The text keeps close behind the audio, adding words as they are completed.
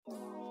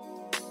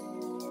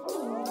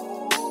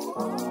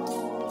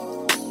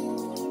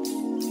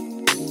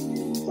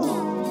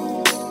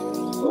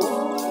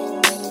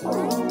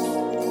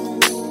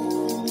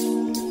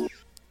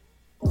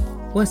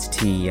What's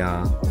tea,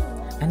 y'all?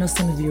 I know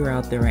some of you are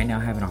out there right now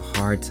having a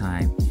hard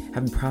time,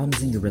 having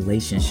problems in your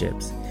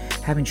relationships,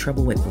 having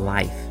trouble with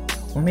life,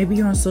 or maybe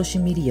you're on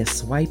social media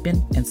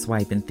swiping and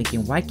swiping,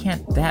 thinking, why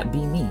can't that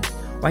be me?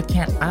 Why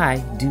can't I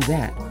do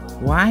that?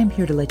 Well, I'm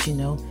here to let you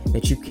know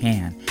that you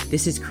can.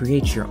 This is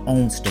Create Your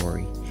Own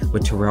Story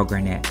with Terrell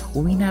Garnett,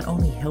 where we not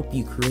only help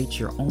you create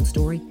your own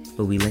story,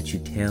 but we let you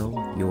tell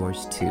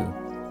yours too.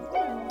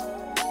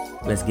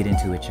 Let's get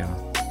into it,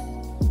 y'all.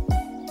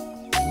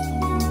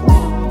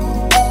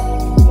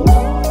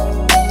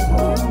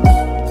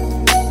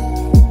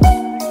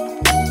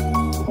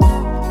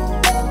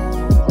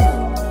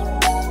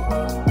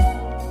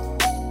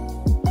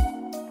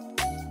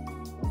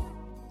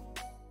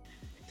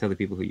 Tell the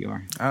people who you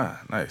are.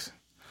 Nice.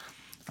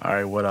 All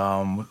right,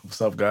 what's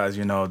up, guys?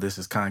 This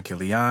is Con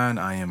Killion.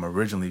 I am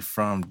originally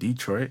from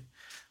Detroit,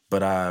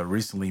 but I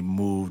recently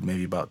moved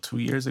maybe about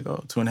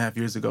 2.5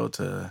 years ago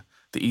to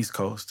the East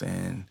Coast,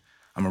 and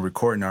I'm a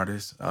recording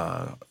artist,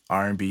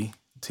 R&B,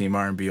 team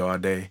R&B all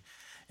day.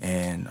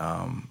 And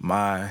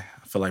I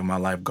feel like my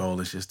life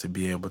goal is just to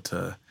be able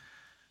to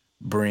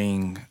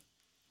bring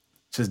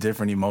just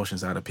different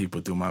emotions out of people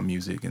through my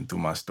music and through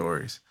my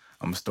stories.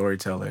 I'm a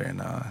storyteller,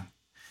 and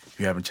if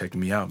you haven't checked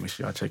me out, make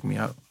sure y'all check me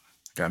out.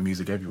 Got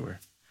music everywhere.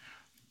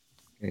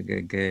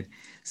 Good.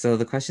 So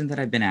the question that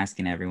I've been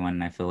asking everyone,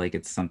 and I feel like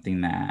it's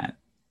something that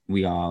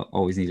we all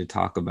always need to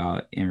talk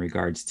about in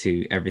regards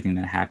to everything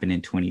that happened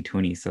in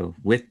 2020. So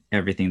with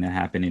everything that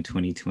happened in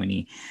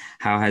 2020,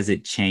 how has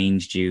it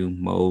changed you,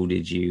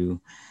 molded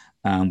you,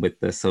 with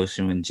the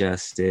social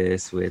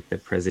injustice, with the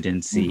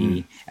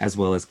presidency, as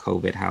well as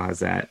COVID? How has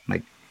that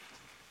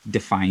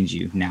defined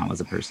you now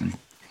as a person?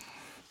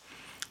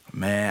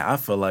 Man, I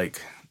feel like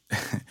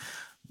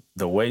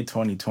the way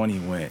 2020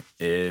 went,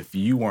 if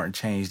you weren't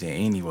changed in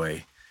any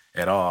way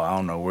at all, I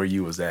don't know where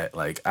you was at.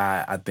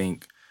 I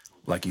think,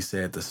 like you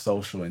said, the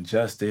social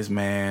injustice,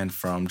 man,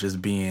 from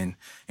just being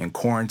in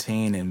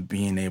quarantine and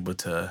being able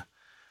to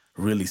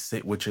really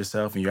sit with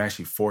yourself, and you're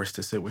actually forced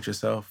to sit with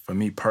yourself. For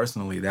me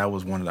personally, that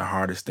was one of the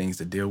hardest things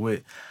to deal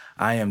with.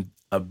 I am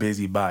a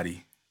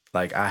busybody.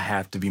 Like, I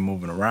have to be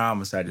moving around.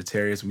 I'm a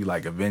Sagittarius. We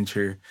like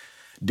adventure,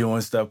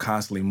 doing stuff,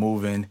 constantly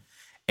moving.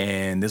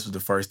 And this was the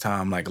first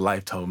time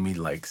life told me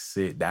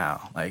sit down.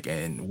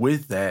 And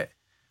with that,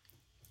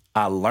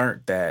 I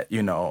learned that,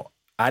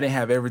 I didn't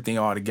have everything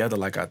all together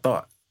like I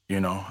thought.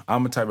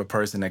 I'm a type of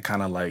person that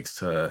kind of likes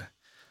to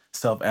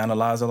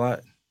self-analyze a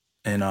lot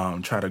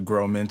and try to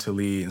grow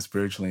mentally and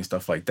spiritually and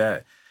stuff like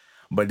that.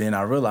 But then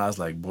I realized,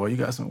 boy, you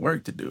got some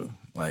work to do.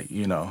 I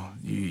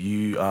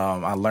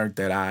learned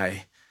that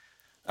I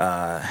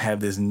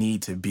have this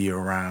need to be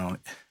around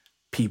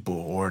people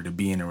or to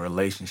be in a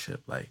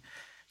relationship.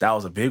 That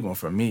was a big one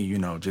for me,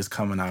 just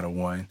coming out of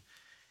one.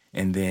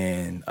 And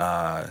then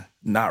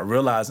not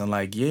realizing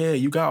yeah,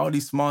 you got all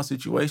these small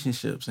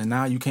situationships, and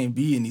now you can't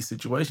be in these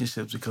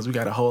situationships because we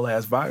got a whole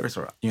ass virus,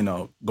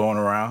 going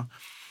around.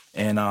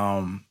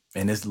 And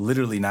it's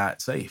literally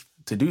not safe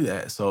to do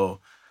that.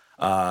 So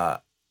I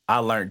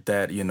learned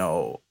that,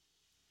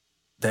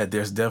 that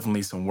there's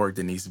definitely some work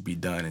that needs to be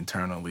done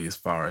internally as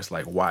far as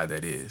why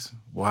that is.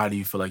 Why do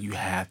you feel like you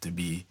have to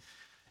be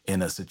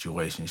in a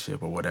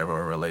situationship or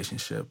whatever, a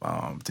relationship,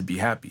 to be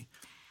happy?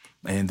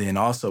 And then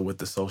also with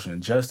the social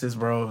injustice,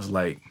 bro, it's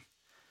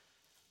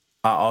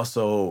I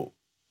also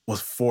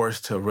was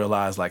forced to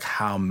realize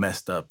how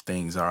messed up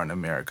things are in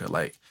America.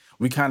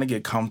 We kind of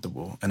get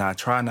comfortable, and I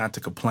try not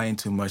to complain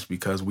too much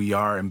because we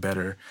are in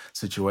better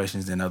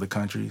situations than other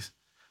countries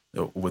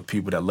with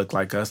people that look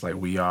like us.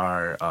 We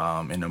are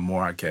in a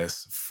more, I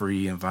guess,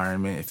 free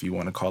environment, if you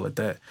want to call it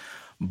that.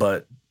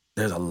 But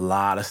there's a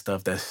lot of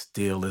stuff that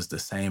still is the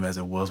same as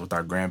it was with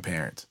our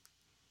grandparents.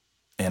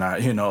 And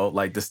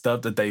the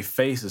stuff that they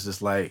face is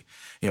just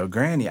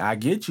Granny, I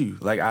get you.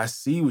 I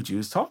see what you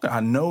was talking. I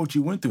know what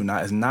you went through. Now,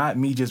 it's not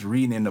me just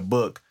reading in the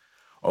book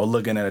or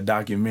looking at a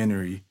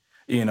documentary,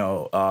 in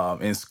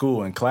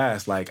school, in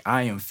class.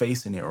 I am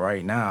facing it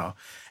right now.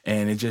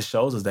 And it just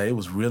shows us that it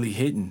was really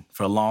hidden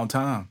for a long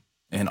time.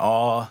 And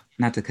all...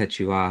 Not to cut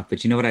you off,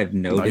 but you know what I've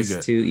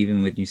noticed too,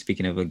 even with you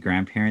speaking of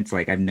grandparents,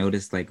 I've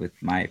noticed with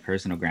my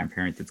personal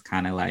grandparents, it's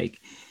kind of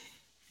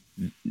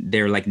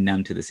they're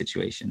numb to the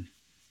situation.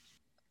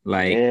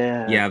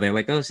 Yeah, they're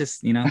oh, it's just,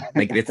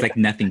 it's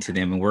nothing to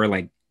them. And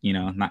we're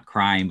not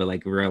crying,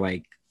 but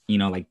we're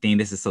dang,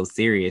 this is so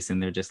serious.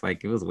 And they're just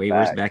it was way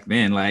worse back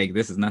then.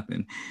 This is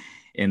nothing.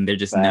 And they're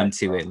just numb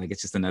to it.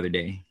 It's just another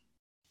day.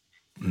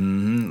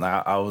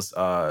 I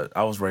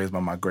was raised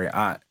by my great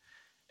aunt.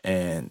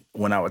 And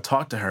when I would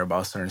talk to her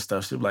about certain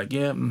stuff, she'd be like,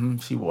 yeah,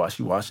 she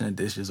washing the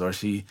dishes, or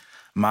she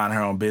mind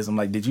her own business. I'm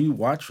like, did you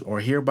watch or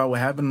hear about what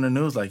happened in the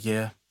news?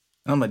 Yeah.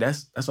 And I'm like,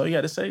 that's all you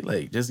got to say?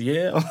 Just,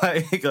 yeah.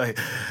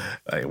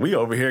 We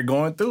over here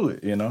going through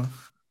it,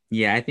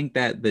 Yeah, I think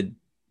that the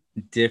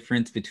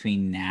difference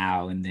between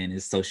now and then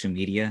is social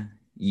media.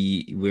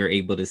 we're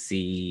able to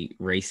see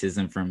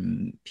racism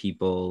from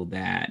people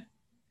that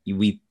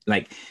we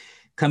like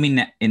coming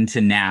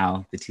into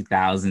now the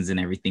 2000s and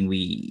everything.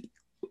 We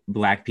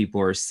Black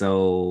people are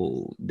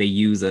so they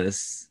use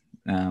us,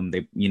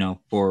 they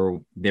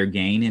for their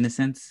gain in a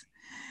sense.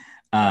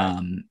 Right.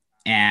 um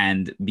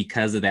and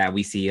because of that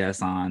we see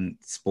us on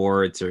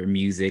sports or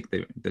music,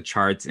 the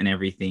charts and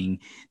everything,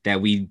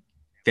 that we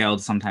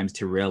failed sometimes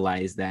to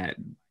realize that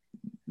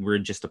we're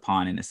just a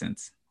pawn in a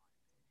sense.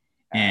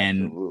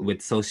 And Absolutely.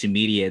 with social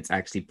media, it's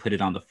actually put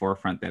it on the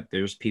forefront that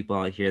there's people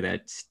out here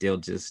that still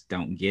just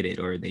don't get it,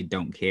 or they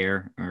don't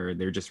care, or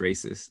they're just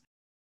racist.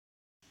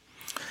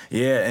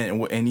 Yeah,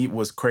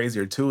 what's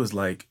crazier too is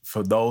like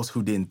for those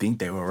who didn't think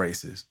they were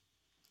racist,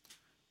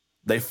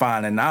 they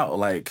finding out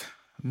like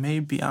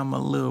maybe I'm a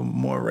little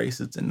more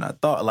racist than I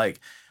thought. Like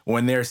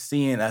when they're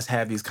seeing us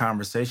have these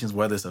conversations,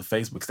 whether it's a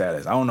Facebook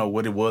status, I don't know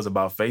what it was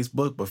about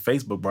Facebook, but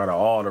Facebook brought out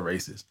all the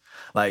racists,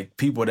 like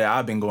people that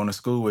I've been going to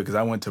school with, because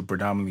I went to a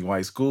predominantly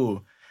white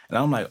school, and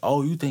I'm like,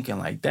 oh, you thinking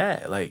like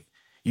that? Like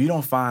you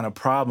don't find a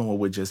problem with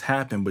what just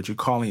happened, but you're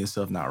calling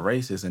yourself not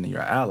racist and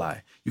you're an ally.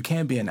 You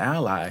can't be an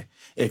ally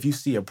if you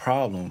see a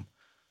problem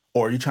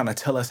or you're trying to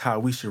tell us how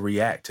we should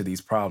react to these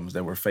problems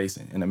that we're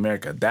facing in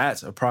America.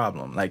 That's a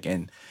problem. Like,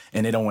 and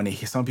they don't want to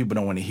hear. Some people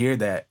don't want to hear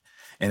that,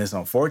 and it's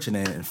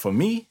unfortunate. And for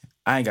me,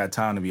 I ain't got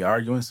time to be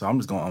arguing, so I'm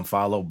just gonna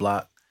unfollow,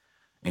 block,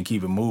 and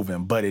keep it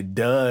moving. But it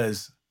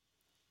does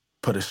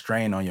put a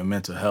strain on your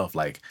mental health.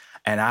 Like,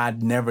 and I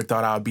never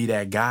thought I'd be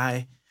that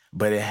guy,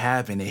 but it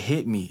happened. It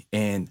hit me,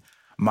 and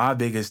my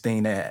biggest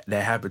thing that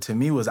happened to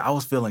me was I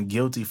was feeling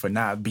guilty for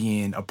not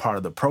being a part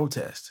of the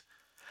protest.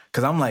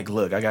 Cause I'm like,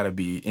 look, I gotta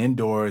be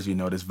indoors.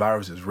 This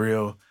virus is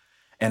real,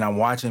 and I'm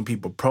watching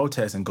people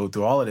protest and go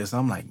through all of this.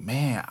 I'm like,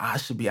 man, I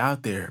should be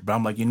out there. But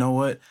I'm like, you know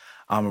what?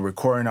 I'm a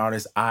recording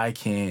artist. I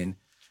can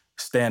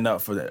stand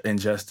up for the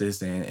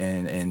injustice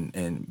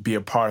and be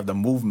a part of the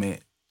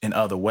movement in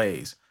other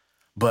ways.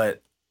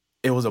 But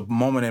it was a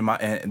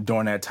moment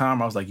during that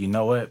time I was like, you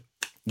know what?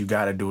 You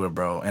got to do it,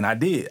 bro. And I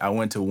did. I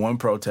went to one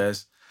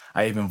protest.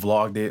 I even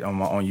vlogged it on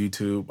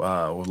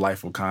YouTube with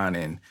Life with Con,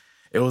 and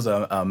it was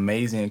an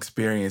amazing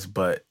experience.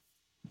 But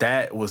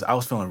I was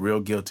feeling real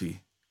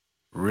guilty,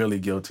 really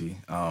guilty,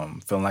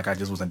 feeling like I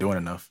just wasn't doing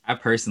enough. I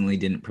personally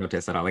didn't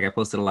protest at all. Like I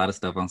posted a lot of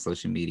stuff on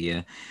social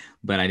media,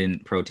 but I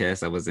didn't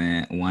protest. I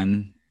wasn't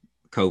one,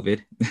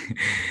 COVID.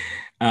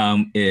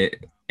 And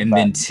But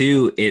then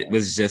two, it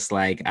was just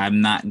like I'm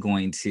not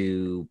going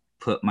to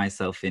put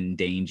myself in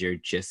danger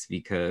just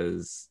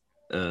because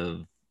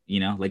of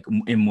like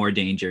in more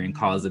danger and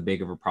cause a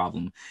big of a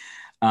problem.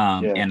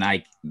 yeah.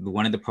 And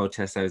one of the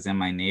protests I was in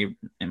my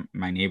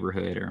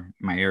neighborhood or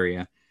my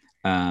area,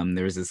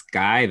 there was this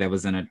guy that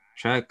was in a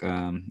truck,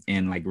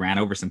 and like ran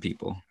over some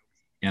people.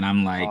 And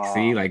I'm like,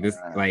 see, Oh like this,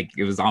 man. like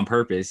it was on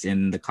purpose,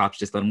 and the cops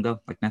just let him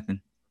go like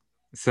nothing.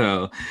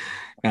 So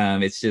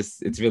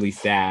it's really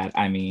sad.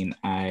 I mean,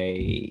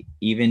 I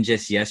even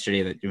just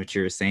yesterday, that what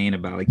you were saying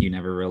about like you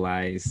never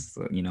realize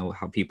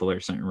how people are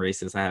certain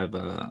races. I have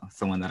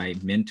someone that I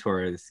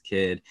mentor, this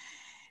kid,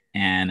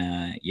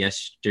 and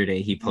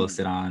yesterday he Mm.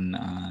 posted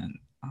on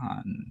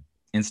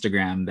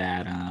Instagram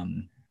that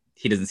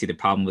he doesn't see the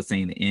problem with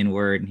saying the N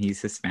word, and he's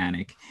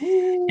Hispanic,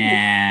 Ooh.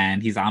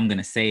 and I'm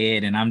gonna say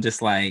it, and I'm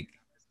just like,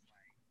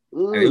 it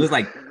Ooh. was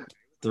like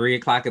 3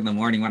 o'clock in the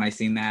morning when I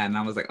seen that, and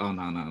I was like, oh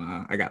no, no,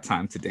 no, I got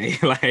time today.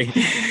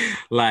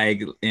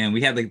 And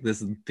we had like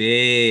this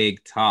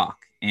big talk,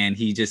 and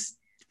he just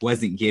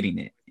wasn't getting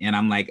it, and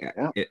I'm like,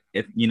 Yeah.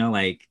 if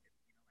like,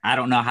 I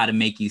don't know how to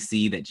make you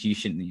see that you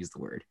shouldn't use the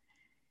word.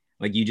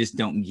 Like you just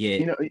don't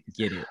You know,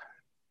 get it.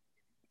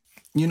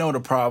 The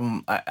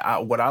problem,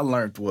 what I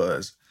learned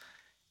was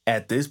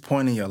at this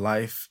point in your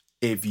life,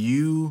 if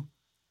you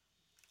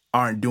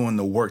aren't doing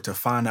the work to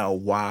find out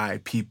why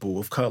people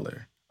of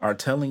color are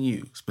telling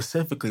you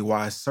specifically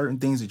why certain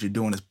things that you're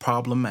doing is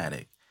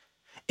problematic,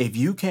 if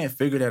you can't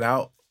figure that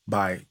out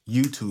by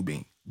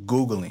YouTubing,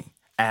 Googling,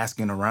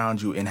 asking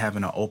around you, and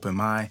having an open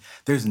mind,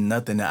 there's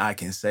nothing that I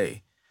can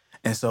say.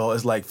 And so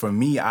it's like for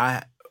me,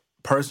 I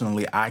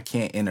personally, I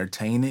can't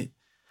entertain it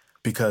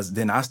because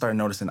then I start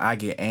noticing I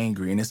get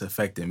angry and it's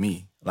affecting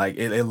me. Like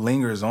it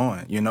lingers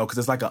on, because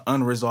it's like an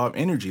unresolved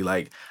energy.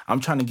 Like I'm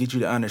trying to get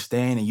you to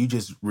understand and you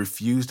just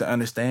refuse to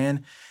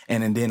understand.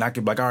 And then I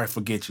could be like, all right,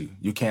 forget you.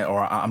 You can't,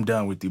 or I'm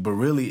done with you. But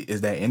really,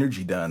 is that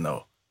energy done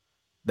though?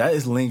 That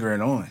is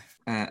lingering on.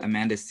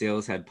 Amanda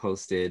Seales had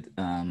posted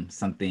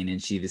something,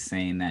 and she was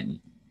saying that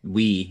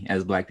we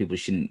as Black people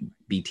shouldn't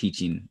be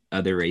teaching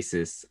other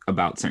races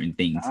about certain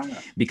things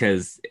ah,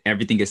 because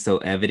everything is so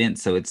evident.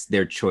 So it's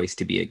their choice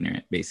to be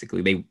ignorant.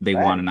 Basically, they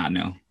want to fact. not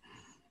know,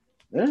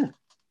 Yeah.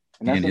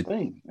 And that's and the it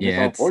thing. And it's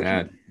yeah, it's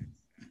unfortunate.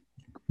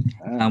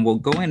 sad. Well,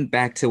 going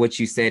back to what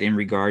you said in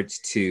regards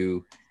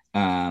to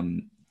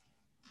um,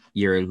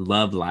 your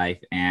love life,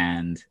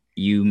 and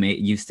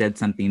you said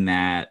something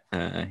that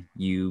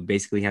you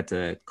basically had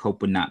to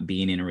cope with not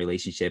being in a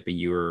relationship, and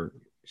you were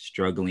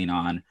struggling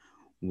on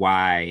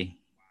why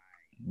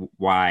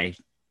why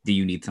do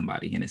you need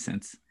somebody in a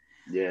sense.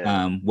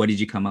 Yeah. What did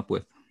you come up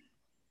with?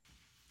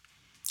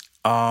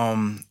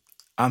 I'm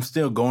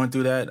still going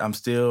through that. I'm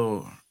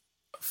still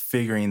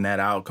figuring that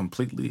out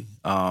completely.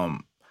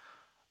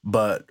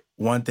 But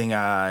one thing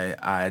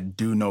I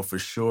do know for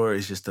sure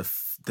is just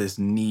this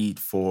need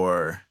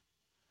for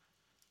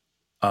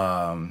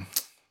not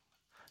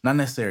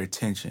necessarily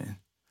attention,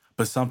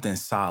 but something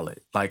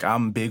solid. Like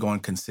I'm big on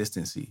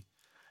consistency,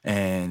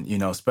 and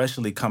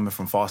especially coming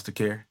from foster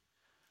care,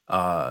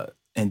 and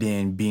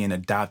then being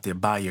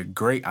adopted by your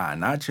great aunt,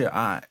 not your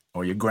aunt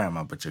or your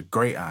grandma, but your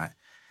great aunt.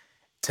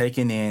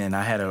 Taken in, and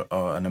I had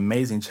an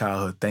amazing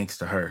childhood thanks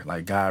to her.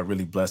 Like God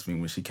really blessed me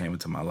when she came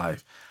into my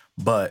life.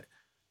 But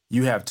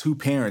you have two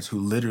parents who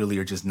literally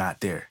are just not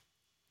there.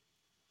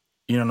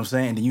 You know what I'm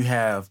saying? And then you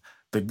have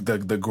the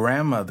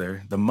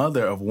grandmother, the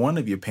mother of one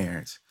of your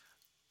parents,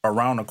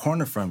 around the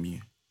corner from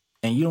you,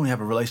 and you don't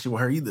have a relationship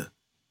with her either.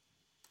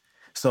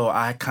 So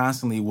I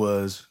constantly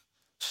was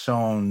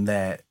shown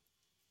that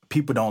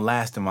people don't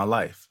last in my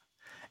life.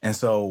 And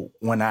so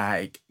when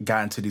I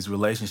got into these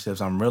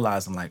relationships, I'm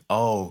realizing like,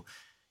 oh,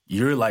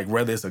 you're like,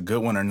 whether it's a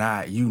good one or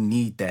not, you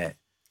need that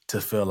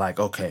to feel like,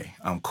 okay,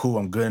 I'm cool,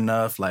 I'm good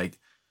enough. Like,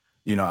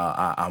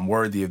 I'm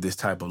worthy of this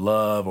type of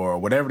love or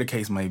whatever the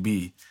case may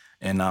be.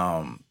 And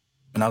I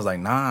was like,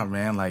 nah,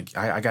 man, like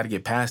I got to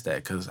get past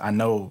that because I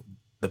know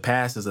the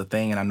past is a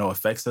thing and I know it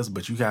affects us,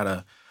 but you got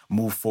to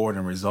move forward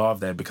and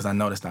resolve that because I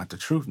know that's not the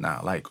truth now.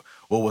 Like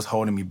what was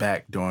holding me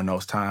back during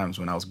those times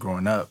when I was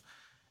growing up,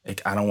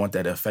 I don't want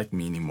that to affect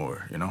me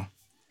anymore,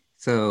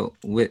 So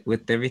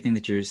with everything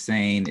that you're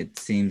saying, it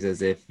seems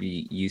as if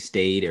you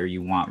stayed or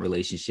you want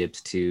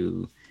relationships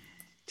to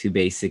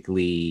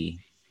basically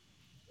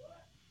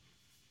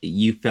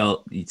you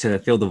felt to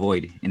fill the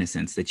void in a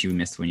sense that you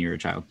missed when you were a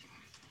child.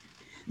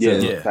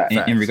 Yeah, so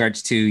in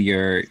regards to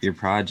your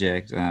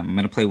project, I'm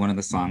gonna play one of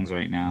the songs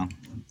right now.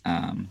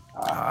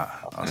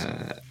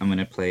 Awesome. I'm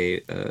gonna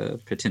play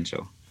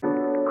Potential.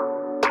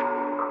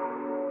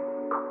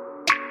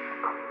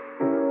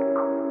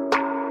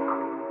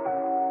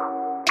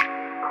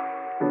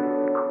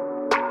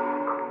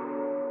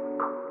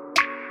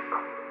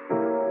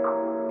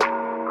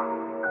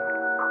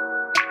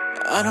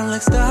 I don't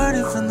like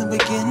starting from the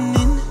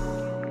beginning.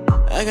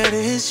 I got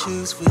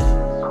issues with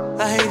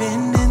I hate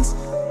endings,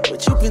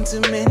 but you've been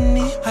too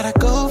many. How'd I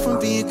go from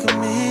being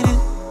committed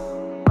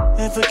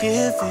and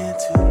forgiven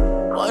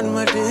to wanting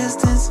my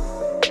distance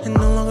and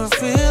no longer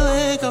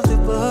feeling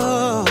comfortable?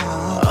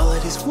 All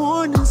of these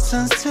warning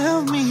signs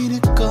tell me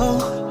to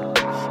go.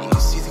 You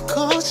see the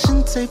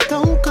caution tape,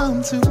 don't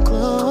come too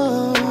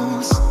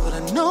close. But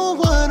I know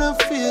what I'm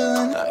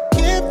feeling. I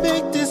can't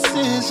make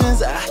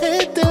decisions. I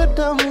hate that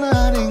I'm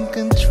not in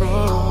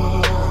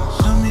control.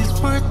 Show me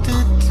it's worth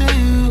it to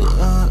you,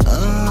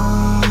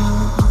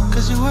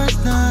 cause your words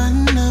not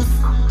enough.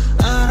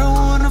 I don't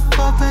wanna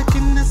fall back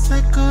in the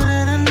cycle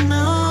that I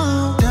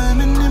know.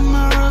 Diamond in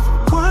my rough,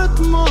 worth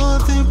more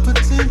than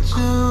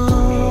potential.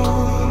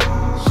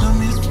 Show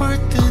me it's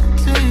worth it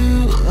to you,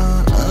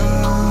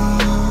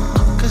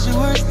 cause your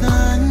words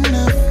not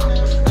enough.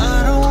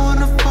 I don't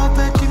wanna fall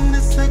back in the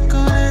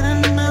cycle that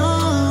I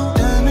know.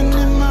 Diamond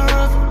in my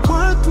rough,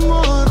 worth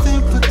more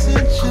than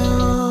potential.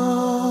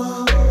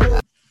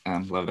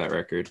 Love that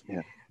record.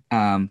 Yeah.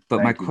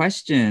 But my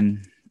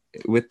question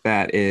with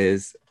that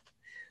is,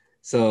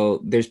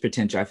 so there's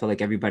potential. I feel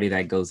like everybody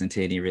that goes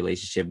into any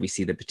relationship, we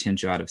see the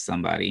potential out of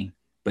somebody.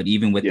 But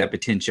even with that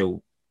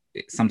potential,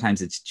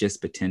 sometimes it's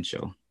just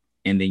potential.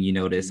 And then you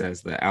notice,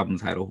 as the album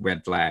title,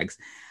 Red Flags.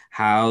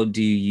 How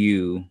do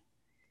you,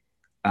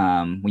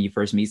 when you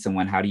first meet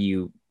someone, how do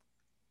you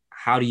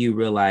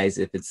realize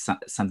if it's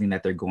something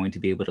that they're going to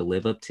be able to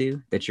live up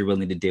to, that you're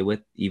willing to deal with,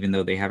 even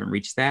though they haven't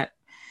reached that?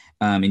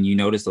 And you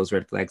notice those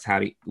red flags.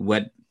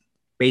 What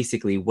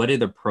are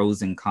the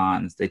pros and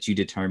cons that you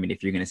determine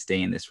if you're going to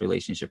stay in this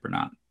relationship or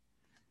not?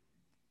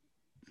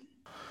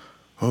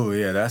 Oh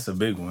yeah, that's a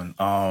big one.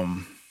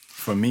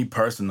 For me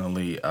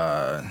personally,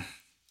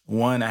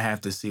 one, I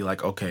have to see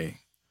like, okay,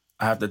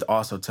 I have to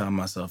also tell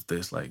myself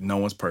this, like no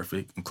one's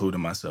perfect,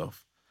 including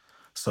myself.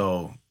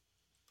 So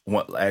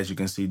as you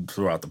can see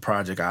throughout the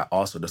project, I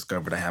also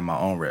discovered I have my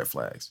own red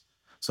flags.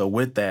 So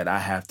with that, I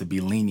have to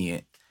be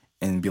lenient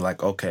and be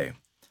like, okay,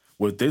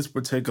 with this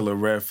particular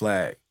red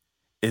flag,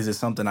 is it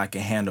something I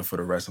can handle for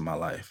the rest of my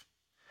life?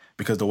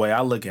 Because the way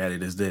I look at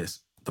it is this: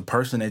 the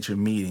person that you're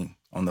meeting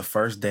on the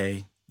first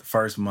day, the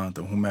first month,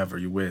 or whomever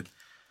you're with,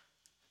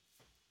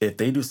 if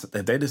they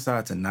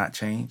decide to not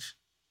change,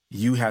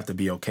 you have to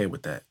be okay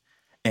with that.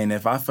 And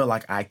if I feel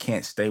like I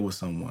can't stay with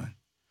someone,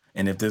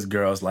 and if this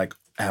girl's like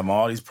having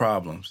all these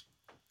problems,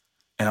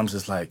 and I'm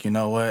just like, you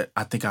know what?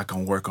 I think I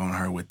can work on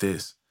her with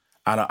this.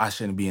 I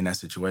shouldn't be in that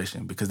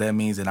situation because that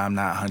means that I'm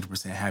not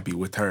 100% happy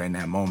with her in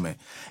that moment.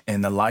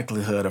 And the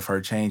likelihood of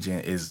her changing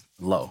is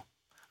low.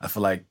 I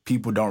feel like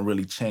people don't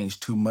really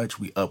change too much.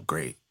 We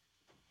upgrade.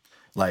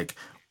 Like,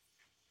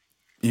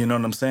 you know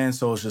what I'm saying?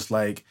 So it's just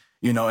like,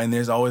 and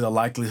there's always a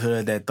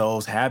likelihood that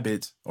those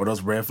habits or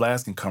those red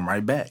flags can come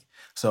right back.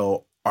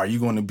 So are you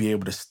going to be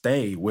able to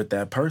stay with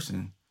that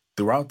person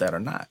throughout that or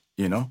not?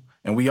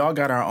 And we all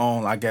got our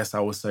own, I guess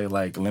I would say,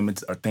 like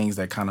limits or things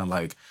that kind of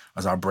like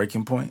is our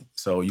breaking point.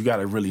 So you got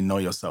to really know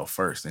yourself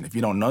first. And if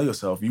you don't know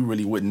yourself, you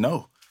really wouldn't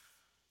know,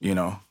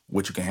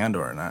 what you can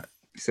handle or not.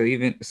 So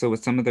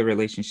with some of the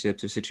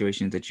relationships or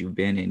situations that you've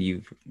been in,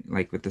 you've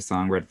like with the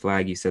song Red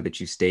Flag, you said that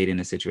you stayed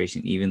in a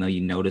situation even though you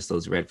noticed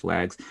those red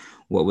flags.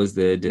 What was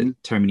the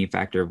determining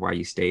factor of why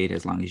you stayed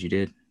as long as you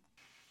did?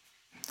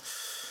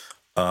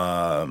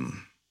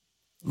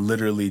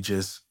 Literally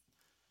just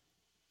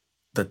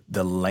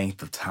the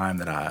length of time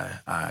that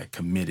I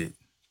committed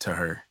to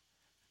her,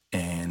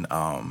 and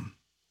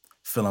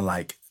feeling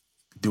like,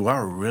 do I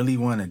really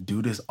want to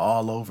do this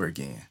all over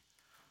again?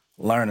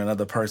 Learn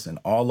another person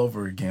all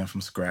over again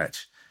from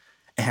scratch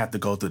and have to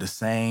go through the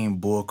same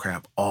bull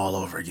crap all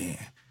over again.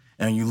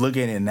 And when you look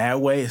at it in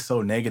that way, it's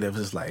so negative.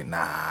 It's like, nah,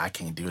 I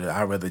can't do that.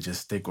 I'd rather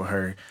just stick with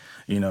her,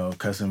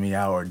 cussing me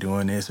out or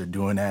doing this or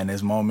doing that in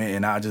this moment.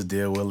 And I'll just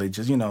deal with it.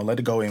 Just, let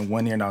it go in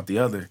one ear and out the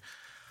other.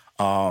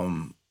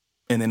 And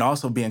then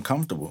also being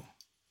comfortable.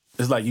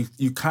 It's like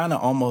you kind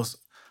of almost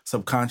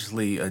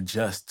subconsciously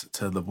adjust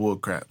to the bull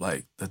crap,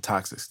 like the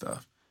toxic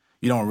stuff.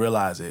 You don't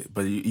realize it,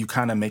 but you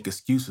kind of make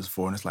excuses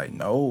for it. And it's like,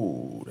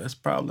 no, that's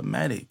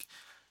problematic.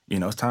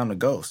 It's time to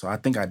go. So I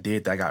think I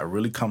did that. I got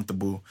really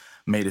comfortable,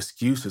 made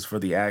excuses for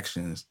the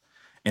actions,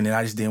 and then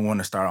I just didn't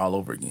want to start all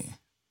over again,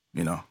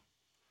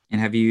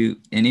 And have you,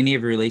 in any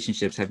of your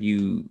relationships, have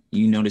you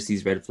noticed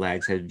these red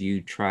flags? Have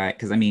you tried?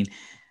 Because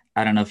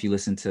I don't know if you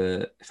listen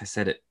to, if I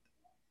said it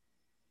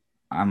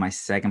on my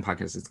second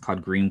podcast, it's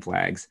called Green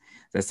Flags,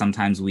 that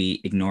sometimes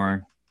we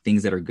ignore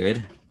things that are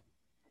good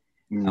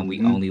and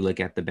we only look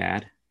at the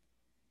bad.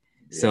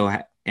 Yeah. So,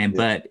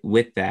 but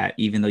with that,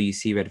 even though you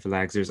see red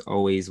flags, there's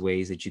always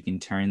ways that you can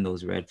turn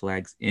those red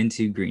flags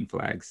into green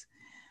flags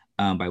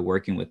by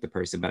working with the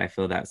person. But I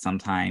feel that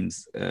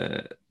sometimes,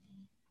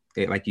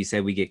 like you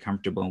said, we get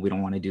comfortable and we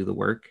don't want to do the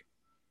work.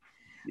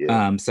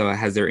 Yeah. So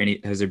has there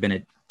been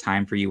a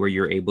time for you where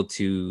you're able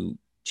to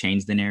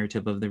change the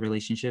narrative of the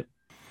relationship?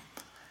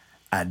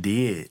 I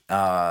did.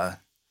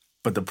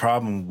 But the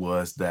problem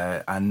was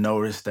that I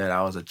noticed that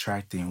I was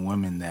attracting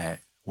women that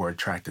were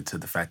attracted to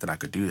the fact that I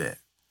could do that.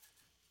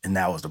 And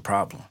that was the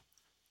problem.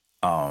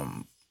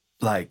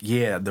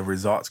 The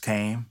results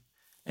came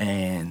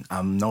and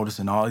I'm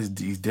noticing all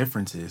these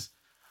differences.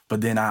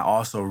 But then I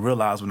also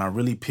realized when I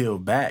really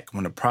peeled back,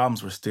 when the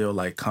problems were still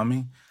like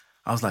coming,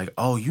 I was like,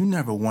 oh, you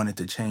never wanted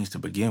to change to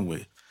begin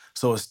with.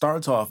 So it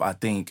starts off, I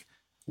think,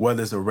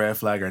 whether it's a red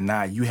flag or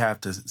not, you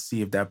have to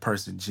see if that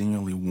person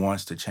genuinely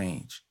wants to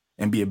change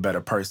and be a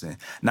better person.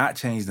 Not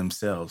change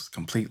themselves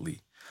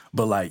completely,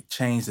 but like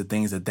change the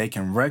things that they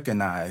can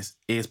recognize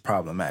is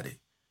problematic.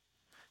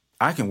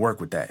 I can work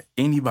with that.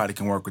 Anybody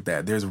can work with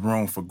that. There's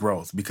room for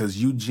growth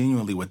because you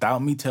genuinely,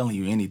 without me telling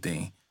you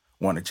anything,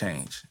 want to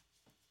change.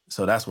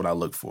 So that's what I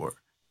look for.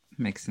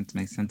 Makes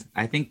sense.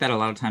 I think that a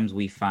lot of times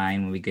we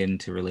find when we get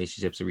into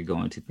relationships or we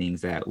go into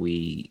things that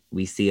we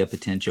see a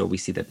potential, we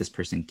see that this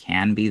person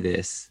can be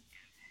this,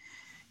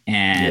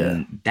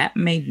 and that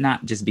may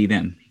not just be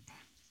them.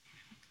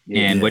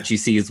 And what you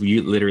see is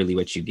literally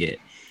what you get.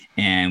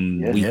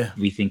 And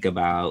we think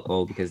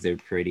about, because they're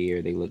pretty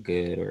or they look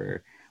good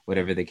or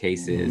whatever the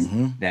case is,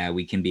 that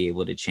we can be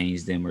able to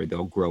change them or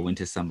they'll grow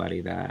into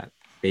somebody that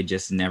they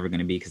just never going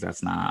to be because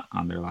that's not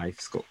on their life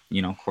school,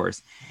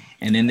 course.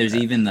 And then there's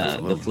even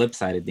the flip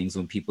side of things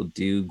when people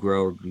do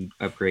grow or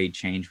upgrade,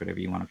 change, whatever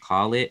you want to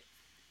call it,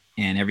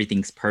 and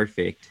everything's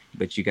perfect,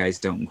 but you guys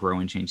don't grow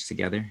and change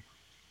together.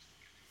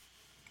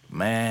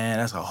 Man,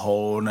 that's a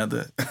whole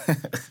nother,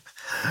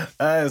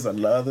 that's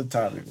another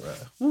topic,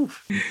 bro.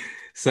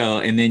 So,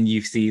 and then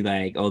you see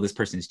like, this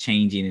person's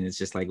changing, and it's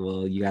just like,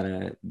 well, you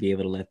gotta be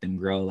able to let them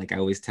grow. Like I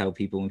always tell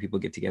people when people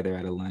get together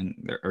at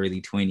their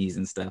early 20s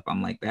and stuff,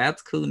 I'm like,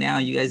 that's cool now.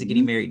 You guys are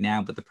getting married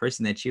now, but the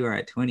person that you are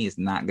at 20 is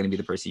not going to be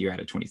the person you're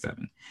at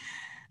 27.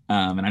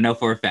 And I know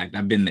for a fact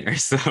I've been there.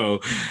 So,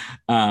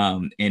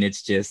 and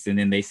it's just, and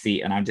then they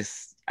see, and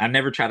I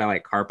never try to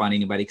like harp on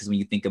anybody, because when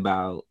you think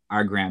about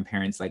our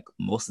grandparents, like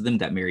most of them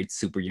got married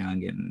super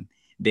young and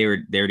they were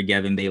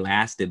together and they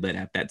lasted. But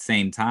at that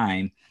same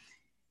time,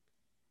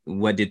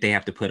 what did they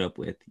have to put up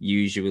with?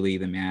 Usually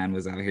the man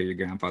was out here, your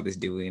grandfather's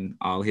doing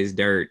all his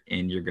dirt,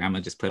 and your grandma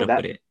just put up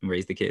with it and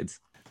raised the kids.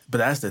 But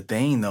that's the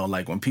thing though,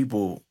 like when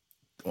people,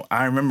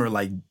 I remember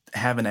like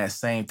having that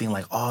same thing,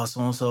 like,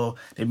 so-and-so,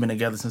 they've been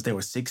together since they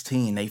were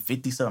 16, they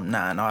 50-something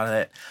now and all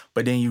that.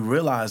 But then you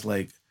realize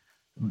like,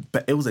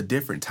 but it was a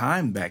different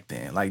time back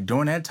then. Like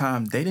during that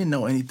time, they didn't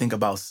know anything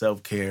about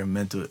self-care,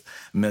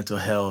 mental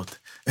health,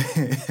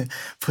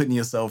 putting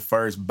yourself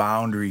first,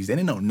 boundaries. They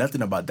didn't know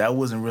nothing about that.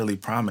 Wasn't really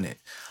prominent.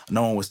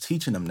 No one was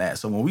teaching them that.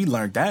 So when we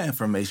learned that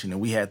information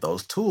and we had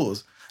those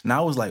tools, and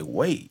I was like,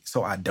 wait,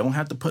 so I don't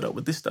have to put up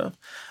with this stuff?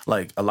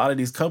 Like a lot of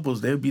these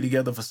couples, they'll be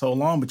together for so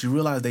long, but you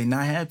realize they're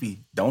not happy.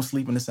 Don't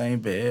sleep in the same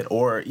bed,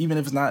 or even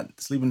if it's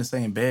not sleeping in the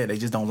same bed, they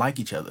just don't like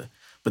each other.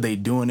 But they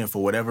doing it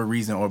for whatever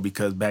reason, or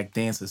because back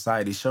then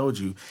society showed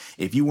you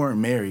if you weren't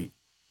married,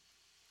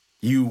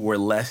 you were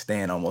less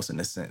than, almost in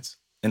a sense,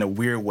 in a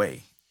weird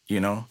way,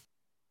 No,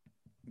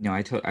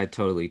 I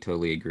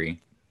totally agree.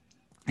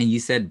 And you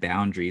said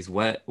boundaries.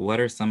 What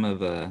are some of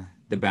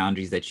the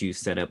boundaries that you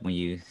set up when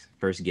you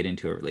first get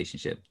into a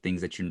relationship?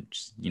 Things that you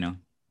just,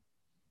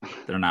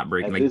 that are not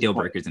breaking, At like this deal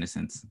point, breakers in a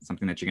sense.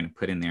 Something that you're gonna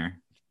put in there.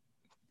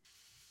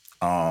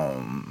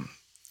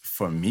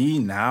 For me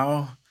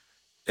now,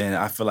 and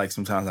I feel like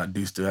sometimes I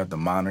do still have to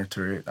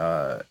monitor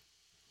it.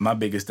 My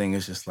biggest thing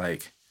is just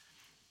like,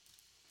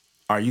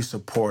 are you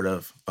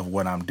supportive of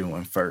what I'm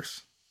doing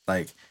first?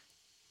 Like,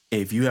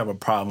 if you have a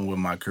problem with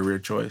my career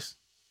choice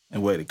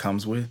and what it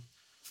comes with,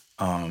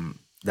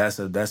 that's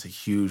a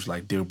huge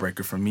like deal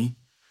breaker for me.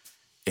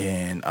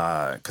 And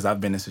because I've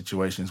been in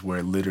situations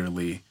where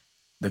literally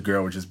the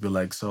girl would just be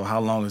like, "So how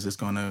long is this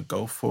gonna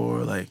go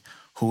for? Like,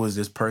 who is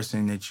this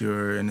person that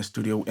you're in the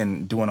studio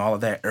and doing all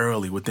of that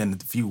early within a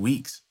few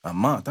weeks, a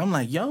month?" I'm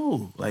like,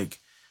 "Yo, like,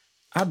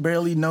 I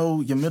barely know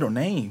your middle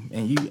name,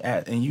 and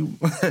you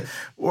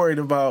worried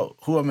about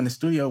who I'm in the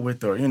studio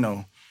with, or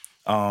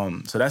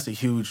So that's a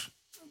huge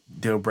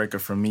deal breaker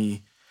for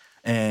me.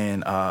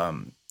 And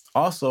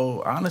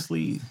also,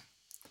 honestly,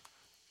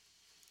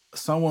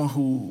 someone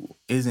who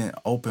isn't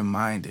open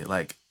minded,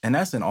 like, and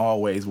that's in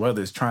all ways,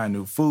 whether it's trying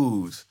new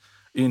foods,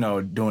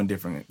 going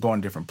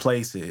different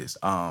places,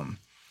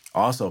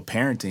 also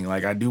parenting.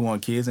 Like, I do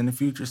want kids in the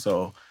future,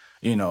 so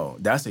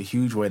that's a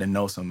huge way to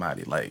know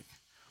somebody. Like,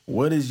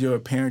 what is your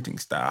parenting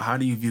style? How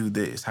do you view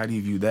this? How do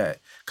you view that?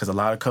 Because a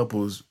lot of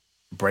couples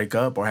break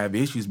up or have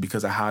issues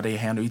because of how they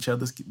handle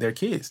their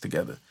kids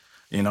together,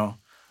 you know.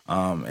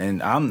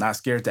 And I'm not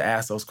scared to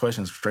ask those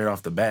questions straight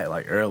off the bat,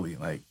 like early,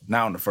 like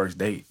not on the first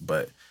date,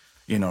 but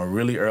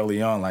really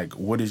early on, like,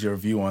 what is your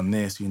view on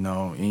this, And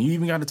you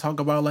even got to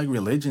talk about like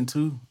religion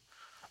too,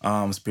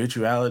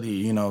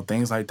 spirituality,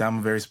 things like that. I'm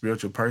a very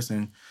spiritual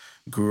person,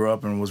 grew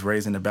up and was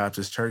raised in the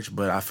Baptist church,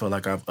 but I feel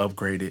like I've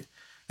upgraded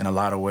in a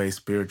lot of ways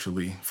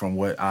spiritually from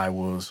what I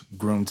was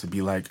groomed to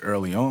be like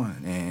early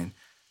on. And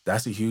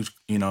that's a huge,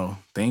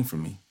 thing for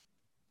me.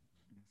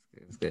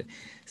 It's good.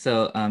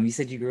 So you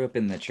said you grew up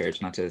in the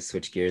church, not to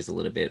switch gears a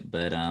little bit,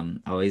 but I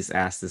always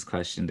ask this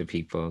question to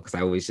people because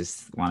I always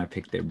just want to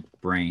pick their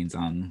brains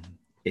on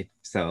if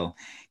so.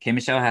 K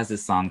Michelle has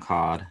this song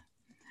called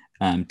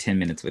 10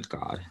 Minutes with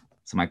God.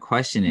 So my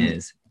question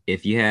is,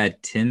 if you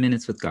had 10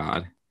 minutes with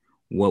God,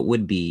 what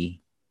would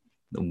be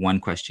the one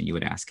question you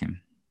would ask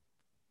him?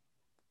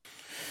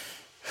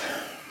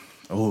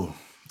 Oh,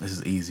 this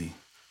is easy.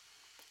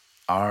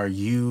 Are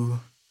you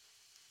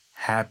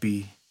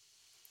happy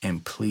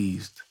and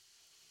pleased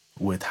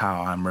with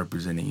how I'm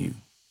representing you?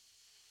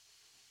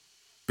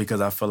 Because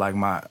I feel like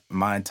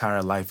my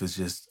entire life is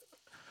just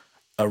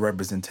a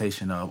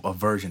representation of a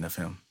version of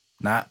him.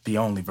 Not the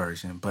only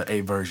version, but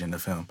a version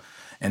of him.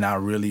 And I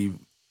really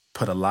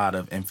put a lot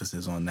of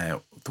emphasis on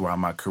that throughout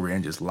my career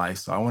and just life.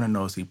 So I want to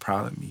know, is he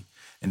proud of me?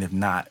 And if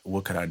not,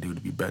 what could I do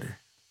to be better?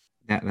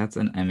 That's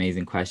an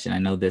amazing question. I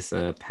know this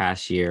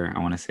past year, I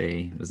want to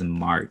say it was in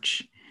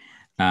March.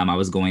 I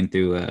was going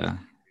through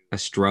a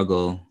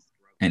struggle,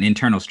 an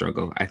internal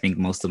struggle. I think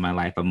most of my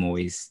life, I'm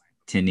always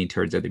tending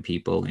towards other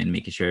people and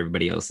making sure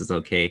everybody else is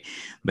okay.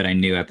 But I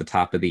knew at the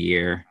top of the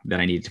year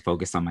that I needed to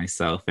focus on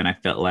myself. And I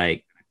felt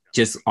like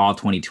just all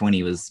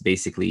 2020 was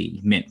basically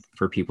meant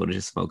for people to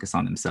just focus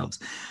on themselves.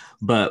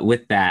 But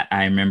with that,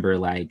 I remember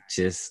like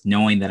just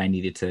knowing that I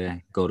needed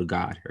to go to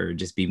God or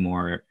just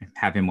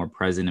have him more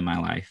present in my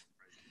life.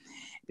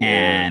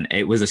 And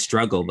it was a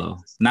struggle though.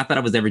 Not that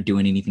I was ever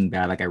doing anything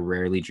bad. Like I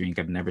rarely drink.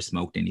 I've never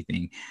smoked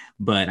anything,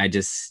 but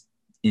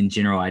in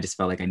general, I just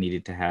felt like I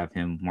needed to have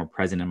him more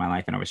present in my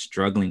life. And I was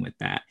struggling with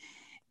that.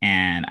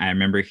 And I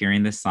remember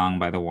hearing this song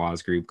by the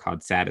Waz group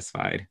called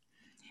Satisfied.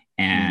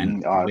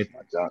 And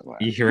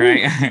you're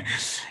right.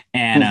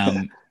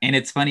 And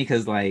it's funny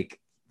because like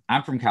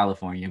I'm from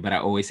California, but I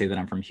always say that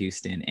I'm from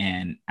Houston.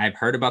 And I've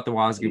heard about the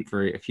Waz group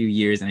for a few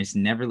years and I just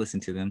never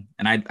listened to them.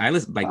 And I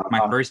listen, like my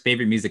first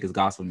favorite music is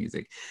gospel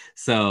music.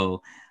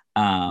 So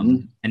I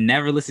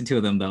never listened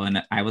to them though.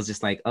 And I was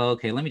just like, oh,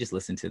 okay, let me just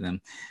listen to them.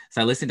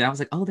 So I listened and I was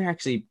like, oh, they're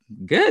actually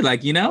good.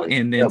 Like,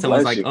 and then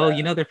someone's like, oh,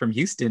 they're from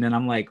Houston. And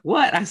I'm like,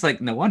 what? I was like,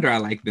 no wonder I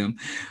like them.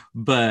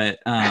 But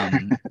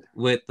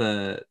with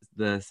the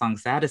song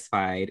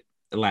Satisfied,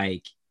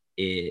 like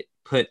it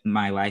put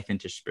my life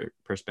into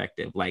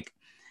perspective. Like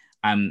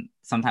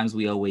sometimes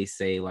we always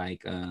say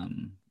like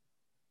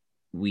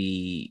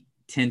we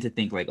tend to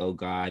think like, oh,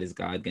 is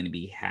God going to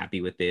be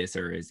happy with this,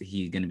 or is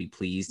he going to be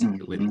pleased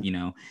with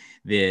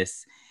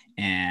this?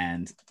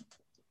 And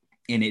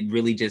it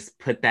really just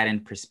put that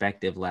in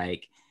perspective.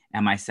 Like,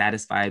 am I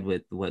satisfied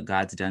with what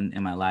God's done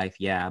in my life?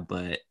 Yeah,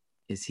 but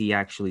is he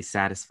actually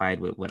satisfied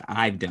with what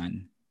I've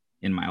done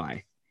in my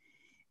life?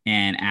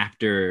 And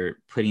after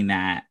putting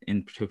that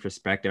into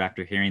perspective,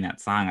 after hearing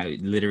that song, I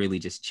literally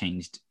just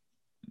changed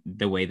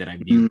the way that I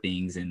view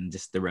things and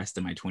just the rest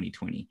of my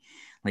 2020.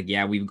 Like,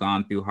 yeah, we've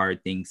gone through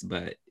hard things,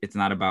 but it's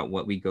not about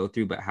what we go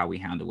through, but how we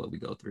handle what we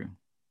go through.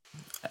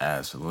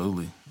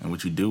 Absolutely. And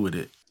what you do with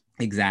it.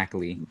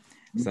 Exactly.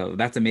 So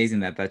that's amazing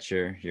that's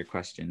your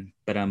question.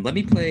 But let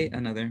me play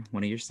another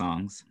one of your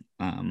songs.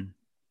 One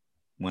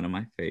of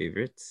my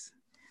favorites.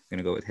 I'm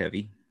gonna go with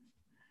Heavy.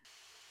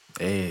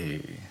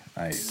 Hey,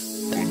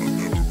 nice. But I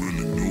never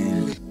really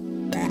knew me.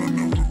 But I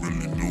never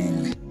really knew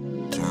me.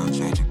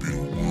 Turns out to be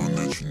the one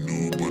that you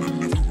knew, but I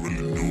never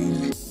really knew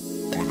me.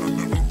 But I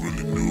never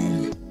really knew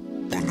me.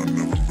 But I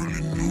never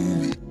really knew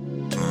me.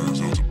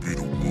 Turns out to be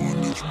the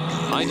one that you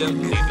knew. I don't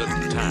need the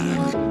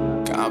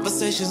time.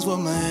 Conversations with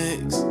my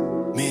ex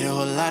made a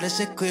whole lot of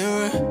shit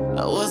clearer.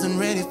 I wasn't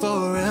ready for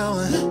a real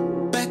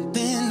one. Back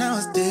then I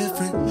was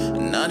different.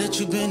 Now that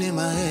you've been in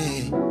my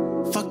head,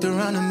 fucked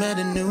around and met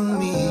a new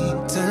me.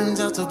 Turns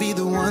out to be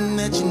the one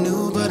that you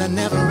knew, but I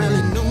never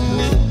really knew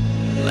me.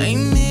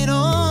 Blame it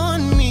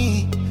on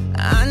me.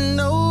 I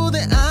know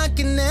that I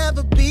can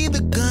never be the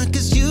gun,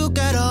 cause you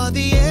got all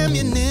the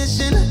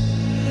ammunition.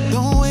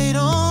 Don't wait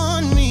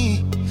on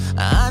me.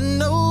 I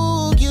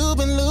know you've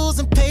been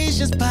losing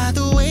patience by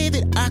the way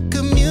that I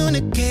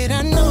communicate.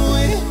 I know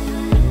it.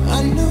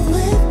 I know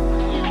it.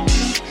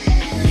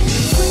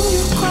 When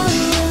you cry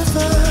a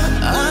river,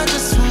 I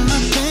just wanna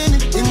bend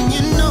it, and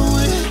you know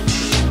it.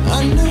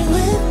 I know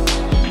it.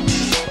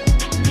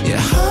 Your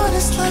heart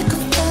is like a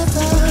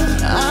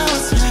feather. I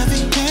was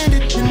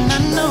heavy-handed, and I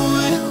know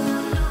it.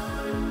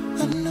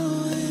 I know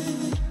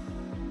it.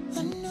 I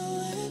know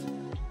it.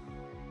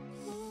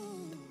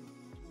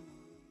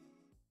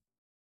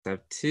 I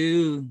have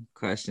two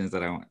questions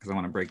that I want, because I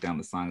want to break down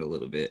the song a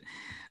little bit.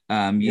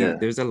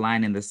 There's a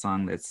line in the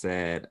song that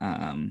said,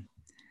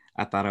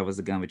 I thought I was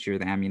a gun, but you're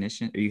the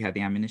ammunition, or you had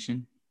the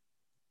ammunition.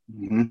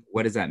 Mm-hmm.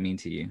 What does that mean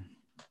to you?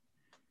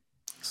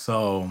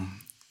 So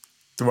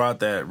throughout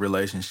that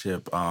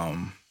relationship,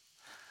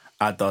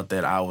 I thought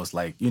that I was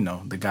like,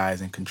 the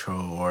guy's in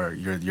control, or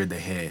you're the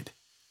head,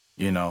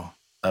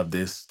 of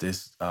this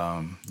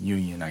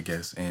union, I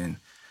guess. And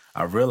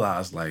I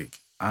realized, like,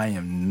 I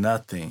am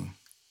nothing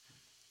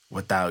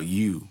without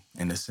you,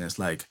 in a sense.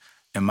 Like,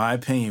 in my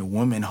opinion,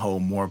 women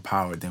hold more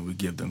power than we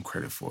give them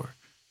credit for.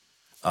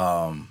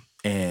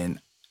 And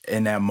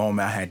in that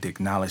moment, I had to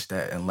acknowledge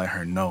that and let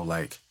her know,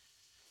 like,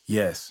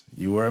 yes,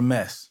 you were a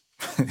mess.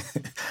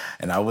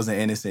 And I wasn't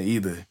innocent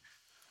either.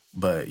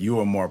 But you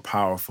were more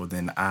powerful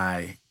than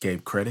I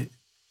gave credit.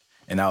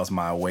 And that was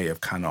my way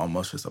of kind of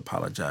almost just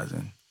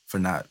apologizing for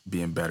not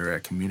being better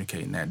at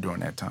communicating that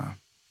during that time.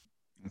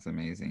 That's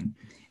amazing.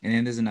 And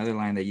then there's another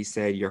line that you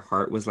said, your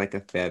heart was like a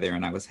feather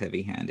and I was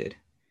heavy-handed.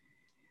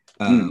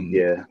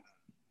 Yeah.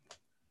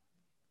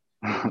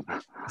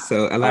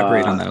 So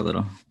elaborate on that a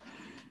little.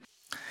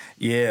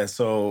 Yeah,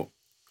 so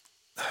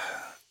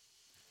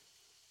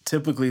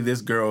typically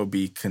this girl will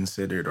be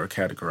considered or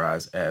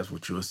categorized as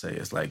what you would say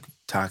is like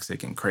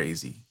toxic and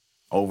crazy,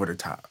 over the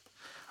top,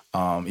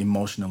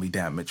 emotionally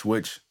damaged,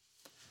 which,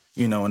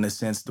 in a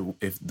sense,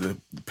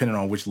 depending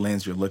on which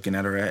lens you're looking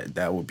at her at,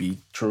 that would be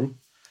true.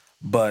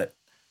 But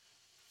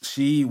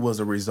she was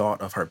a result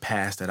of her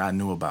past that I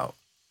knew about.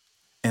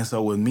 And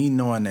so with me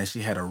knowing that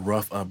she had a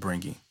rough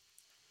upbringing,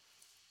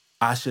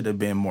 I should have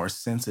been more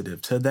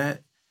sensitive to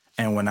that.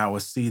 And when I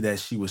would see that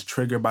she was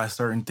triggered by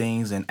certain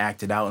things and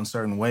acted out in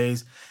certain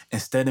ways,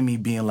 instead of me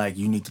being like,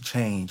 you need to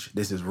change,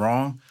 this is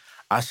wrong,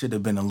 I should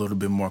have been a little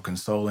bit more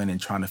consoling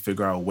and trying to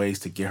figure out ways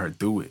to get her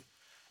through it.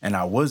 And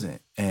I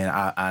wasn't. And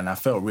I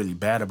felt really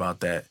bad about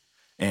that.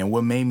 And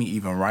what made me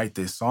even write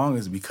this song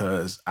is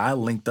because I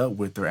linked up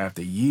with her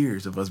after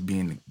years of us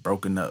being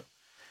broken up.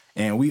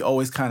 And we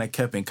always kind of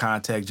kept in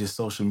contact, just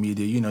social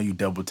media. You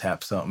double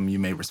tap something, you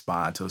may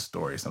respond to a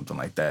story or something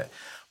like that.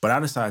 But I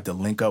decided to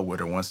link up with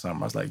her one summer.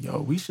 I was like,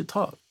 yo, we should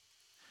talk.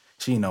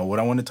 She, what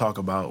I want to talk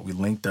about. We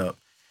linked up,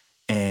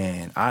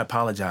 and I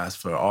apologized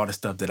for all the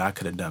stuff that I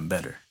could have done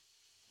better,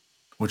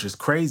 which is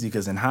crazy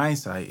because in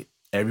hindsight,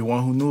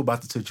 everyone who knew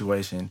about the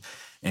situation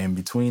and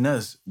between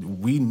us,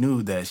 we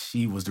knew that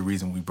she was the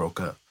reason we broke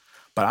up.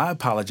 But I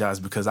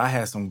apologized because I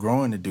had some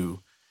growing to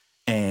do.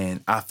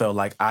 And I felt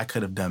like I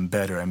could have done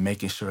better in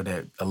making sure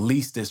that at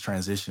least this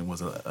transition was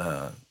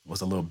a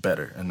little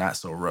better and not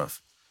so rough.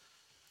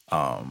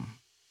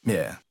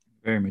 Yeah.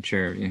 Very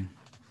mature of you.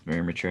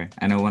 Very mature.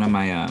 I know one of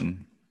my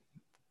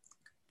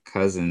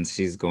cousins,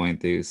 she's going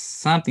through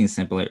something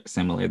similar.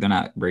 They're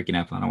not breaking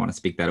up. I don't want to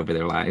speak that over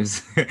their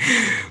lives.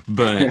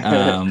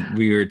 But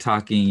we were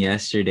talking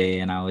yesterday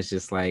and I was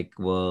just like,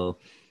 well,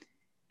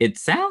 it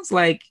sounds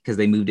like, because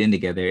they moved in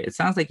together, it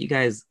sounds like you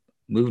guys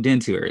moved in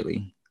too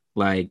early.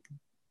 Like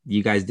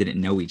you guys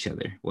didn't know each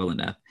other well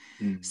enough.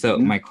 Mm-hmm. So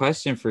my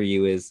question for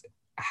you is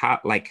how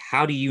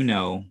do you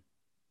know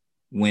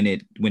when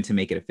to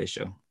make it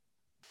official?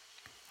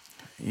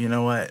 You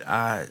know what?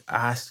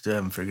 I still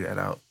haven't figured that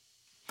out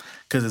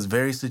because it's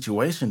very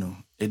situational.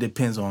 It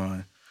depends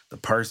on the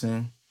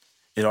person.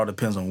 It all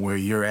depends on where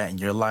you're at in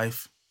your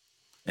life,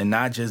 and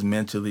not just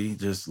mentally,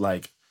 just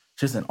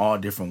in all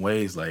different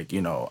ways. Like,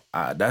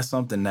 that's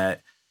something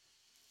that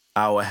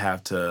I would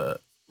have to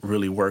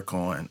really work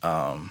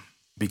on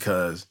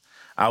because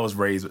I was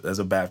raised as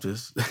a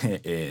Baptist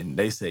and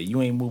they say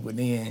you ain't moving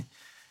in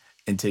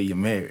until you're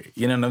married.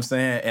 You know what I'm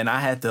saying? And I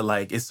had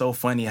to it's so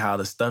funny how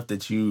the stuff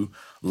that you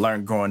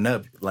learn growing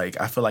up,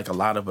 I feel like a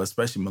lot of us,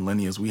 especially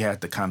millennials, we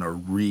had to kind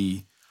of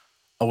we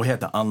had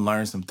to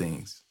unlearn some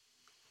things.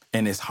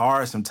 And it's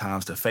hard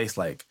sometimes to face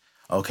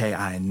okay,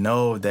 I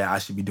know that I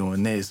should be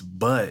doing this,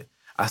 but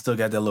I still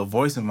got that little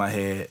voice in my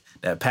head,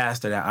 that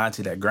pastor, that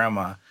auntie, that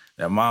grandma,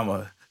 that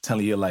mama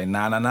telling you like,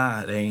 nah,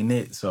 that ain't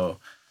it. So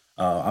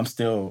I'm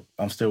still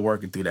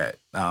working through that.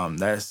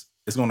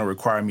 It's going to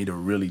require me to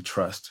really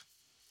trust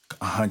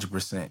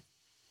 100%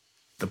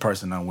 the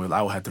person I'm with.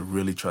 I will have to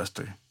really trust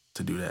her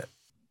to do that.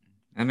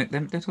 I mean,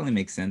 that totally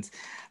makes sense.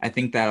 I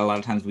think that a lot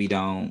of times we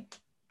don't.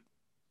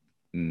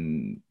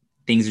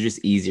 Things are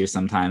just easier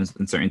sometimes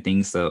in certain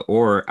things. So,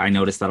 or I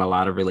noticed that a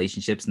lot of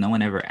relationships, no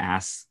one ever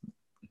asks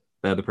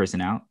the other person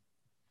out.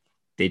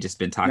 They just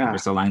been talking for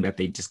so long that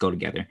they just go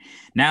together.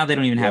 Now they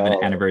don't even have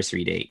an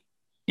anniversary date,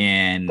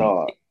 and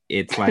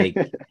it's like,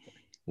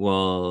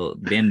 well,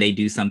 then they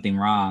do something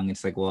wrong.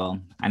 It's like,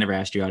 well, I never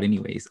asked you out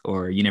anyways,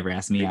 or you never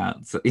asked me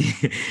out. So,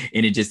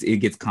 and it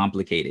gets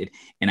complicated.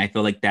 And I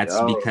feel like that's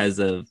because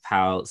of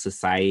how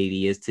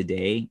society is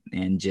today,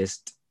 and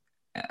just.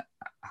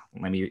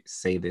 Let me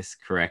say this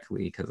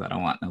correctly because I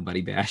don't want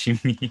nobody bashing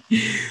me,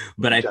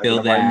 but I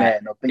feel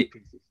that,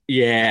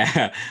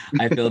 yeah,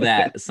 I feel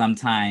that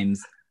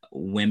sometimes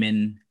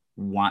women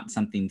want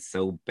something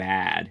so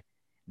bad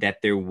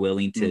that they're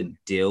willing to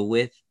deal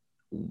with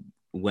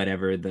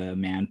whatever the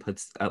man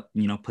puts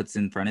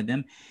in front of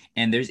them.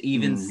 And there's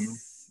even,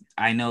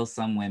 I know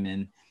some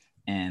women,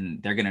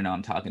 and they're gonna know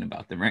I'm talking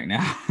about them right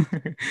now,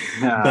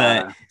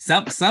 but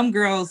some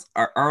girls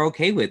are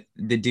okay with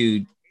the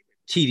dude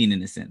cheating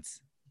in a sense.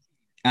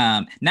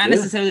 Not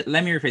necessarily,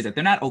 let me rephrase that.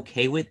 They're not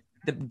okay with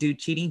the dude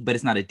cheating, but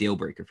it's not a deal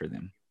breaker for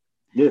them.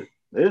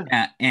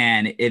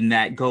 And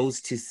that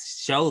goes to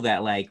show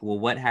that, like, well,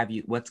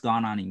 what's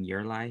gone on in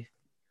your life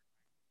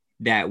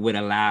that would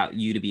allow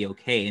you to be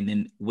okay? And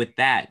then with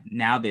that,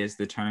 now there's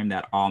the term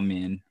that all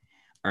men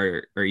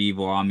are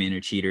evil, all men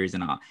are cheaters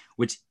and all,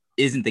 which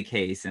isn't the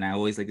case. And I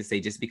always like to say,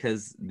 just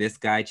because this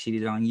guy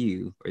cheated on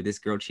you or this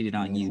girl cheated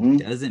on you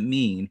doesn't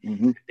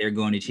mean they're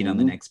going to cheat on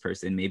the next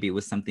person. Maybe it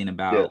was something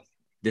about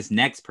this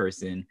next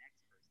person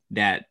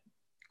that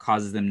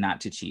causes them not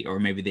to cheat, or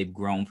maybe they've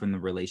grown from the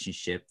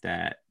relationship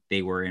that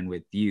they were in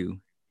with you.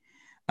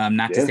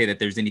 Not to say that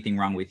there's anything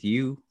wrong with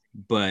you,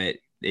 but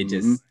it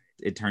just,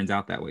 it turns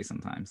out that way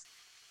sometimes.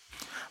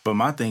 But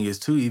my thing is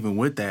too, even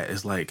with that,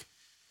 is like,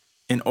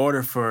 in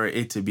order for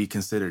it to be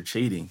considered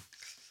cheating,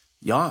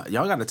 y'all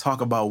got to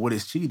talk about what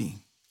is cheating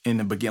in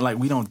the beginning. Like,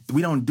 we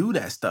don't do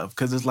that stuff,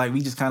 because it's like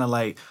we just kind of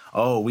like,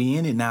 oh, we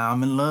in it now,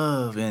 I'm in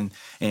love, and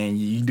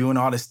you doing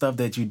all this stuff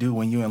that you do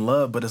when you're in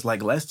love. But it's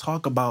like, let's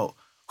talk about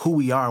who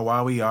we are,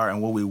 why we are,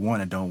 and what we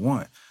want and don't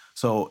want.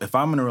 So if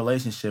I'm in a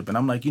relationship and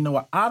I'm like, you know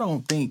what, I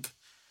don't think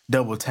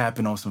double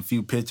tapping on some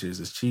few pictures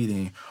is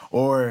cheating,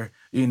 or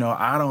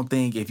I don't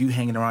think if you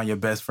hanging around your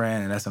best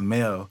friend and that's a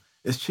male,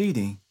 it's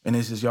cheating, and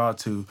it's just y'all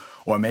two.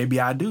 Or maybe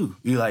I do.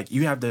 Y'all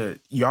have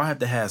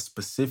to have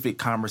specific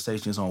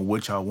conversations on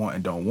what y'all want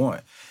and don't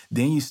want.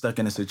 Then you stuck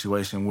in a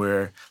situation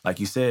where, like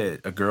you said,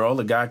 a girl,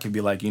 a guy could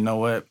be like, you know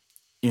what,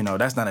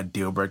 that's not a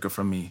deal breaker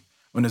for me.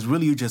 When it's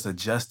really you just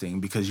adjusting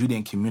because you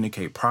didn't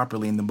communicate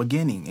properly in the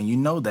beginning, and you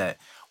know that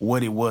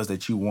what it was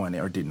that you wanted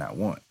or did not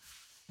want,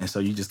 and so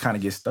you just kind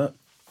of get stuck.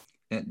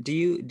 Have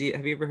you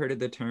ever heard of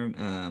the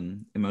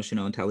term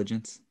emotional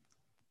intelligence?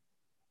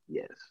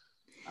 Yes.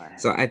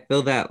 So I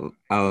feel that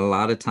a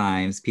lot of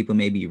times people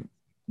may be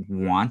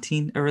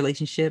wanting a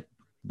relationship,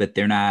 but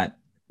they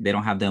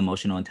don't have the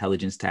emotional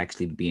intelligence to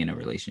actually be in a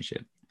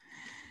relationship.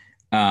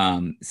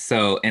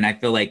 So, and I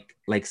feel like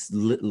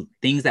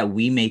things that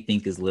we may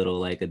think is little,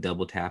 like a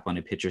double tap on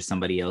a picture,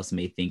 somebody else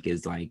may think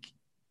is like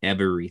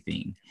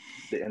everything.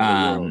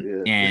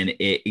 And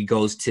it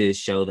goes to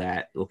show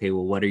that, okay,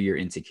 well, what are your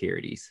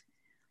insecurities?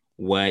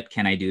 What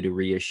can I do to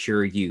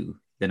reassure you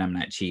that I'm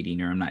not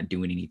cheating or I'm not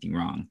doing anything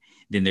wrong?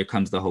 Then there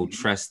comes the whole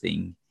trust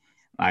thing.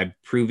 I've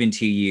proven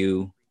to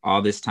you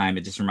all this time.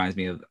 It just reminds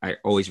me of, I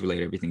always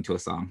relate everything to a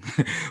song,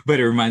 but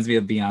it reminds me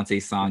of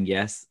Beyonce's song,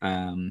 Yes,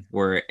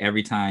 where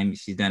every time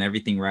she's done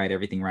everything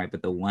right,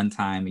 but the one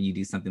time you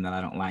do something that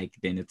I don't like,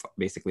 then it's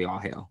basically all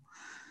hell.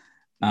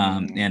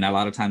 And a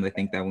lot of times I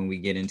think that when we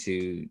get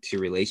into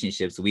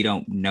relationships, we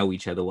don't know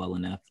each other well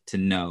enough to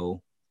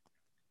know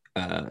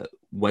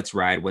what's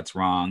right, what's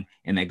wrong.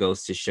 And that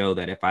goes to show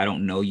that if I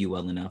don't know you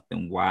well enough,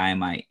 then why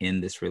am I in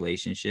this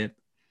relationship?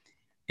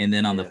 And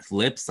then on the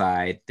flip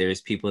side, there's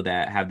people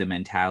that have the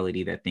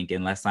mentality that think,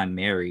 unless I'm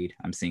married,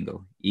 I'm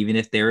single, even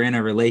if they're in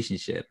a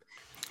relationship.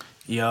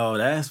 Yo,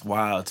 that's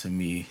wild to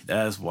me.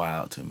 That's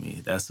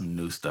some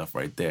new stuff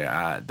right there.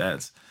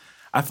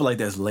 I feel like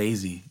that's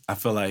lazy. I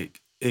feel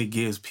like it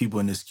gives people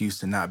an excuse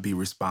to not be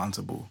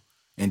responsible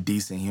and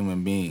decent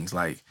human beings.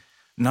 Like,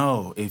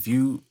 no, if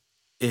you're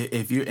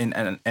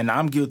and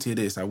I'm guilty of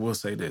this, I will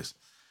say this.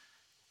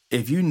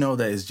 If you know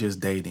that it's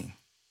just dating,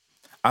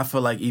 I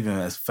feel like even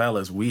as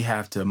fellas, we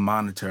have to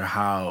monitor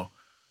how,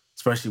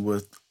 especially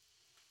with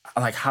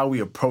like how we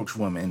approach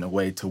women in a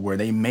way to where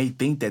they may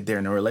think that they're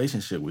in a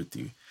relationship with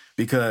you,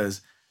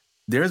 because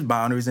there's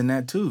boundaries in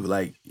that too.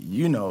 Like,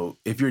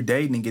 if you're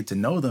dating and get to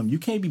know them, you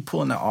can't be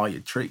pulling out all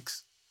your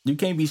tricks. You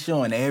can't be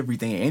showing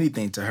everything,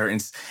 anything to her,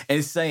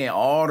 and saying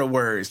all the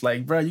words.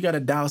 Like, bro, you got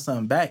to dial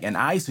something back. And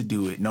I used to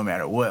do it no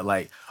matter what.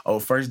 Like, oh,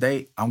 first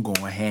date, I'm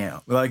going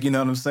ham. Like, you know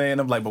what I'm saying?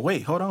 I'm like, but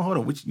wait, hold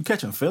on. You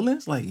catching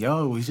feelings? Like,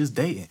 yo, we just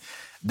dating.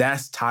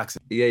 That's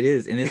toxic. Yeah, it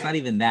is. And it's not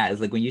even that.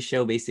 It's like when you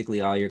show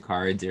basically all your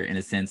cards, or in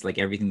a sense, like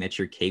everything that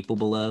you're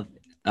capable of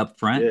up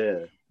front,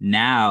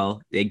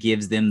 now it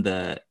gives them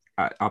the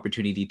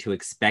opportunity to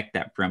expect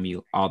that from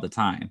you all the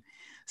time.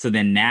 So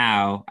then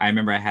now I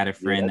remember I had a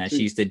friend that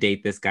she used to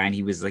date this guy, and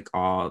he was like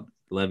all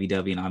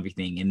lovey-dovey and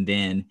everything. And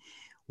then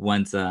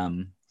once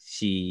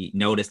she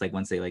noticed, like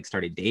once they like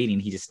started dating,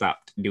 he just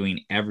stopped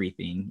doing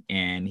everything.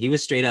 And he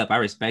was straight up. I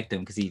respect him,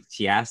 because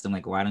she asked him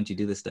like, why don't you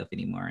do this stuff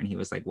anymore? And he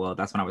was like, well,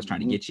 that's when I was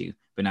trying to get you,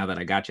 but now that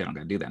I got you, I don't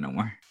gotta do that no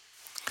more.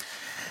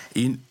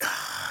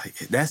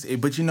 That's it.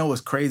 But you know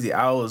what's crazy?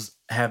 I was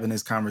having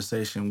this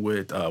conversation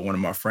with one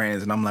of my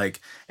friends, and I'm like,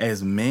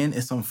 as men,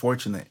 it's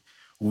unfortunate.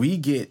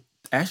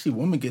 Actually,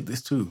 women get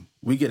this too.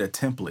 We get a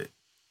template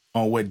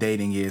on what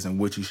dating is and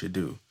what you should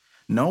do.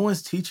 No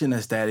one's teaching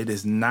us that it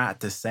is not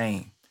the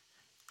same.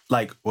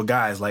 Like, well,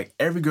 guys, like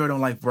every girl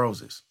don't like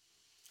roses.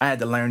 I had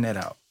to learn that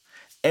out.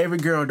 Every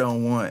girl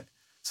don't want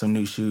some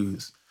new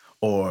shoes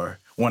or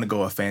want to go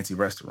to a fancy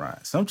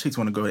restaurant. Some chicks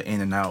want to go to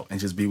In-N-Out and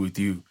just be with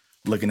you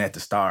looking at the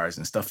stars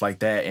and stuff like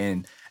that.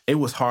 And it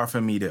was hard for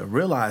me to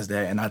realize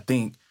that. And I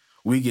think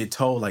we get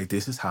told, like,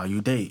 this is how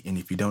you date. And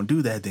if you don't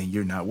do that, then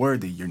you're not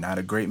worthy. You're not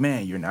a great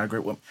man. You're not a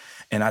great woman.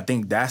 And I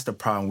think that's the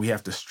problem. We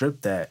have to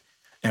strip that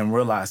and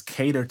realize,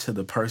 cater to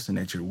the person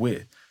that you're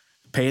with.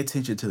 Pay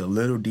attention to the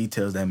little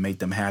details that make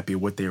them happy,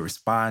 what they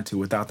respond to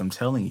without them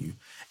telling you.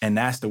 And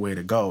that's the way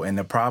to go. And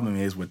the problem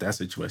is with that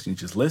situation you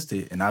just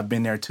listed, and I've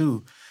been there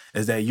too,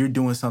 is that you're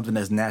doing something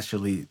that's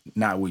naturally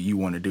not what you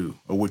want to do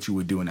or what you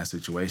would do in that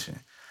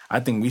situation.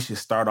 I think we should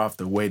start off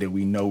the way that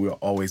we know we'll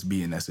always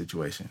be in that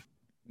situation.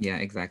 Yeah,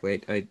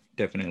 exactly. I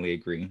definitely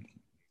agree.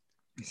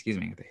 Excuse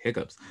me, the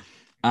hiccups.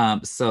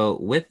 So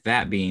with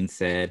that being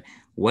said,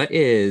 what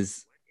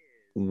is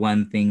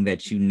one thing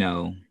that you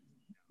know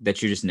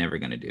that you're just never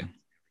going to do?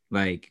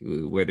 Like,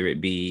 whether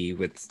it be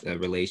with a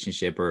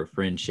relationship or a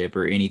friendship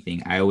or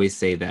anything, I always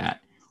say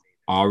that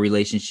all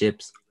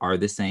relationships are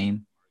the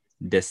same,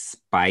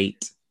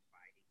 despite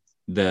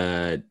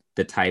the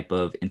type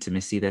of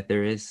intimacy that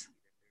there is.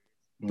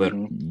 But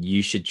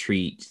you should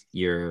treat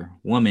your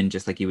woman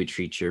just like you would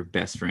treat your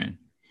best friend,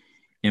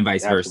 and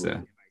vice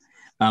versa.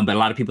 But a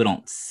lot of people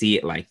don't see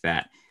it like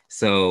that.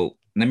 So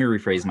let me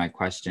rephrase my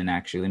question.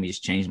 Actually, let me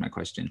just change my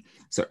question.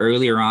 So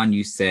earlier on,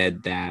 you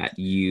said that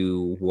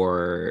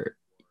you're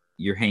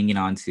hanging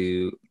on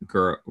to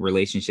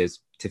relationships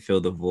to fill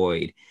the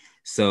void.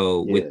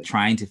 So with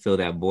trying to fill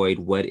that void,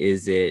 what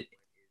is it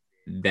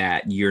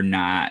that you're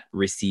not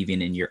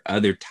receiving in your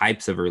other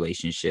types of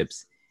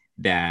relationships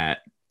that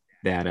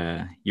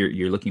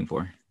you're looking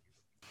for?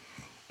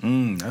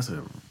 That's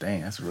a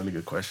really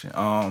good question.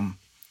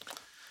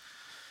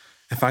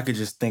 If I could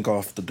just think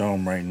off the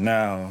dome right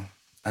now,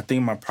 I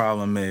think my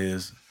problem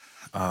is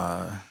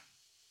I'm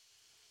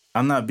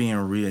not being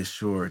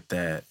reassured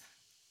that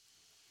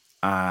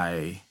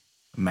I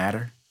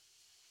matter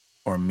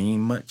or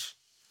mean much.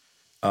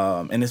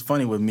 And it's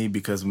funny with me,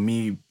 because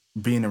me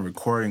being a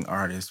recording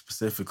artist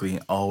specifically,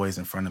 always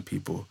in front of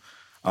people,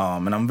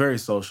 and I'm very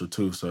social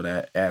too, so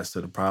that adds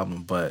to the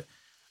problem. But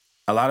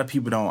a lot of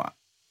people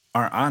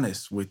aren't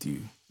honest with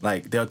you.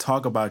 Like, they'll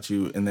talk about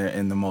you in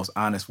the most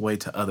honest way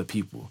to other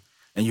people,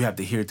 and you have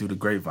to hear through the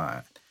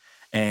grapevine.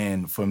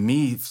 And for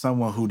me,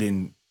 someone who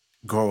didn't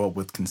grow up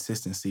with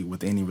consistency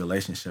with any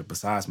relationship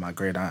besides my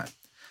great aunt,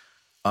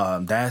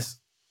 that's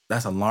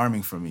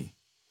alarming for me.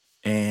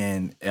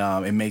 And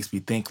it makes me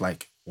think,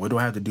 like, what do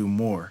I have to do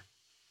more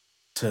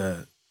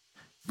to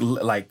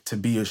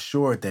be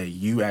assured that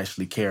you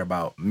actually care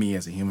about me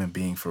as a human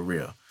being for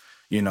real?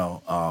 You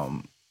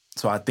know,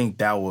 so I think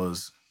that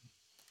was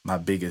my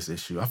biggest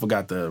issue. I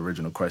forgot the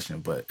original question,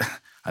 but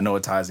I know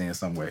it ties in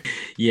some way.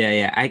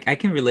 Yeah. I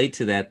can relate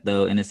to that,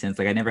 though, in a sense.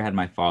 Like, I never had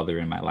my father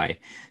in my life.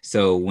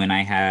 So when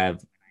I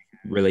have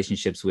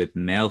relationships with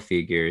male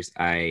figures,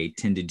 I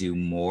tend to do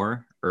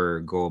more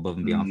or go above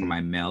and beyond for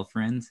my male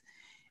friends.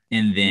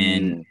 And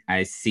then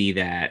I see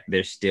that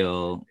there's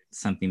still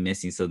something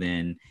missing. So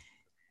then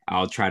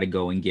I'll try to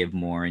go and give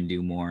more and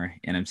do more,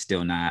 and I'm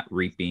still not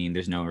reaping.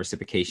 There's no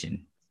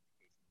reciprocation.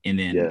 And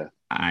then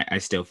I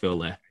still feel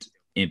left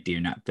empty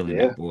or not filling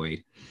that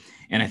void.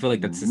 And I feel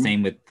like that's the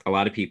same with a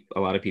lot of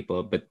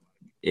people, but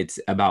it's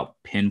about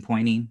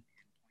pinpointing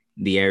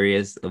the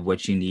areas of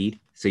what you need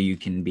so you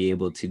can be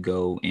able to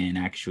go and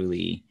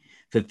actually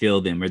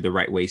fulfill them, or the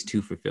right ways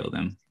to fulfill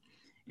them.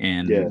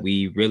 And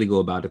we really go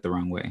about it the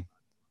wrong way.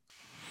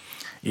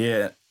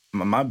 Yeah.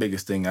 My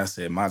biggest thing, I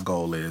said, my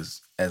goal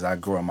is, as I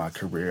grow in my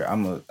career,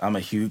 I'm a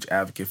huge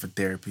advocate for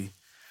therapy.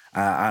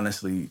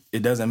 Honestly,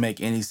 it doesn't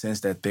make any sense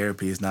that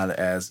therapy is not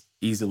as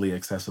easily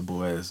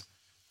accessible as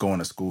going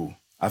to school.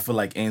 I feel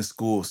like in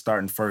school,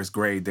 starting first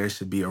grade, there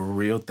should be a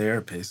real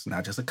therapist,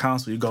 not just a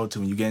counselor you go to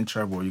when you get in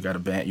trouble or you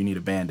need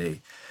a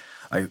Band-Aid.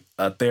 Like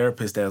a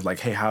therapist that's like,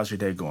 hey, how's your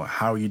day going?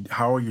 How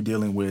are you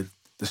dealing with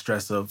the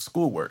stress of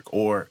schoolwork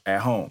or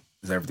at home.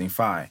 Is everything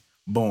fine?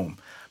 Boom.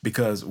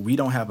 Because we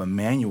don't have a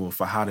manual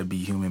for how to be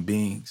human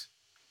beings,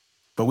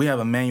 but we have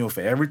a manual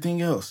for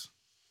everything else.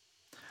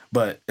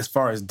 But as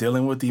far as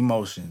dealing with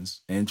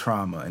emotions and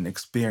trauma and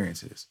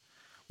experiences,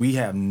 we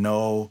have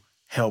no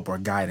help or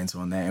guidance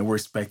on that, and we're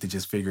expected to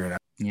just figure it out.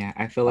 Yeah,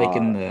 I feel like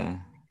in the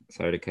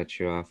sorry to cut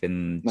you off,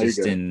 in No,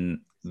 just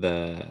in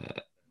the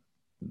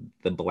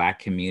Black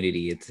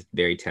community, it's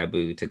very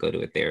taboo to go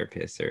to a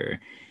therapist, or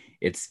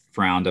it's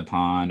frowned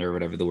upon, or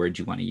whatever the word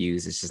you want to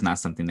use. It's just not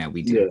something that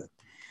we do.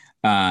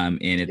 And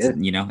it's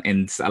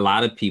and a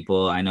lot of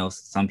people, I know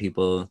some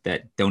people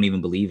that don't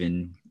even believe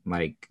in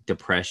like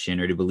depression,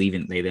 or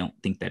they don't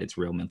think that it's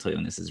real, mental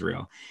illness is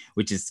real,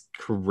 which is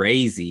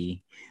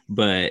crazy.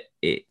 But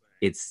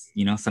it's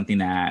something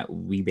that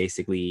we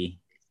basically,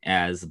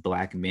 as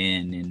Black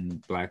men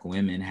and Black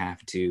women,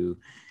 have to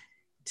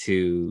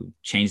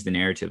change the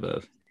narrative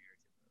of.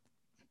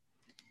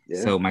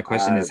 So my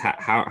question is,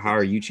 how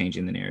are you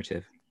changing the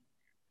narrative?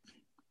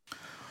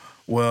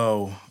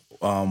 Well,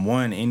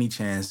 one, any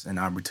chance and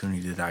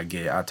opportunity that I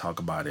get, I talk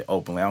about it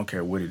openly. I don't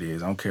care what it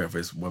is. I don't care if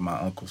it's with my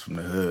uncles from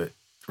the hood,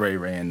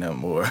 Ray and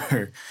them, or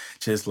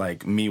just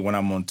like me when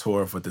I'm on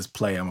tour for this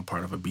play. I'm a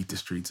part of a Beat the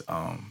Streets.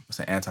 It's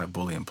an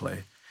anti-bullying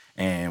play.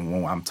 And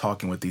when I'm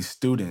talking with these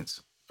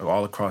students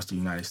all across the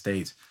United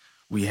States,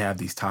 we have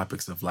these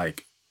topics of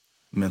like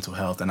mental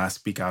health, and I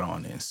speak out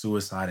on it, and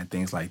suicide and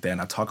things like that.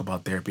 And I talk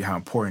about therapy, how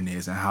important it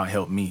is, and how it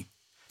helped me.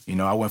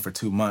 I went for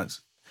 2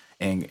 months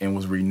and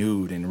was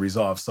renewed and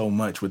resolved so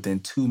much within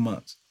 2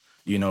 months,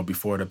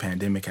 before the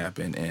pandemic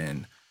happened.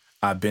 And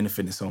I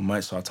benefited so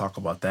much. So I talk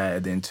about that.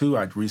 And then two,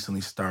 I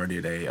recently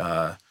started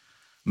a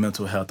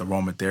mental health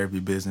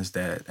aromatherapy business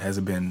that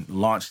hasn't been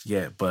launched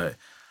yet, but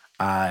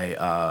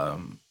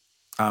I'm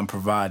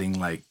providing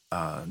like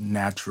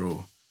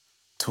natural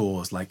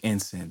tools like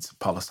incense,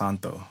 Palo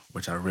Santo,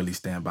 which I really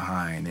stand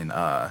behind, and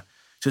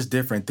just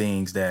different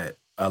things that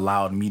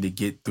allowed me to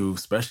get through,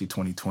 especially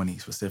 2020,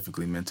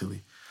 specifically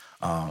mentally.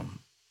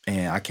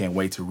 And I can't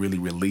wait to really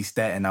release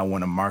that. And I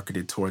want to market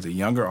it towards a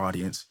younger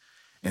audience,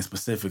 and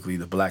specifically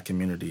the Black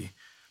community,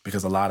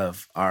 because a lot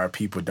of our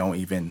people don't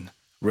even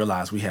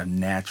realize we have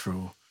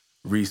natural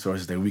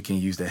resources that we can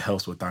use that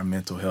helps with our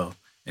mental health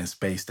and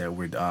space that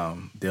we're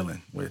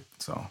dealing with.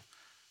 So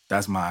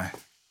that's my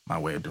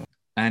way of doing it.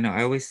 I know.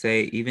 I always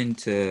say, even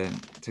to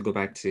go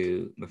back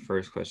to the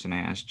first question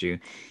I asked you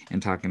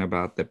and talking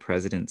about the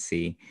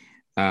presidency,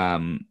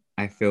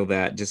 I feel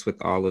that just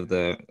with all of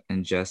the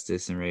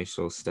injustice and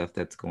racial stuff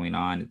that's going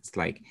on, it's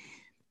like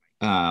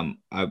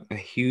a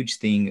huge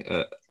thing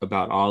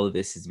about all of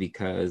this is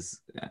because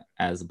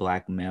as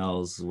Black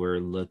males, we're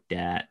looked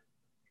at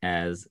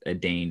as a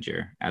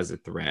danger, as a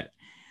threat.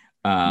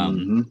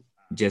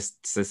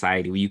 Just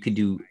society where you could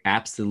do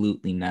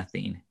absolutely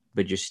nothing,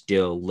 but you're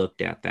still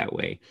looked at that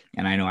way.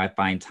 And I know I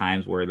find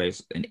times where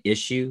there's an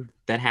issue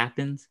that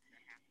happens,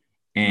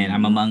 and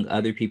I'm among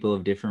other people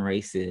of different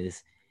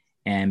races.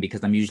 And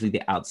because I'm usually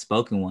the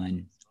outspoken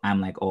one, I'm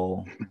like,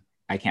 oh,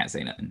 I can't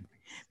say nothing.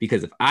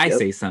 Because if I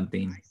say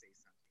something,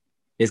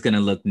 it's going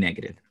to look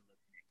negative.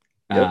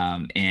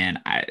 And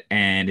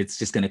it's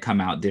just going to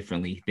come out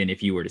differently than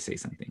if you were to say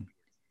something.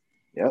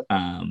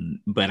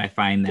 But I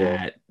find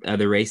that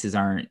other races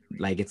aren't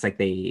like, it's like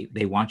they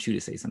want you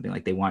to say something,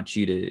 like they want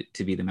you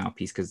to be the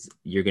mouthpiece because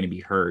you're going to be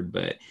heard.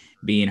 But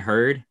being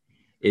heard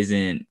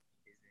isn't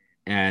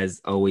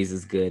always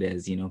as good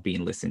as,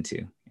 being listened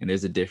to. And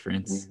there's a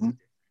difference.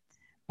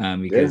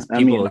 Because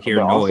people hear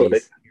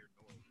noise.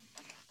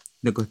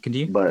 No,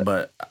 continue.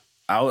 But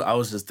I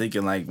was just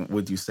thinking, like,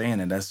 with you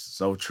saying, and that's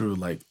so true.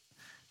 Like,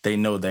 they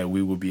know that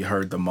we will be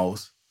heard the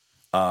most.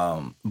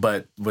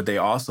 But what they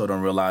also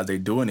don't realize, they're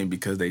doing it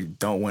because they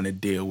don't want to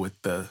deal with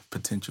the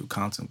potential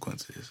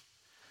consequences.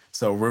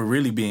 So we're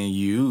really being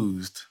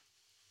used.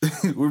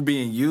 We're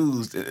being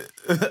used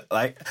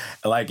like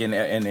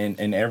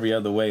in every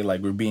other way.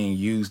 Like, we're being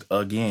used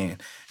again,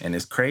 and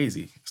it's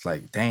crazy. It's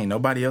like, dang,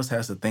 nobody else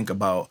has to think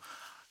about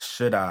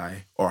should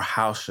I, or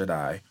how should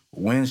I,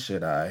 when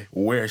should I,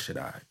 where should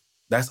I.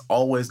 That's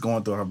always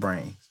going through our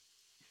brains.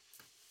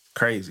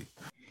 Crazy.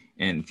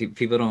 And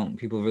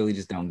people really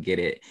just don't get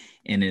it.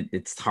 And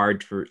it's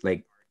hard for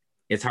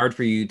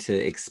you to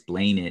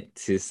explain it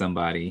to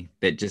somebody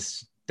that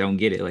just don't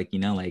get it. Like,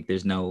 like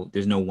there's no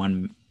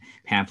one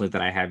pamphlet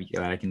that I have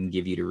that I can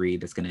give you to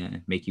read that's going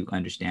to make you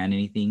understand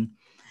anything.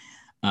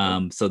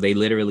 So they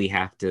literally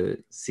have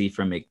to see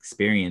from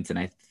experience. And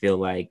I feel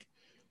like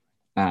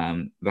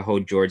the whole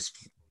George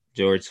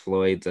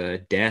Floyd's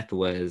death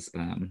was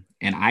an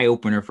eye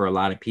opener for a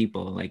lot of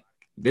people. Like,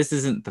 this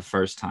isn't the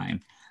first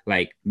time.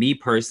 Like, me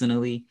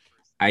personally,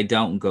 I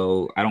don't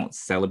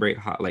celebrate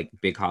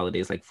big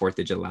holidays like 4th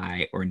of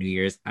July or New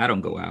Year's. I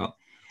don't go out.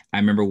 I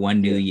remember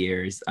one New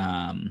Year's,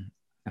 I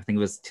think it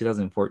was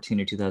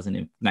 2014 or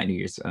not New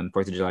Year's,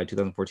 4th of July,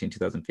 2014,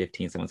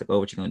 2015. Someone's like, oh,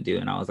 what you gonna do?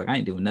 And I was like, I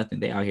ain't doing nothing.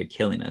 They out here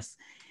killing us.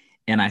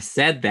 And I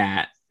said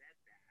that,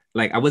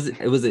 like, it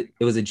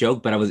was a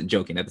joke, but I wasn't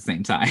joking at the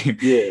same time.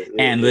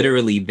 And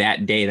literally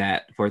that day,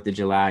 that 4th of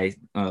July,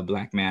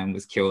 Black man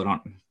was killed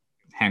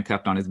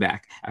handcuffed on his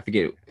back. I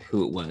forget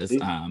who it was.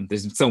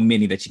 There's so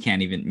many that you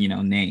can't even,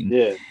 name.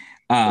 Yeah.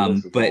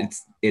 But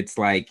it's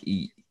like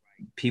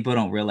people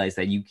don't realize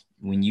that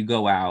when you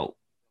go out,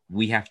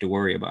 we have to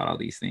worry about all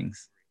these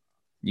things.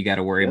 You got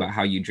to worry about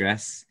how you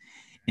dress.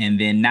 And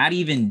then not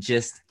even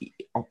just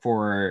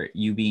for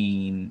you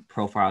being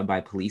profiled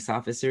by police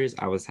officers.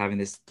 I was having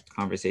this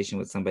conversation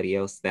with somebody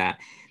else that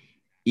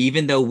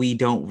even though we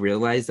don't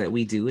realize that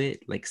we do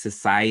it, like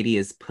society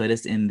has put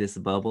us in this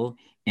bubble.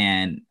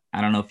 And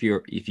I don't know if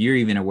you're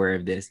even aware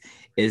of this,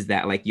 is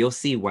that like you'll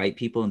see white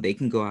people and they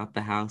can go out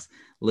the house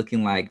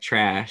looking like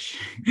trash,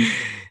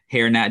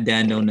 hair not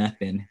done, no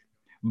nothing.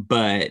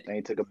 But they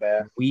ain't took a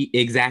bath.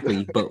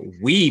 But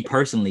we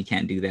personally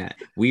can't do that.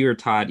 We were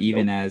taught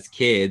even as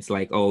kids,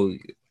 like, oh,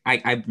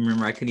 I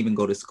remember I couldn't even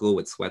go to school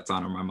with sweats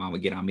on or my mom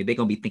would get on me. They're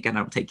gonna be thinking I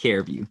don't take care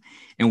of you.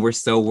 And we're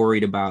so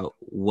worried about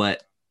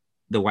what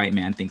the white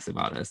man thinks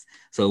about us.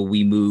 So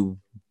we move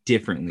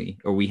differently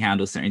or we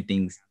handle certain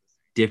things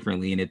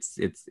differently. And it's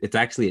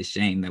actually a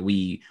shame that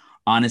we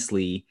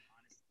honestly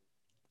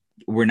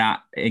we're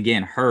not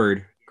again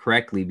heard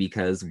correctly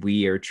because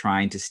we are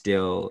trying to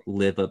still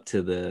live up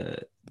to the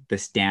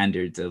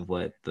standards of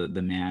what the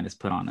man has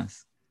put on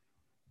us.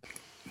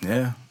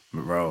 Yeah,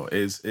 bro.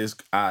 It's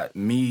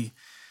me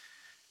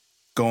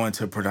going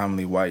to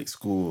predominantly white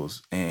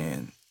schools,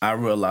 and I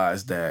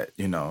realized that,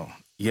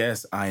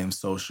 yes, I am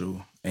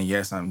social, and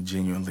yes, I'm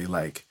genuinely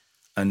like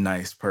a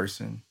nice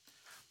person,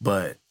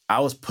 but I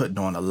was putting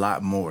on a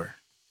lot more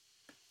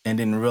and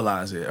didn't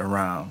realize it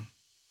around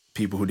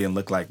people who didn't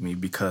look like me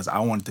because I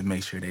wanted to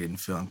make sure they didn't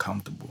feel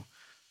uncomfortable.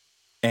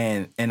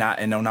 And when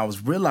I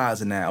was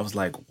realizing that, I was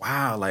like,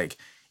 wow, like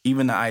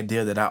even the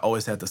idea that I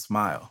always had to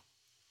smile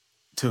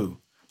too.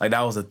 Like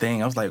that was a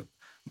thing. I was like,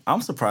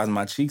 I'm surprised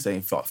my cheeks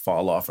ain't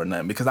fall off or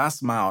nothing because I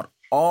smiled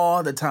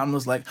all the time. It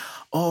was like,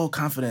 oh,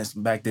 Confidence.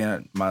 Back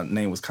then, my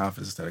name was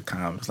Confidence instead of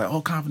Calm. It's like,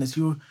 oh, Confidence,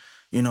 oh,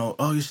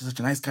 you're such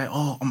a nice guy.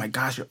 Oh my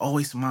gosh, you're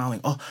always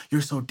smiling. Oh,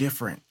 you're so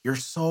different. You're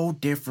so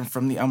different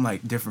from the, I'm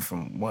like, different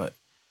from what?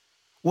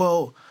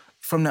 Well,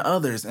 from the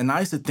others. And I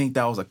used to think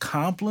that was a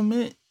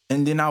compliment.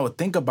 And then I would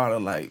think about it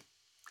like,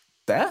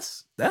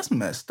 that's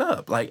messed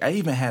up. Like I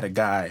even had a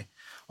guy,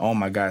 oh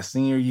my gosh,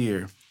 senior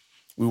year,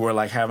 we were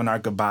like having our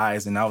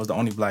goodbyes and I was the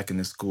only black in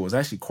the school. It was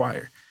actually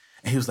choir.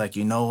 And he was like,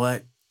 you know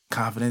what,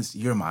 Confidence,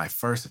 you're my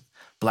first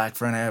black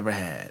friend I ever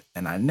had.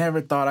 And I never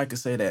thought I could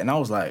say that. And I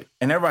was like,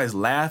 and everybody's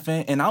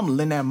laughing and I'm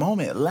in that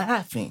moment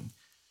laughing.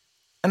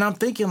 And I'm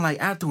thinking like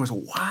afterwards,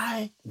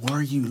 why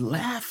were you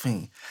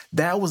laughing?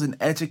 That was an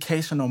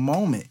educational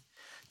moment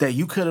that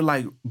you could have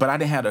like, but I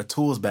didn't have the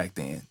tools back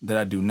then that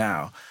I do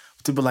now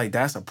to be like,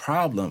 that's a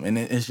problem. And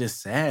it's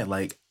just sad.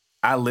 Like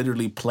I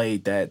literally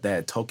played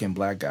that token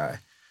black guy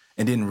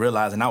and didn't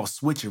realize, and I would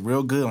switch it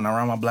real good when I'm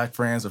around my black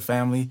friends or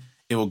family,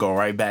 it would go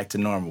right back to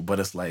normal.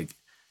 But it's like,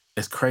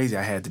 it's crazy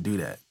I had to do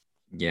that.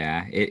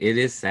 Yeah, it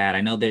is sad.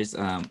 I know there's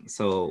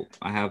so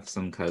I have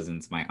some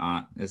cousins. My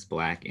aunt is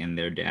black and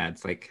their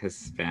dad's like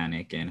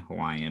Hispanic and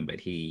Hawaiian,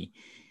 but he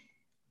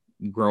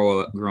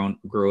grew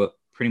up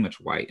pretty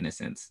much white in a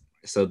sense.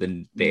 So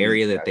the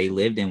area that they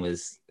lived in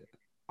was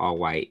all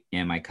white,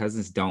 and my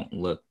cousins don't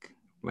look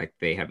like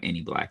they have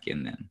any black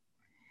in them.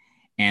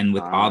 And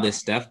with all this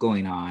stuff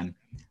going on,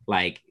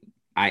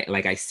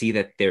 I see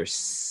that they're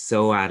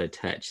so out of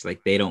touch.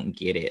 Like they don't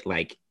get it.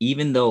 Like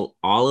even though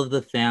all of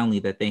the family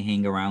that they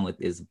hang around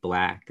with is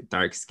black,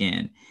 dark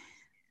skin,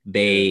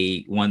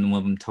 one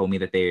of them told me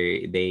that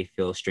they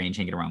feel strange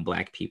hanging around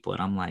black people,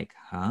 and I'm like,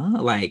 huh?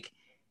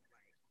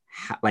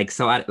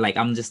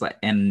 I'm just like,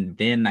 and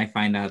then I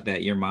find out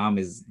that your mom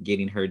is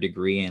getting her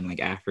degree in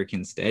like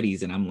African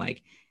studies, and I'm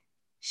like,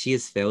 she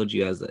has failed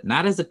you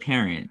not as a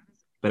parent,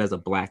 but as a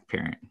black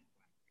parent.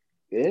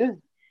 Yeah.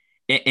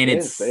 And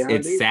it's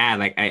sad.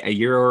 Like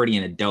you're already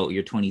an adult.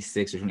 You're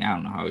 26 or 20. I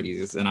don't know how it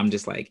is. And I'm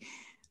just like,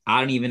 I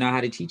don't even know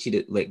how to teach you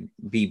to like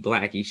be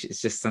black.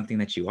 It's just something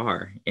that you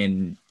are,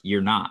 and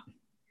you're not.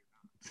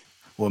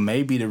 Well,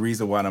 maybe the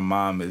reason why the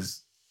mom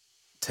is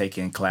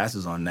taking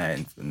classes on that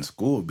in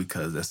school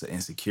because that's the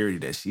insecurity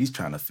that she's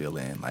trying to fill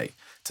in, like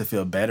to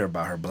feel better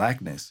about her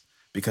blackness.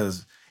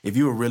 Because if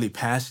you were really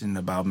passionate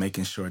about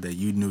making sure that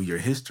you knew your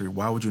history,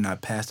 why would you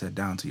not pass that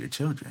down to your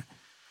children?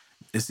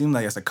 It seems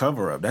like it's a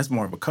cover-up. That's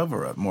more of a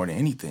cover-up more than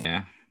anything.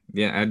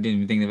 Yeah, I didn't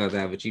even think about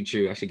that, but you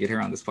true. I should get her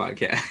on this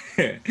podcast.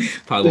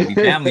 Probably won't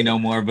be family no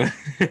more, but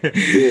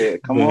yeah,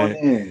 come on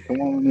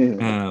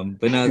in.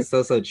 But no, it's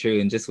so true.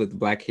 And just with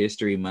Black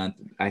History Month,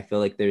 I feel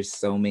like there's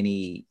so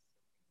many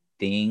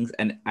things,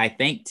 and I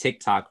thank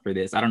TikTok for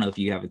this. I don't know if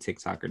you have a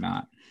TikTok or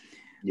not.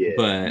 Yeah,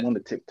 but I'm on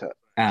the TikTok.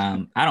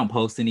 I don't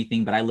post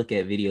anything, but I look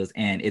at videos,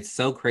 and it's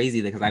so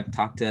crazy because I've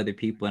talked to other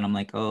people and I'm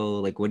like, oh,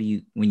 like when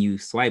you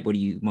swipe, what do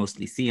you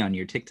mostly see on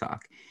your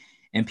TikTok?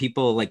 And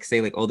people like say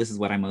like, oh, this is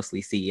what I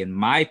mostly see. And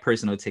my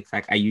personal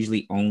TikTok, I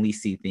usually only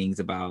see things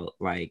about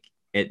like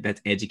that's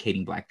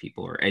educating Black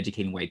people or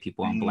educating white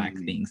people on Black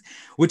things,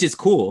 which is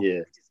cool.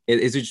 Yeah,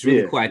 it's just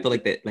really cool. I feel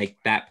like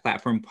that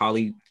platform,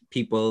 probably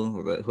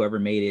people, whoever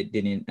made it,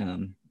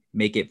 didn't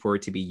make it for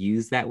it to be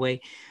used that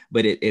way.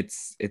 But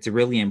it's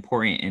really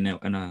important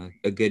and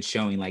a good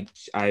showing. Like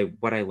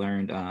what I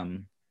learned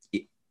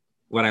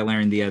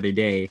the other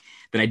day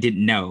that I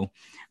didn't know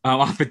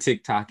off of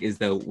TikTok is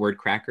the word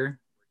cracker.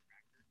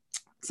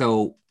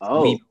 So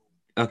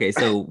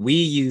we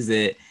use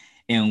it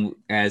and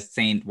as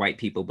saying white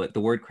people, but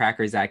the word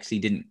crackers actually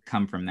didn't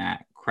come from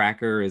that.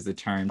 Cracker is a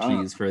term to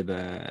use for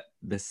the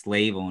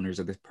slave owners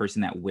or the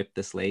person that whipped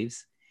the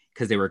slaves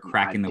because they were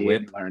cracking the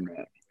whip. Learn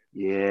that.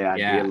 Yeah, I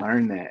did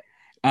learn that.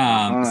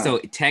 So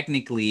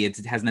technically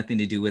it has nothing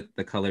to do with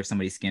the color of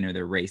somebody's skin or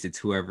their race. It's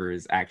whoever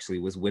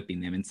was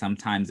whipping them. And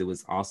sometimes it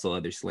was also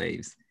other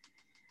slaves.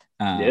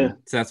 So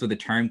that's where the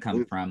term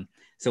comes from.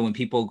 So when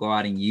people go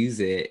out and use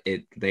it,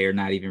 they're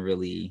not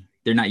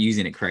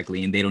using it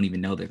correctly and they don't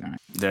even know they're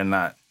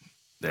not.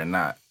 They're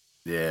not.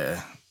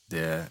 Yeah.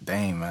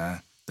 Dang,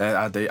 man.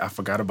 I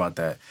forgot about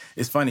that.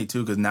 It's funny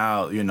too, because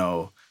now,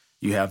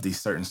 you have these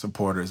certain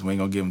supporters. We ain't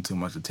gonna give them too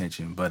much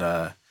attention,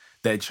 but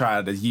they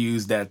try to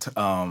use that,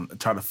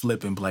 try to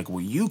flip and be like,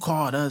 well, you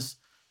called us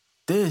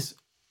this,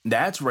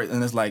 that's racist.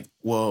 And it's like,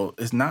 well,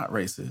 it's not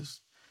racist.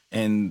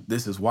 And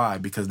this is why,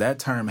 because that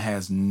term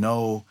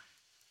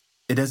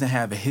it doesn't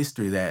have a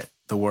history that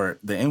the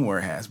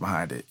N-word has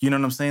behind it. You know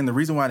what I'm saying? The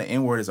reason why the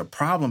N-word is a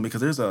problem,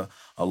 because there's a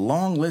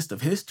long list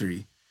of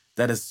history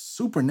that is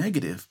super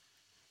negative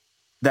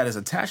that is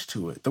attached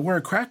to it. The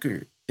word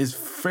cracker is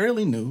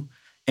fairly new.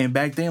 And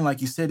back then,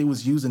 like you said, it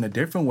was used in a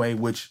different way,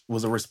 which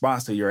was a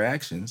response to your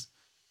actions.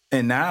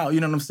 And now, you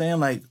know what I'm saying?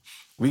 Like,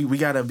 we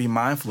got to be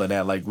mindful of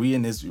that. Like, we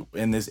in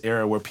this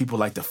era where people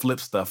like to flip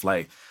stuff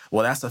like,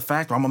 well, that's a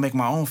fact, or I'm going to make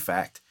my own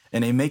fact.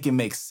 And they make it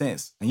make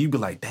sense. And you'd be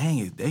like,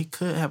 dang, they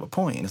could have a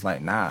point. And it's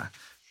like, nah.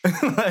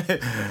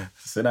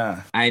 Sit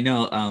down. I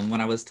know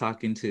when I was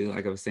talking to,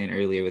 like I was saying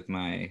earlier with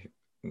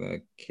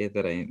the kid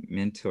that I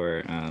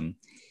mentor,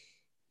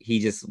 he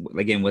just,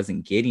 again,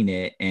 wasn't getting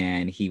it.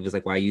 And he was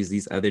like, why use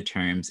these other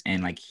terms?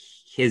 And like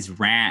his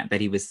rant that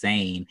he was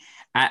saying,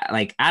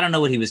 I don't know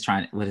what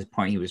his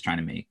point he was trying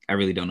to make. I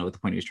really don't know what the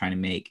point he was trying to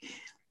make.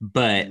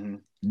 But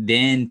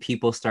then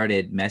people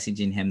started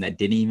messaging him that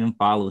didn't even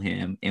follow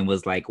him and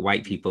was like,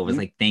 white people was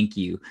like, thank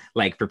you,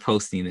 like, for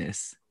posting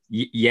this.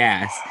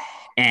 Yes.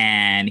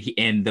 And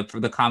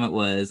the comment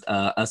was,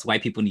 us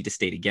white people need to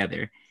stay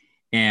together.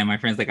 And my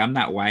friend's like, I'm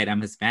not white,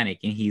 I'm Hispanic.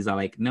 And he's all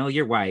like, no,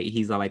 you're white.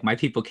 He's all like, my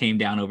people came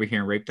down over here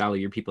and raped all of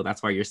your people.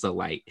 That's why you're so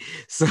light.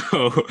 So,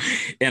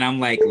 and I'm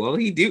like, well,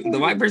 the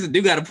white person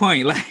do got a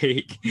point.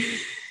 Like,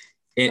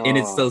 and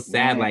it's so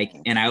sad. Man. Like,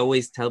 and I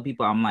always tell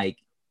people, I'm like,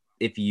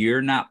 if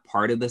you're not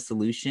part of the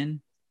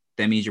solution,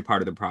 that means you're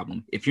part of the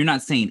problem. If you're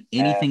not saying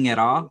anything at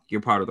all,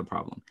 you're part of the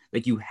problem.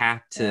 Like, you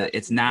have to,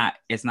 it's not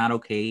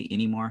okay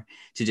anymore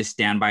to just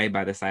stand by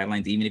the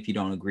sidelines, even if you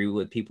don't agree with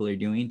what people are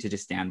doing, to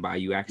just stand by.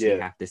 You actually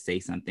have to say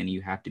something.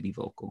 You have to be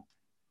vocal.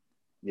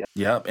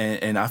 Yep.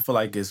 And I feel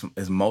like it's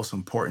most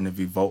important to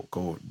be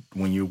vocal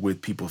when you're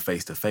with people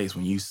face to face,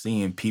 when you're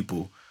seeing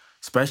people,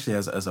 especially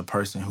as a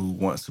person who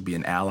wants to be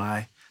an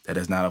ally that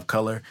is not of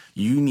color.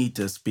 You need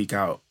to speak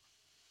out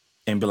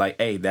and be like,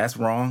 hey, that's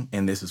wrong,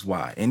 and this is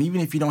why. And even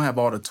if you don't have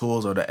all the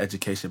tools or the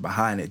education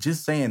behind it,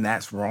 just saying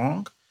that's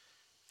wrong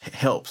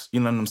helps.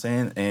 You know what I'm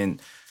saying?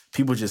 And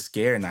people just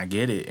scared, and I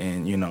get it.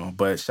 And,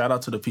 but shout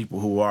out to the people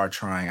who are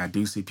trying. I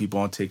do see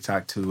people on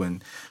TikTok too,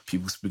 and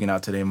people speaking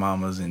out to their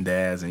mamas and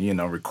dads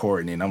and,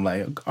 recording it. And I'm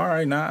like, all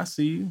right, now I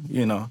see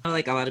you,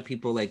 Like, a lot of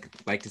people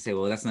like to say,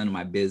 well, that's none of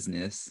my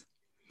business.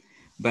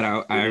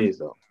 But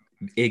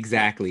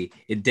exactly.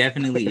 It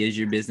definitely is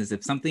your business.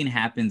 If something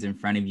happens in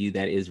front of you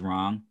that is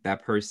wrong,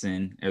 that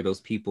person or those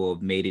people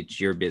have made it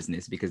your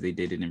business because they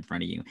did it in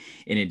front of you.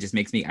 And it just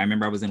makes me, I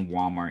remember I was in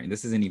Walmart, and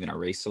this isn't even a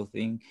racial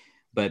thing,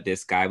 but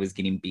this guy was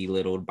getting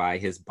belittled by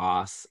his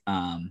boss.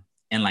 And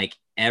like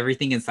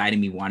everything inside of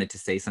me wanted to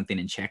say something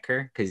and check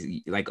her. Cause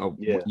like,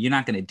 you're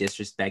not going to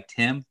disrespect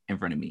him in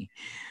front of me.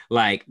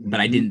 Like,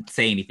 but I didn't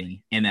say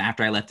anything. And then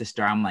after I left the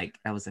store, I'm like,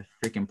 that was a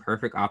freaking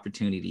perfect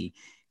opportunity.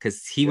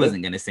 Because he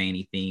wasn't going to say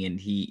anything, and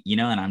he,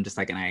 and I'm just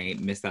like, and I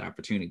missed that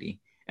opportunity.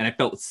 And I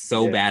felt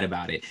so bad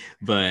about it,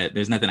 but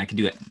there's nothing I can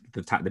do at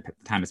the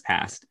time has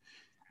passed.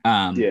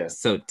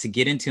 So to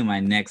get into my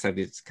next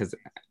subject, because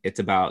it's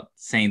about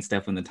saying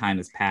stuff when the time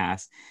has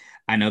passed,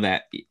 I know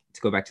that,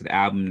 to go back to the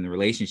album and the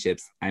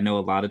relationships, I know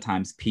a lot of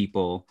times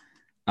people,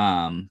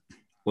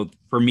 well,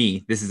 for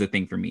me, this is a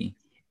thing for me.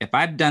 If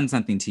I've done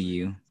something to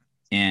you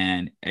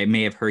and it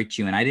may have hurt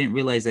you and I didn't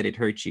realize that it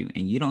hurt you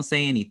and you don't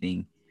say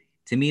anything,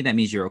 to me, that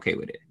means you're okay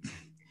with it.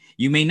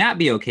 You may not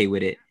be okay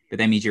with it, but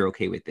that means you're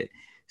okay with it.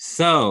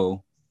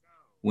 So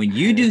when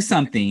you do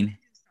something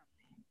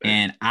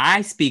and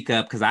I speak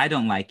up because I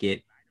don't like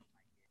it,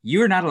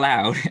 you're not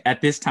allowed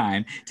at this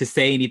time to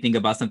say anything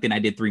about something I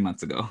did 3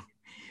 months ago.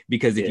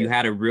 Because if you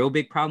had a real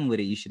big problem with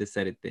it, you should have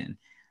said it then.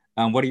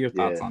 What are your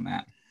thoughts on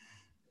that?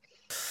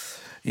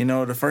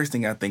 The first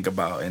thing I think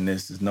about, and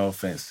this is no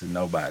offense to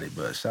nobody,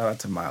 but shout out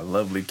to my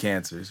lovely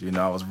Cancers.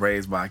 I was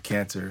raised by a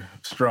Cancer,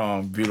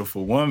 strong,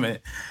 beautiful woman.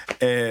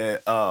 And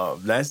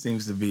that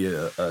seems to be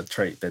a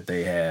trait that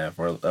they have,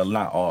 or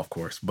not all, of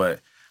course. But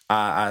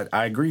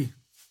I agree.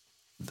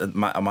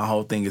 My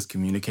whole thing is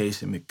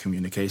communication.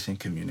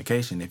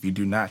 If you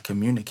do not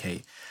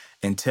communicate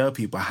and tell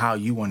people how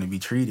you want to be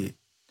treated,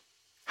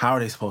 how are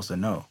they supposed to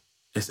know?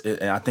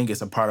 I think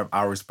it's a part of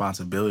our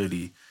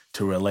responsibility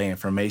to relay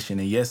information.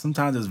 And yes,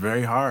 sometimes it's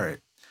very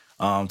hard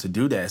to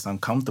do that. It's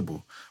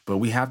uncomfortable, but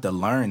we have to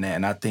learn that.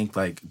 And I think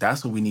like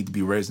that's what we need to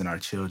be raising our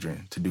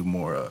children to do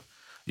more of.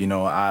 You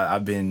know,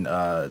 I've been,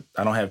 I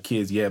don't have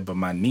kids yet, but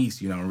my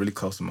niece, you know, I'm really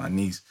close to my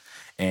niece.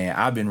 And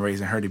I've been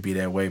raising her to be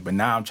that way. But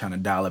now I'm trying to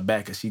dial it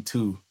back because she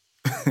too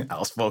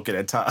outspoken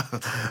at times.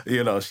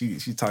 You know, she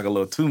talk a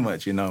little too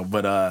much, you know.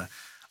 But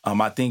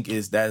I think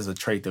that is a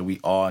trait that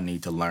we all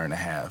need to learn to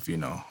have, you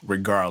know,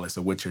 regardless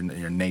of what your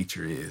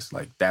nature is.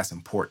 Like, that's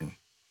important,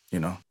 you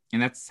know.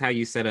 And that's how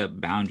you set up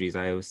boundaries.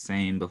 I was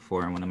saying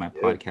before in one of my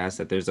podcasts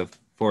that there's a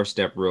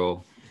 4-step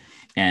rule.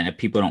 And if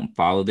people don't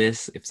follow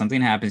this, if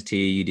something happens to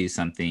you, you do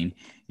something,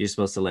 you're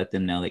supposed to let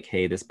them know, like,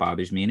 hey, this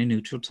bothers me in a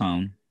neutral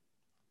tone.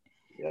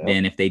 Yep.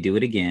 Then if they do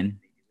it again,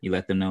 you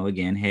let them know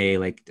again, hey,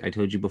 like I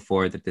told you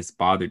before that this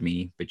bothered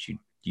me, but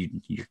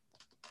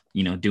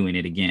you're doing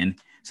it again.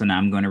 So now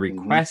I'm going to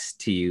request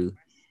to you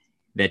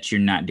that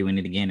you're not doing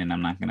it again, and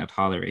I'm not going to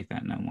tolerate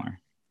that no more.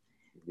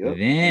 Yep.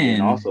 Then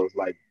and also it's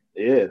like,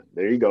 yeah,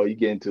 there you go. You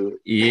get into it.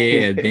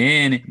 Yeah,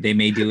 then they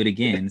may do it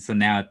again. So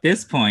now at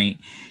this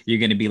point, you're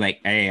going to be like,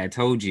 hey, I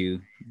told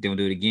you, don't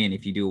do it again.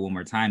 If you do it one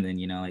more time, then,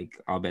 you know,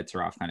 like all bets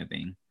are off kind of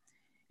thing.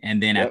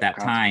 And then at that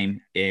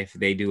time, if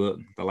they do it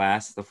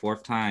the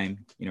fourth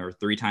time, you know, or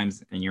 3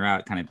 times and you're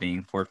out kind of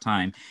thing, 4th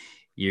time,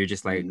 you're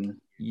just like,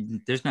 you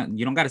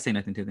don't got to say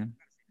nothing to them.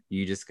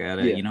 You just got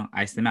to, you know,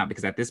 ice them out,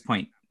 because at this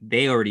point,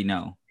 they already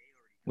know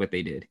what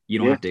they did. You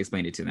don't have to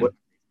explain it to them.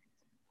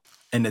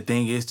 And the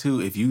thing is, too,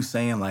 if you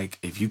saying, like,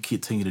 if you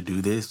continue to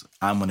do this,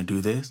 I'm going to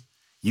do this,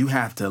 you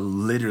have to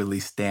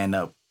literally stand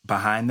up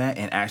behind that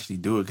and actually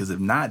do it. Because if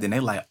not, then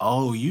they're like,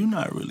 oh, you're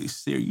not really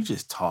serious. You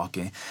just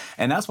talking.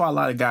 And that's why a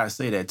lot of guys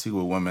say that, too,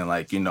 with women.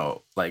 Like, you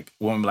know, like,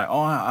 women like,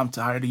 oh, I'm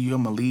tired of you.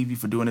 I'm going to leave you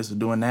for doing this or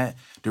doing that.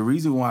 The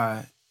reason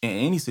why in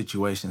any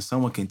situation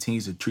someone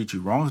continues to treat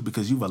you wrong is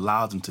because you've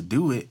allowed them to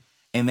do it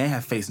and they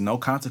have faced no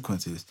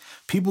consequences.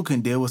 People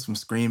can deal with some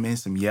screaming,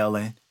 some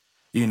yelling,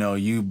 you know,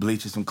 you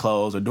bleaching some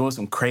clothes or doing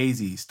some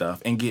crazy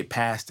stuff and get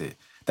past it.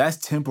 That's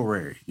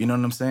temporary. You know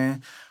what I'm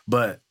saying?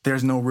 But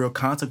there's no real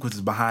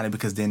consequences behind it,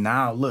 because then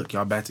now, look,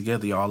 y'all back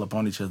together, y'all all up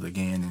on each other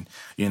again. And,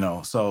 you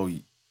know, so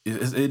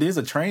it is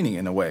a training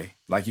in a way.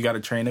 Like, you got to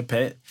train a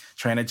pet,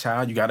 train a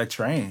child. You got to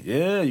train.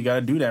 Yeah, you got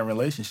to do that in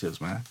relationships,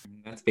 man.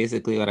 That's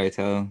basically what I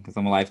tell, because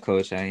I'm a life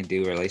coach. I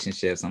do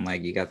relationships. I'm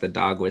like, you got the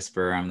dog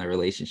whisperer. I'm the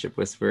relationship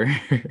whisperer.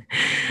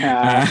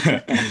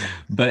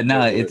 But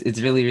no,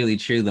 it's really, really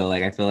true, though.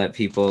 Like, I feel like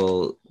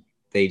people,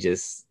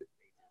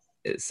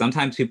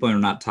 sometimes people are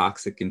not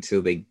toxic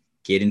until they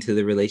get into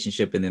the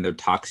relationship, and then their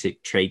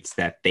toxic traits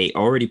that they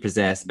already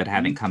possess but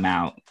haven't come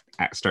out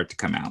start to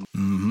come out.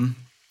 Mm-hmm.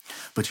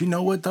 But you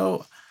know what,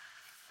 though?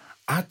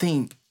 I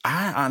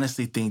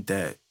honestly think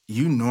that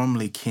you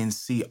normally can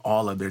see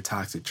all of their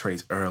toxic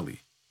traits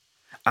early.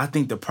 I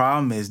think the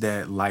problem is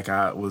that, like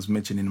I was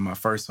mentioning in my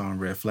first song,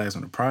 Red Flags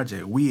on the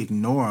Project, we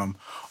ignore them,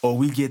 or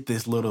we get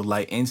this little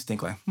like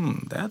instinct like,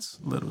 that's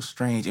a little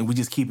strange. And we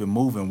just keep it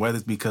moving, whether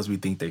it's because we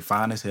think they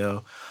fine as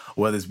hell,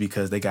 whether it's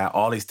because they got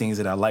all these things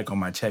that I like on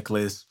my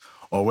checklist,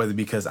 or whether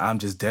because I'm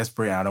just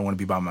desperate and I don't want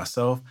to be by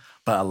myself.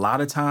 But a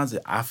lot of times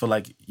I feel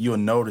like you'll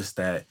notice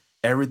that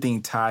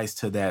everything ties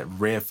to that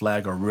red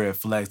flag or red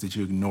flags that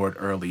you ignored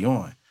early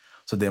on.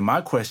 So then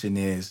my question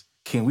is,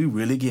 can we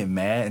really get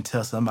mad and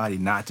tell somebody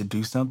not to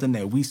do something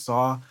that we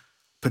saw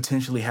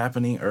potentially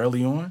happening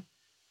early on?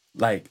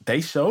 Like,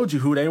 they showed you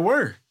who they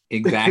were.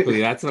 Exactly.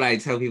 That's what I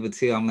tell people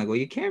too. I'm like, well,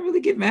 you can't really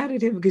get mad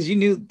at him because you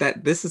knew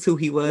that this is who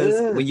he was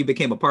when you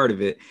became a part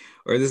of it,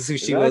 or this is who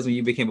she was when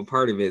you became a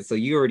part of it. So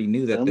you already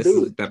knew that this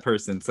is that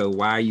person. So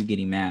why are you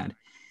getting mad?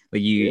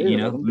 Like, you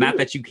know, not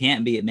that you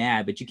can't be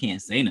mad, but you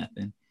can't say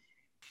nothing.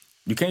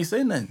 You can't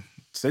say nothing.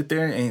 Sit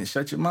there and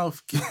shut your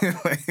mouth.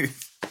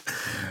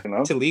 You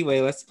know? To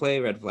leeway, let's play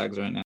Red Flags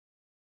right now.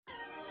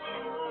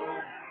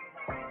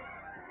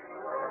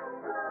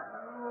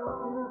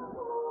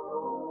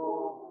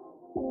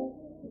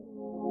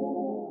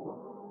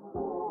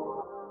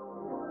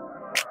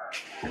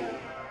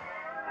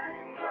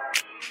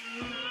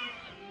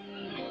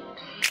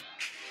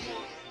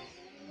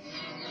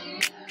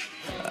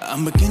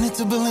 I'm beginning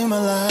to believe my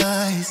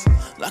lies,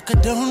 like I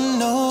don't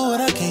know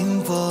what I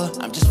came for.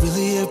 I'm just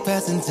really here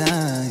passing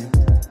time.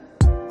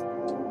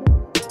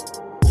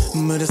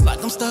 But it's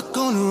like I'm stuck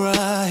on a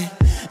ride,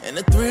 and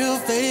the thrill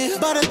fades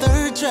by the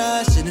 3rd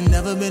try. Should've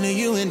never been a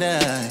you and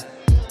I.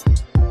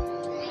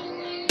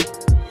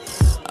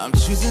 I'm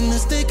choosing to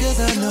stay cause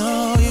I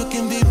know you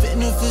can be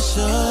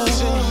beneficial.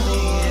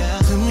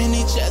 Too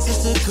many chances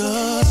to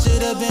go,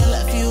 should've been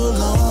left you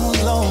alone,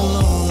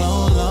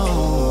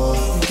 long.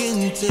 I'm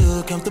getting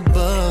too comfortable,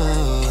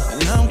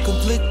 and I'm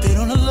conflicted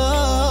on the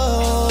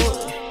low.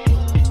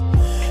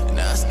 And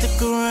I stick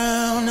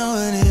around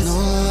knowing it's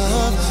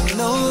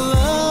no love, no love.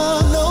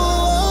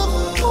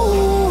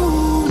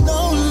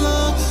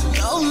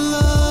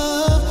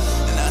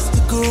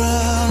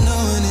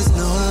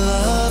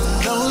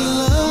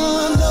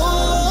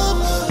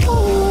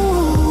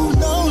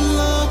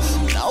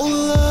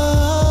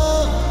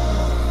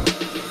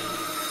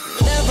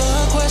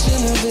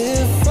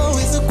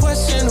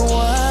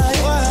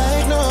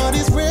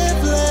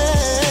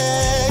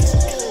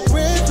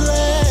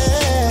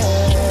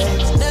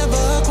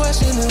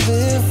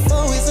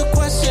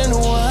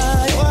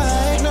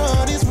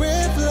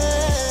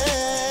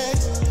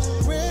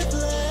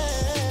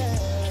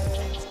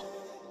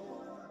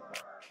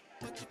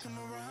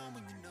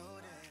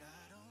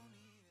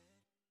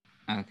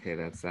 Okay,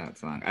 that's that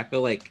song. I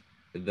feel like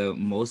the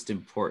most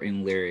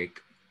important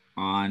lyric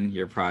on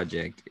your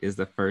project is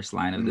the first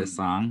line of this Mm,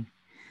 song.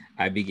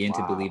 I begin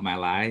to believe wow. my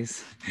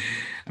lies.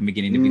 I'm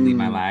beginning to believe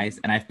my Mm, lies.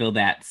 And I feel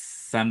that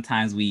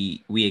sometimes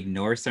we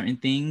ignore certain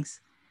things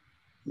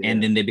and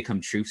yeah, then they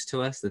become truths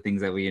to us, the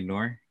things that we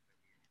ignore.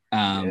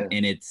 yeah,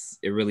 And it's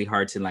really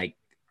hard to like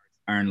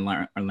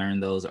learn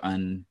those or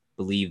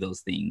unbelieve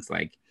those things.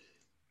 Like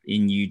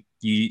and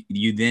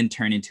you then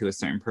turn into a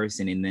certain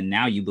person and then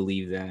now you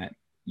believe that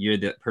you're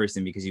the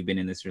person because you've been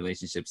in this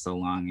relationship so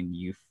long and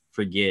you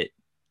forget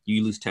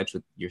you lose touch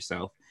with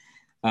yourself.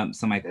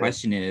 So my yeah.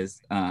 question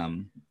is,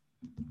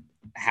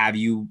 have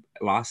you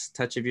lost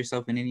touch of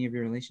yourself in any of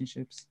your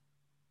relationships?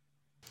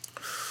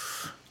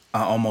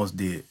 I almost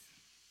did.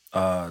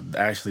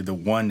 Actually, the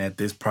one that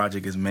this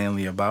project is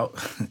mainly about.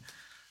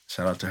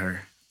 Shout out to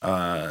her.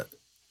 I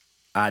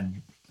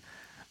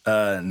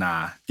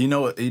nah. You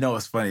know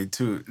what's funny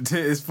too.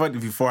 It's funny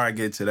before I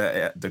get to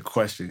that the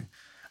question.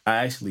 I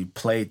actually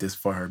played this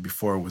for her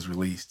before it was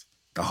released,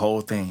 the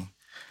whole thing,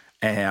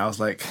 and I was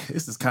like,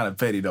 "This is kind of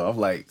petty though." I'm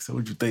like, "So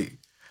what'd you think?"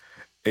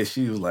 And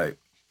she was like,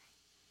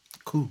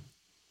 "Cool."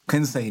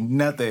 Couldn't say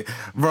nothing,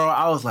 bro.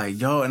 I was like,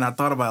 "Yo," and I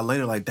thought about it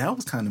later, like that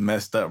was kind of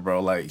messed up,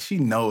 bro. Like she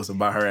knows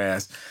about her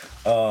ass,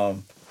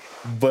 um,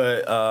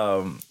 but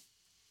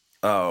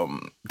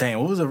dang,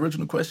 what was the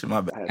original question?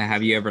 My bad. I had some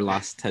Have you sense. ever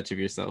lost touch of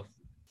yourself?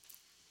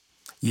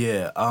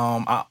 Yeah,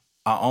 I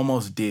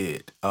almost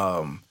did.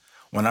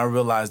 When I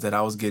realized that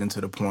I was getting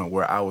to the point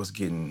where I was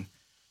getting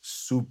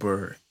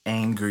super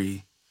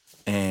angry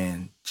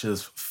and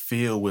just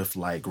filled with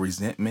like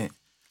resentment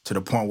to the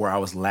point where I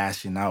was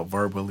lashing out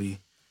verbally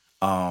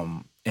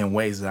in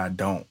ways that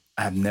I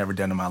have never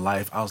done in my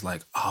life. I was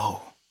like,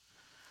 oh,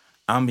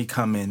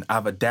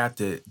 I've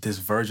adapted this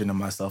version of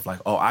myself.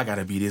 Like, oh, I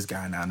gotta be this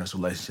guy now in this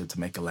relationship to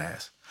make it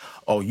last.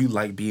 Oh, you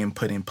like being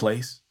put in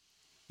place?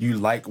 You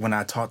like when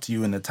I talk to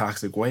you in a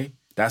toxic way?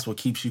 That's what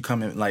keeps you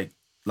coming like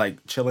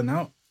chilling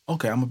out?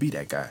 Okay, I'm gonna be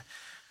that guy.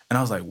 And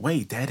I was like,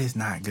 wait, that is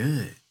not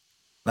good.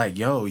 Like,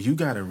 yo, you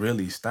gotta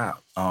really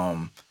stop.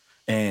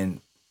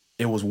 And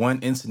it was one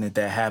incident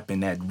that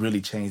happened that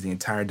really changed the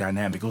entire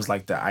dynamic. It was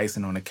like the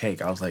icing on the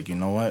cake. I was like, you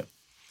know what?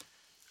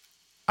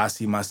 I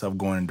see myself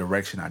going in a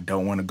direction I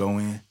don't want to go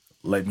in.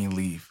 Let me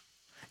leave.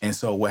 And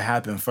so what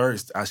happened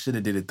first, I should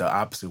have did it the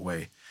opposite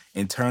way.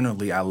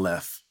 Internally, I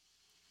left,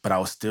 but I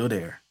was still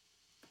there,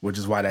 which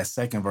is why that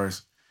second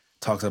verse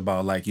talks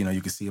about like, you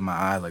can see in my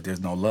eyes, like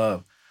there's no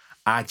love.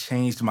 I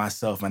changed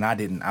myself and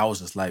I was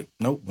just like,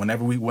 nope.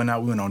 Whenever we went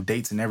out, we went on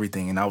dates and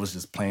everything. And I was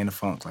just playing the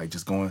funk, like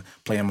just going,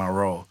 playing my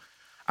role.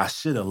 I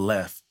should have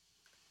left.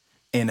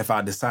 And if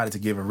I decided to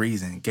gave a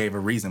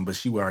reason, but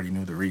she already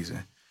knew the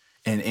reason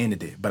and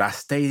ended it. But I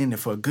stayed in it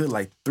for a good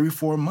like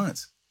 3-4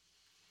 months,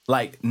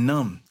 like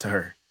numb to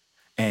her.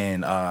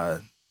 And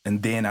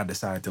then I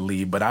decided to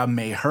leave. But I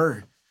made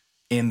her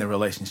in the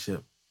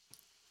relationship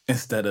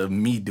instead of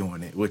me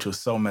doing it, which was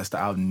so messed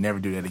up. I'll never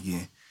do that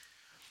again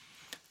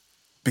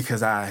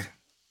because I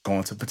go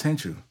into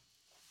potential.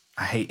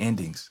 I hate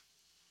endings.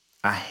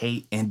 I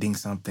hate ending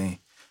something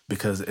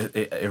because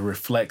it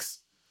reflects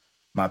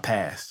my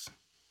past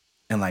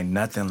and like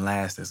nothing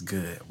lasts as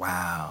good.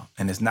 Wow.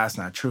 And it's not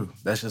true.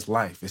 That's just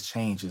life. It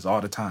changes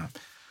all the time.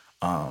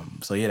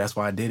 So yeah, that's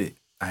why I did it.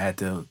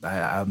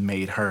 I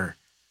made her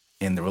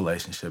in the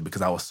relationship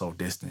because I was so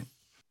distant.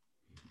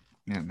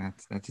 Yeah,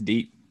 that's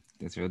deep.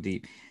 That's real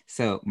deep.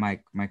 So my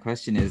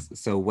question is,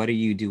 so what are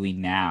you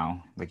doing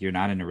now? Like you're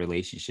not in a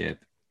relationship,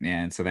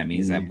 and so that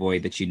means that Mm,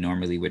 void that you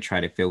normally would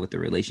try to fill with the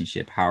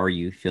relationship. How are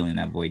you filling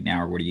that void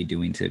now, or what are you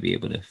doing to be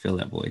able to fill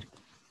that void?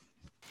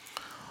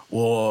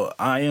 Well,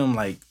 I am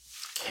like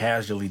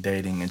casually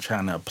dating and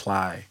trying to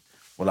apply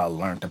what I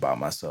learned about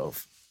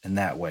myself in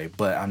that way,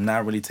 but I'm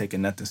not really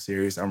taking nothing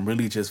serious. I'm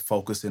really just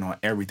focusing on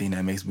everything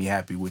that makes me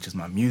happy, which is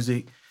my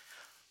music,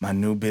 my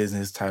new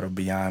business titled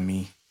Beyond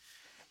Me,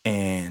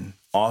 and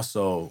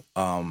also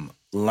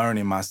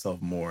learning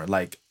myself more.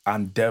 Like I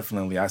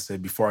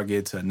said before I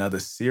get to another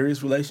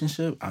serious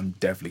relationship, I'm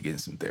definitely getting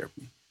some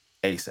therapy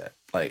ASAP.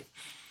 Like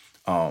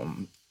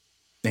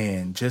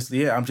and just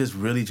yeah, I'm just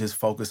really just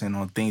focusing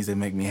on things that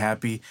make me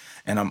happy.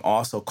 And I'm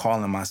also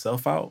calling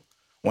myself out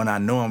when I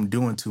know I'm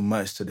doing too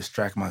much to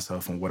distract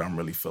myself from what I'm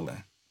really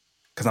feeling.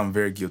 Cause I'm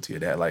very guilty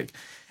of that. Like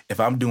if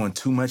I'm doing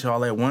too much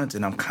all at once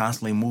and I'm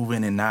constantly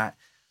moving and not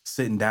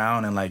sitting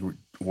down and like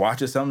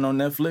watching something on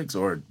Netflix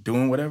or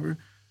doing whatever,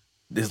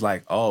 it's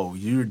like, oh,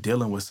 you're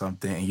dealing with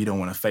something and you don't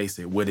want to face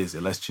it. What is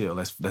it? Let's chill.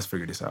 Let's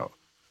figure this out.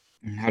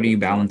 How do you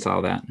balance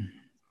all that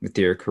with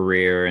your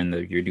career and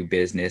your new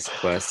business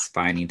plus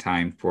finding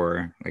time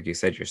for, like you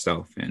said,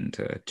 yourself and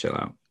to chill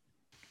out?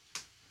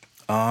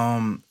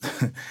 Um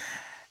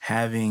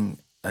having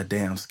a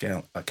damn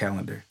a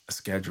calendar, a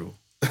schedule,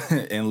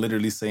 and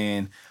literally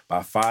saying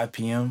by 5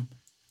 p.m.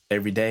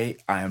 every day,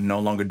 I am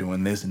no longer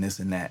doing this and this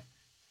and that.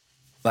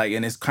 Like,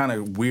 and it's kind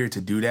of weird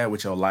to do that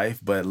with your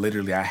life, but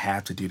literally I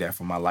have to do that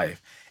for my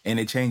life. And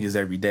it changes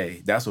every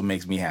day. That's what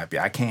makes me happy.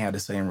 I can't have the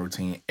same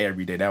routine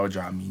every day. That would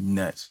drive me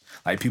nuts.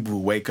 Like people who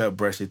wake up,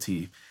 brush your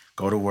teeth,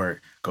 go to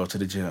work, go to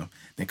the gym,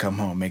 then come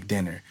home, make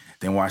dinner,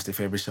 then watch their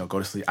favorite show, go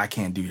to sleep. I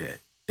can't do that.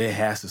 It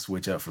has to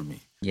switch up for me.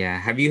 Yeah.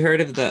 Have you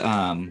heard of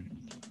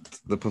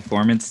the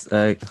performance?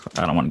 I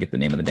don't want to get the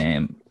name of the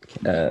damn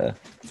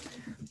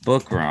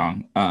book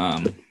wrong.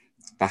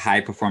 The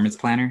High Performance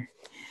Planner.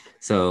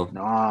 So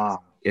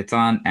it's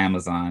on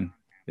Amazon.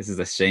 This is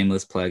a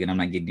shameless plug, and I'm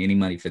not getting any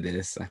money for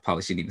this. I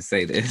probably shouldn't even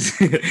say this,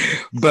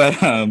 but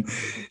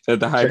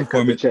the High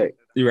Performance,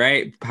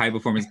 right? High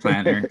Performance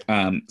Planner.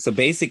 So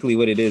basically,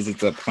 what it is,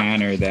 it's a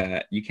planner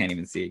that you can't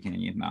even see it, can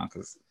you? No,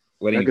 because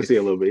I can see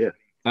a little bit,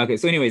 yeah. Okay,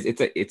 so anyways,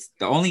 it's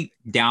the only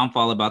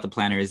downfall about the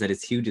planner is that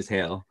it's huge as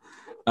hell,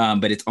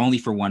 but it's only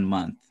for 1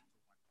 month,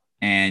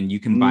 and you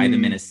can buy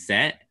them in a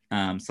set.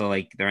 So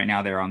like right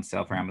now they're on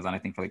sale for Amazon, I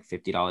think for like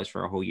 $50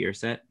 for a whole year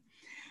set.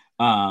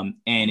 And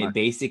it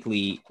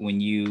basically,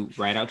 when you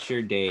write out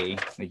your day,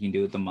 like you can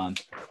do it the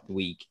month,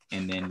 week,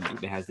 and then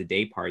it has the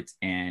day parts,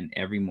 and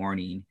every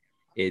morning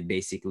it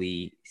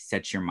basically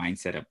sets your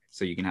mindset up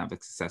so you can have a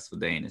successful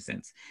day in a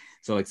sense.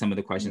 So like some of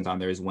the questions on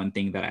there is, one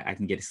thing that I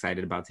can get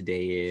excited about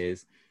today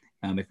is,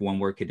 if one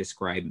word could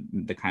describe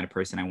the kind of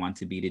person I want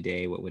to be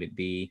today, what would it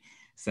be?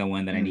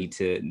 Someone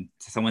that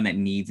someone that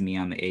needs me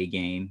on the A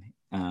game.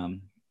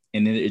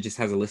 And then it just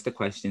has a list of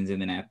questions.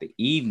 And then at the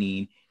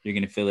evening, you're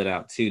going to fill it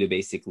out too, to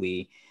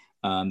basically,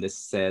 this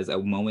says, a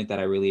moment that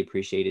I really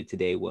appreciated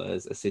today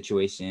was a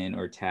situation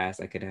or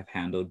task I could have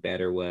handled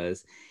better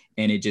was,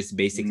 and it just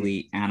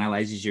basically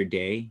analyzes your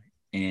day.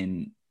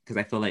 And because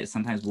I feel like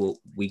sometimes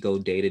we go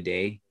day to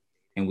day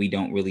and we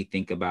don't really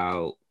think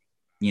about,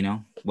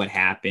 what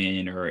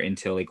happened or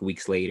until like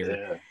weeks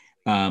later.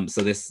 Yeah.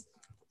 So this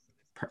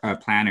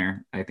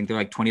planner, I think they're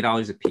like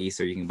 $20 a piece,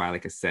 or you can buy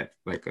like a set,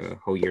 like a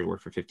whole year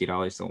worth for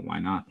 $50. So why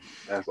not?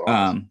 That's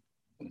awesome.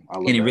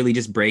 And it really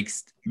just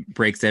breaks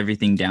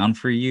everything down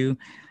for you,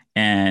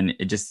 and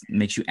it just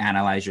makes you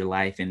analyze your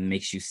life and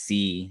makes you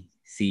see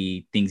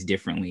things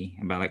differently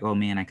about like, oh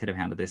man, I could have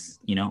handled this,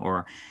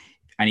 or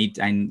and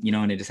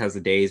it just has the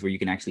days where you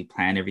can actually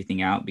plan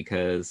everything out,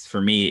 because for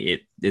me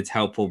it's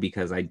helpful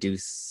because I do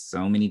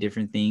so many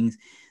different things.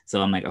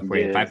 So I'm like,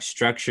 okay, if I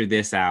structure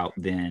this out,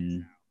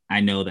 then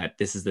I know that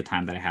this is the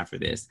time that I have for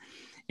this.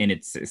 And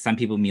it's, some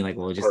people be like,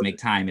 well, just make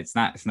time. It's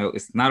not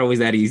always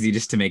that easy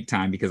just to make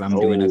time, because I'm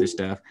doing other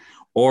stuff,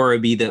 or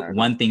it'd be the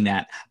one thing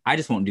that I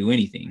just won't do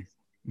anything.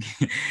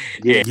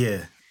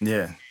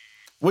 Yeah.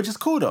 Which is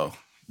cool though.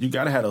 You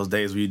got to have those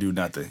days where you do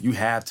nothing. You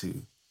have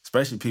to,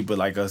 especially people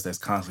like us that's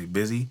constantly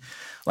busy,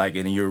 like,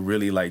 and you're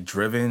really like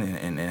driven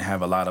and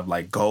have a lot of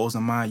like goals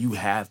in mind. You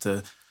have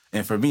to,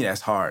 and for me,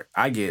 that's hard.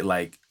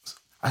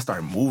 I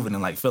start moving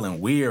and like feeling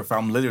weird if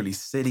I'm literally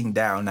sitting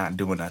down, not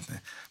doing nothing.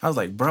 I was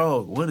like,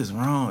 bro, what is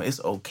wrong? It's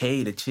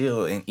okay to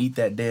chill and eat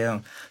that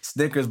damn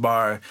Snickers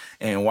bar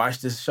and watch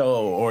this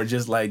show, or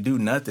just like do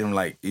nothing,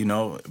 like,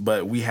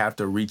 but we have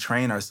to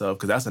retrain ourselves,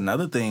 because that's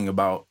another thing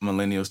about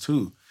millennials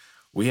too.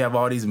 We have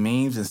all these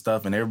memes and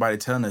stuff, and everybody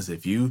telling us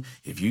if you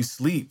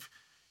sleep,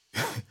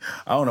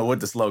 I don't know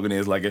what the slogan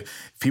is. Like,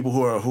 if people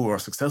who are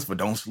successful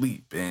don't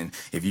sleep, and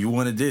if you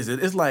want to this,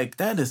 it's like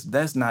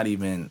that's not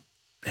even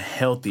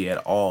healthy at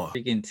all.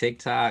 Freaking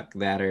TikTok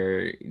that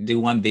do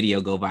one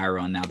video, go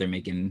viral, and now they're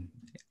making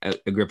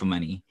a grip of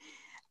money.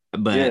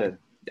 But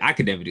I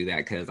could never do that,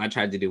 because I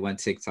tried to do one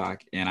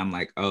TikTok and I'm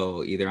like,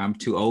 oh, either I'm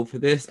too old for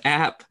this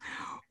app,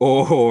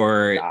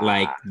 or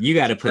like you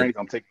got to put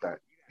on TikTok.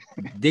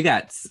 They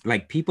got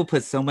like, people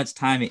put so much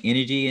time and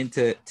energy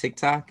into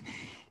TikTok,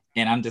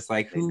 and I'm just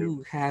like,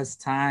 who has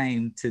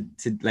time to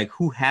like,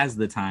 who has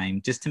the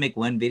time just to make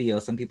one video?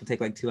 Some people take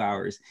like 2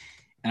 hours,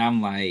 and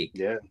I'm like,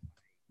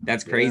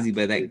 that's crazy.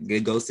 But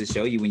that goes to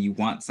show you, when you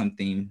want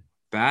something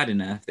bad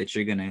enough, that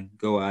you're gonna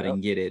go out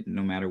and get it,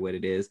 no matter what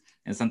it is.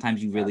 And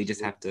sometimes you really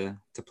just have to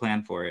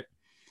plan for it.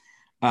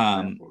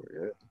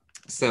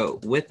 So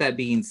with that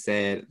being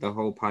said, the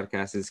whole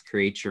podcast is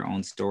create your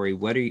own story.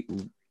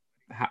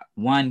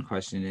 One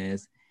question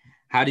is,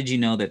 how did you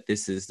know that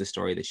this is the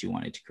story that you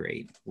wanted to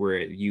create? Were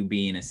you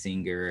being a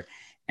singer,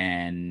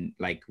 and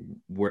like,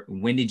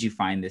 when did you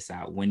find this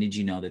out? When did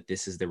you know that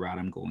this is the route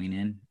I'm going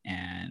in,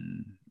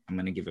 and I'm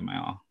going to give it my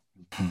all?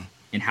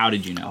 And how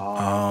did you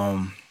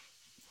know?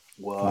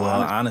 Well,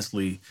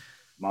 honestly,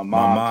 my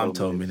mom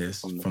told me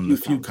this from the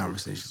few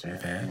conversations we've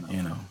had.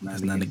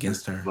 There's nothing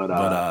against her.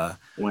 But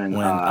when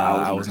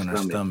I was in her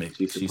stomach,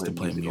 she used to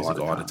play music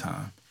all the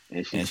time.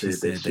 And she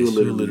said that she was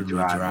literally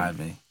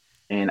driving.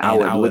 And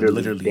I would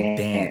literally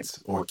dance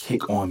or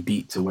kick on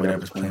beat to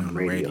whatever's playing on the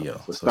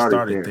radio. So it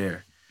started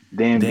there.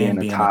 Then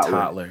being a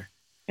toddler.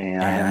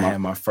 And I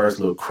had my first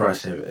little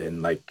crush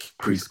in like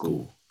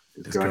preschool.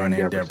 This girl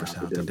named Deborah.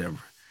 Shout out to Deborah.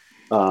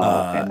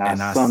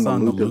 And I sung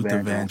the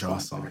Luther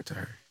Vandross song to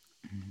her.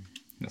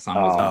 The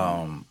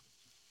song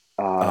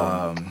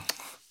was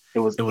it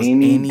was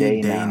Any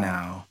Day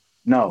Now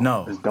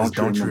No, it's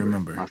Don't You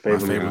Remember. My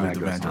favorite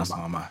Luther Vandross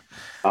song.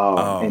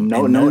 And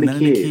none of the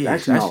kids.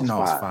 Actually, no,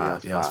 it was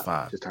 5. Yeah, it was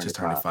 5. Just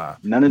turned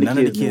 5. None of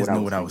the kids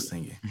knew what I was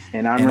singing.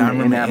 And I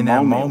remember in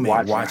that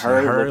moment watching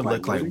her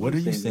look like, what are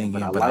you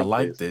singing? But I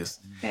like this.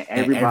 And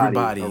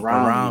everybody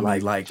around me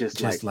like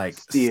just like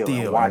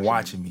still and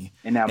watching me.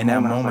 In that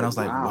moment, I was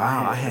like,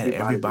 wow, I had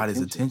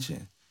everybody's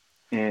attention.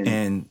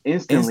 And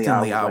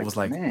instantly I was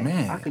like,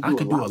 man, I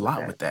could do a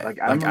lot with that.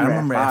 Like I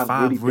remember at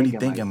 5 really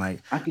thinking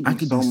like I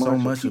could do so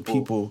much with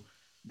people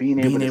being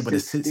able to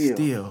sit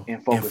still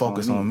and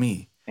focus on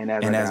me. And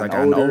as I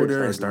got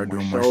older and started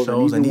doing more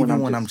shows, and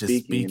even when I'm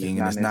just speaking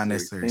and it's not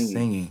necessarily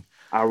singing,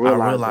 I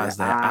realized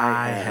that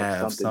I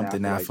have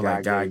something that I feel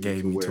like God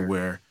gave me to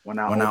where when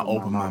I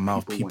open my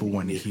mouth, people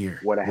want to hear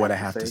what I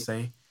have to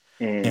say.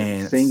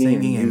 And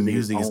singing and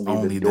music is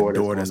only the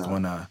door that's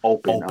going to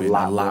open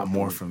a lot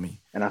more for me.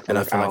 And I feel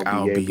like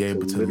I'll be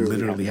able to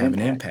literally have an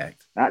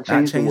impact. Not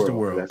change the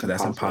world, because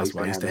that's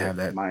impossible. I used to have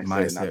that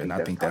mindset, and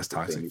I think that's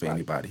toxic for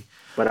anybody.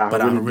 But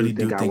I really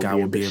do think I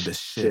will be able to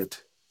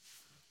shift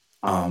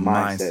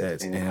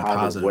mindsets in a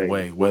positive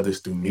way, whether it's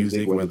through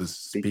music, whether it's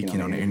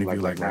speaking on an interview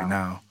like right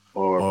now,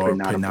 or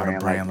putting out a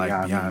brand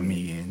like Beyond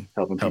Me and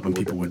helping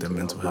people with their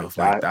mental health.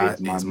 Like that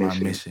is my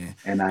mission.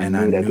 And I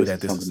knew that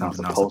this was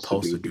something I was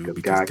supposed to do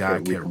because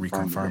God kept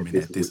reconfirming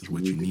that this is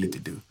what you need to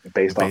do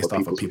based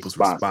off of people's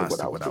response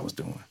to what I was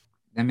doing.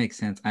 That makes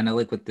sense. I know,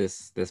 like with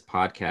this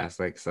podcast,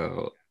 like,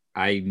 so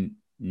I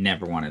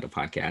never wanted a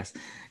podcast.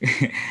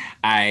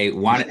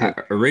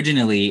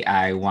 Originally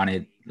I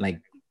wanted,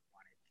 like,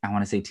 I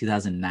want to say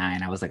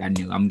 2009. I was like, I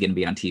knew I'm going to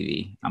be on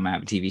TV. I'm going to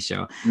have a TV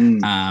show.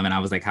 And I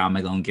was like, how am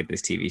I going to get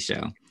this TV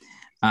show?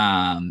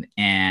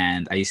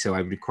 And I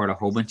would record a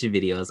whole bunch of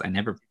videos. I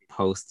never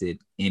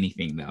posted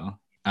anything though.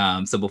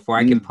 So before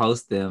I could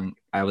post them,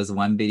 I was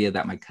one video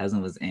that my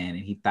cousin was in, and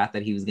he thought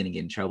that he was going to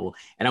get in trouble.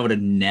 And I would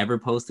have never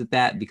posted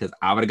that because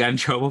I would have gotten in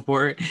trouble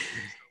for it.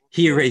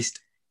 He erased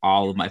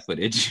all of my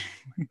footage.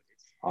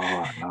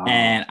 Oh, no.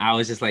 And I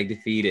was just like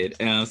defeated.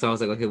 So I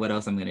was like, okay, what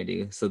else I'm going to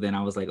do? So then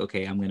I was like,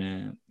 okay,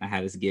 I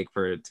had this gig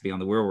to be on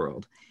the Real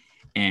World.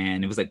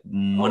 And it was like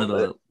one of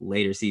the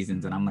later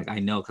seasons. And I'm like, I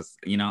know, because,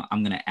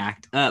 I'm going to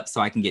act up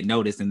so I can get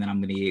noticed. And then I'm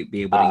going to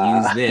be able to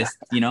use this,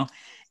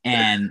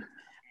 and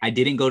I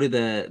didn't go to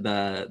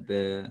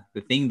the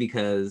thing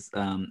because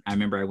I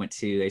remember I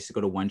used to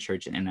go to one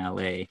church in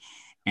LA,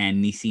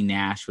 and Niecy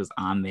Nash was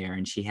on there,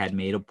 and she had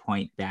made a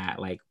point that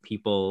like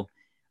people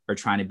are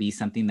trying to be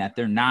something that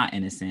they're not,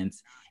 in a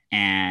sense,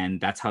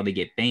 and that's how they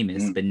get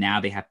famous. But now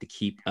they have to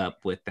keep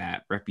up with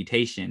that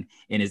reputation,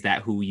 and is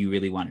that who you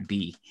really want to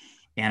be?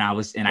 And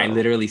I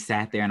literally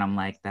sat there and I'm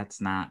like,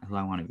 that's not who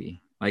I want to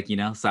be, like,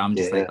 so I'm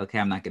just like, okay,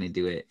 I'm not gonna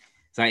do it.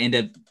 So I end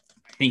up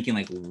thinking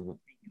like,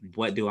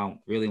 what do I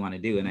really want to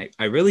do? And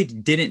I really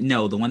didn't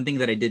know. The one thing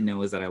that I did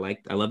know is that I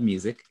love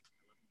music,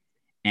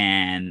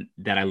 and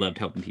that I loved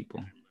helping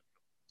people.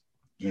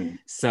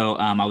 So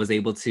I was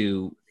able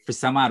to, for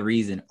some odd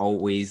reason,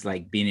 always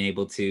like being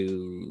able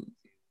to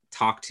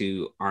talk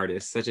to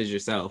artists such as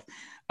yourself,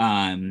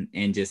 and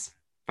just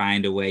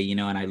find a way,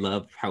 and I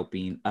love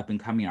helping up and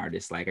coming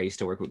artists. Like I used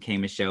to work with K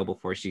Michelle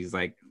before she's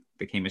like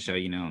became Michelle,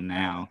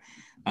 now.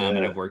 And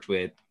I've worked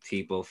with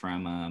people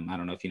from, I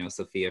don't know if you know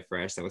Sophia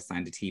Fresh, that was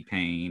signed to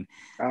T-Pain.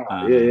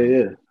 And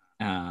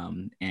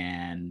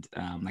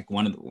like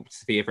one of the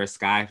Sophia Fresh,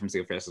 Sky from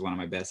Sophia Fresh is one of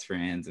my best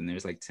friends. And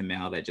there's like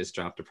Tamel that just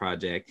dropped a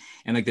project.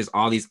 And like there's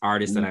all these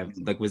artists that I've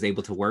like was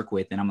able to work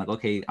with. And I'm like,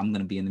 okay, I'm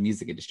going to be in the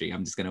music industry.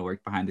 I'm just going to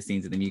work behind the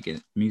scenes of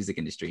the music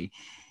industry.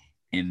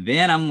 And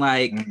then I'm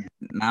like,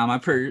 nah, my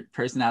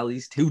personality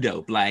is too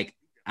dope. Like,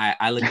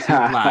 I look too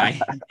fly.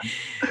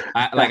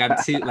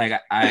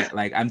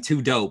 I'm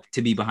too dope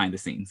to be behind the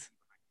scenes.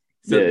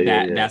 So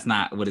that's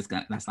not what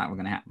gonna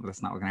happen.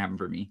 That's not what's gonna happen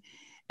for me.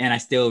 And I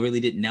still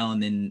really didn't know.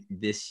 And then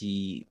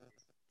 2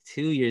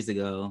 years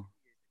ago,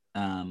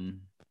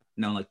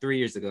 3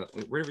 years ago,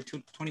 whatever,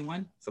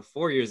 21. So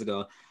 4 years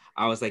ago,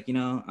 I was like,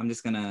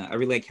 I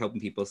really like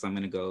helping people. So I'm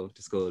gonna go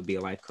be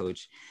a life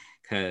coach,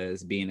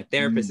 because being a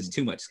therapist is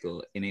too much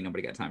school and ain't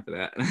nobody got time for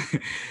that.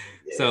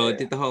 So I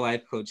did the whole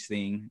life coach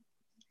thing.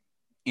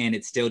 And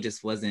it still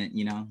just wasn't,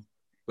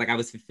 like I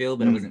was fulfilled,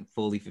 but I wasn't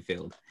fully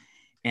fulfilled.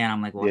 And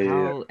I'm like, well,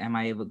 how am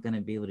I going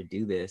to be able to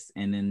do this?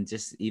 And then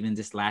this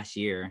past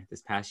year,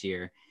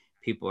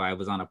 I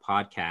was on a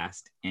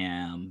podcast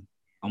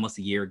almost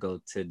a year ago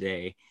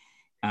today.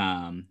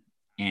 And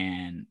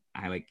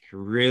I like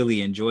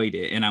really enjoyed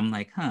it. And I'm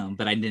like,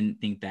 but I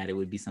didn't think that it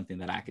would be something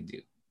that I could do.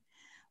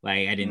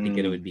 Like, I didn't think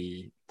it would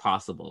be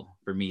possible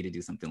for me to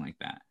do something like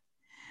that.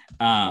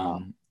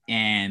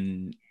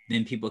 And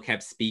then people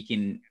kept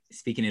speaking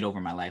it over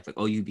my life. Like,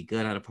 oh, you'd be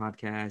good at a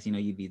podcast,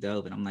 you'd be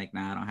dope. And I'm like,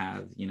 nah, I don't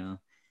have, the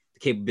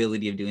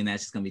capability of doing that.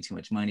 It's just going to be too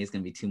much money. It's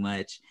going to be too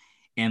much.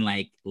 And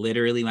like,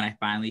 literally when I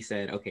finally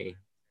said, okay,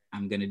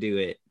 I'm going to do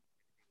it,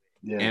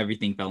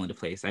 everything fell into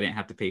place. I didn't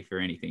have to pay for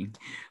anything.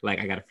 Like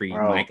I got a free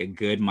mic, a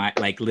good mic,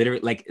 like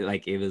literally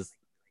like it was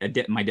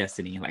my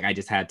destiny. Like I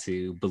just had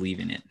to believe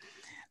in it.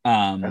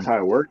 That's how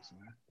it works.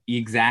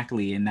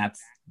 Exactly. And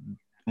that's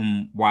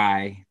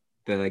why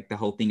the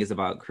whole thing is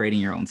about creating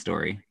your own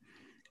story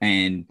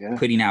and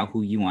putting out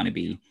who you want to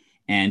be.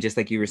 And just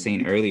like you were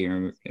saying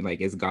earlier,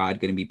 like, is God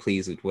going to be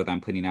pleased with what I'm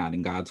putting out,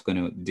 and God's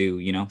going to do,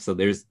 you know? So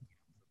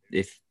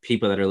if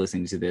people that are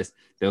listening to this,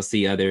 they'll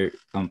see other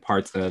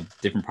parts of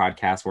different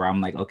podcasts where I'm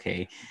like,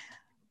 okay,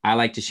 I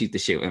like to shoot the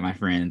shit with my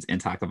friends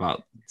and talk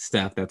about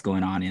stuff that's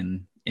going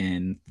on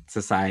in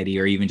society,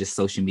 or even just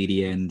social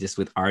media and just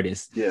with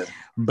artists. Yeah.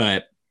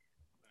 But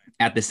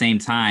at the same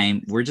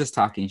time, we're just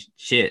talking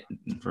shit,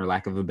 for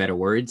lack of a better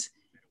words.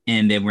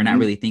 And then we're not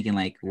really thinking,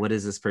 like, what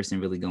is this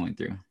person really going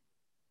through?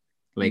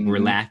 Like, we're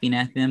laughing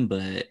at them,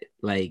 but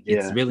like,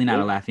 it's really not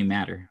a laughing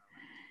matter.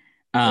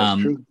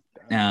 That's true.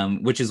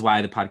 Which is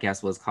why the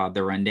podcast was called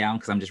The Rundown,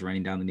 because I'm just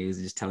running down the news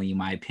and just telling you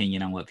my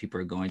opinion on what people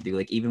are going through.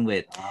 Like, even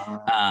with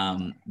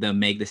the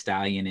Meg Thee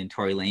Stallion and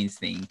Tory Lanez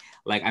thing,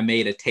 like, I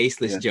made a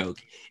tasteless joke.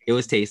 It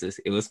was tasteless.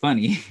 It was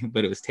funny,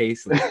 but it was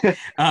tasteless.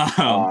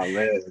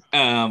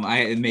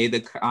 I made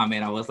the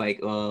comment. I was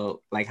like,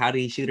 "Oh, like, how did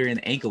he shoot her in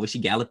the ankle? Was she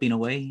galloping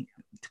away?"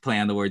 To play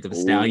on the words of a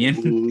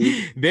stallion.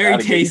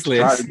 Very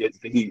tasteless.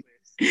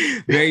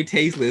 Very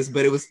tasteless,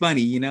 but it was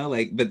funny, you know,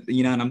 like, but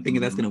you know, and I'm thinking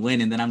that's gonna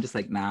win, and then I'm just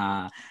like,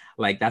 nah,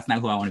 like, that's not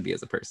who I want to be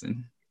as a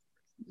person.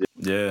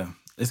 Yeah,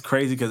 it's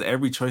crazy because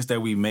every choice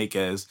that we make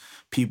as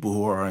people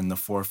who are in the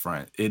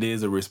forefront, it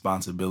is a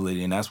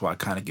responsibility, and that's why I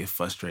kind of get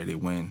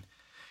frustrated when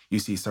you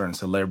see certain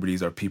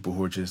celebrities or people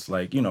who are just,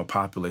 like, you know,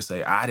 popular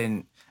say, I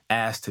didn't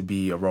ask to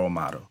be a role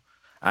model.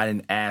 I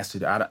didn't ask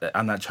to,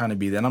 I'm not trying to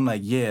be that. And I'm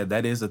like, yeah,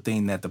 that is a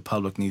thing that the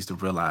public needs to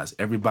realize.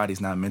 Everybody's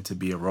not meant to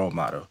be a role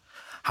model.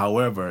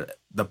 However,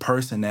 the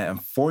person that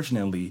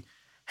unfortunately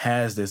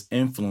has this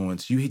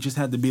influence, you just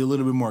have to be a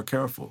little bit more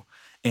careful.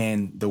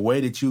 And the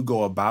way that you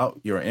go about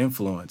your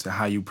influence and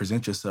how you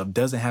present yourself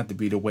doesn't have to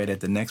be the way that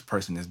the next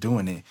person is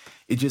doing it.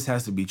 It just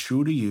has to be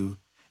true to you.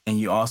 And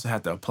you also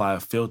have to apply a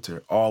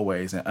filter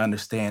always and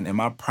understand, am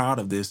I proud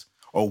of this,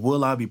 or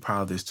will I be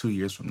proud of this 2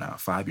 years from now,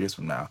 5 years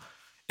from now?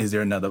 Is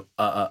there another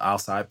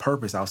outside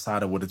purpose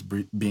outside of what is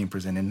being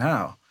presented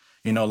now?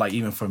 You know, like,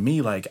 even for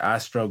me, like, I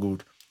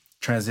struggled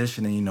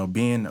transitioning, you know,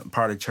 being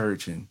part of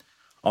church and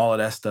all of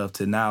that stuff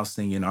to now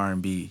singing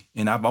R&B.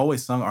 And I've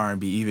always sung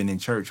R&B even in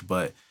church,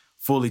 but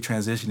fully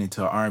transitioning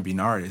to an R&B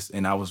artist.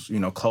 And I was, you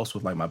know, close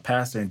with, like, my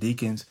pastor and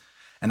deacons.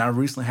 And I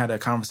recently had that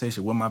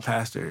conversation with my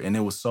pastor, and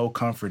it was so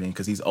comforting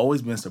because he's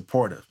always been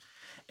supportive.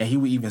 And he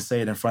would even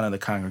say it in front of the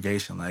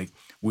congregation, like,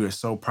 we are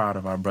so proud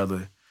of our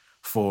brother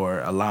for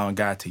allowing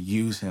God to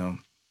use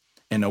him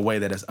in a way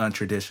that is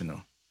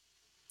untraditional.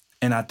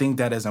 And I think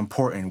that is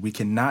important. We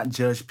cannot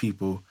judge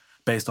people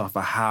based off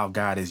of how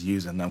God is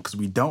using them, because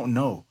we don't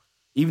know.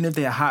 Even if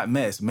they're a hot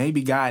mess,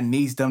 maybe God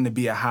needs them to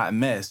be a hot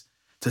mess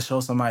to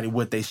show somebody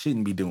what they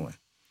shouldn't be doing.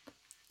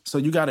 So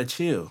you got to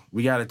chill.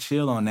 We got to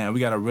chill on that.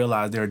 We got to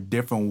realize there are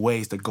different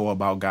ways to go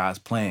about God's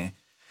plan.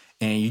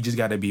 And you just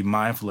got to be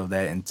mindful of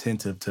that,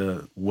 attentive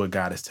to what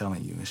God is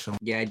telling you. And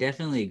yeah, I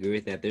definitely agree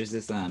with that. There's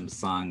this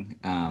song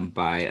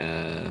by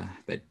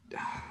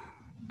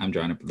I'm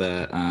drawing up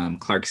the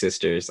Clark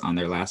sisters on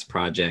their last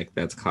project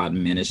that's called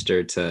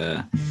Minister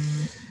to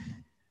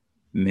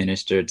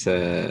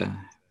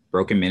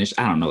Broken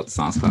Ministry. I don't know what the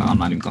song's called. I'm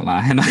not even gonna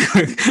lie. I'm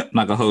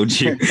not gonna hold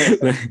you.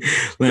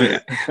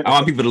 I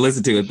want people to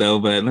listen to it though,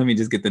 but let me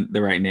just get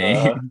the right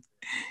name.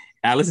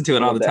 I listen to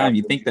it all the time.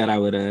 You'd think that I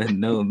would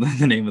know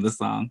the name of the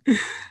song.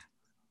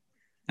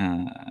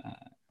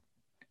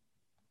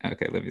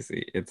 Okay, let me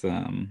see. It's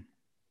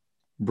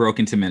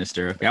Broken to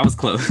Minister. Okay, I was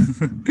close.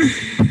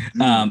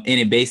 And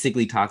it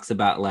basically talks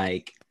about,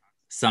 like,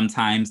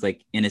 sometimes,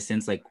 like, in a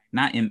sense, like,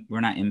 we're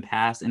not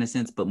impasse in a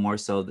sense, but more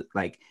so that,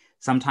 like,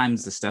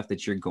 sometimes the stuff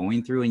that you're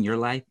going through in your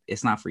life,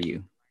 it's not for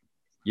you.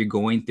 You're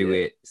going through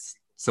it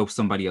so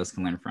somebody else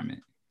can learn from it.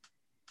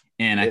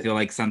 And I feel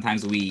like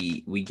sometimes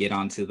we get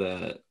onto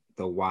the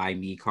why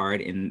me card,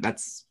 and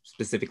that's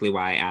specifically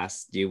why I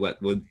asked you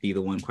what would be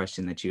the one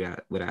question that you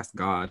would ask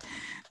God,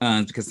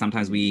 because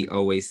sometimes we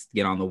always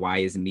get on the why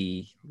is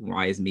me,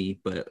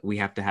 but we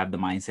have to have the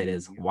mindset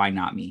is why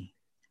not me?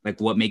 Like,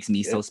 what makes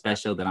me so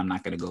special that I'm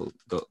not going to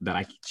go that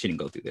I shouldn't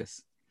go through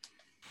this?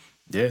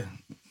 Yeah,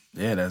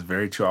 that's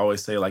very true. I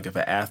always say, like, if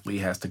an athlete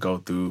has to go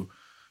through,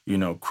 you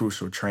know,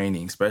 crucial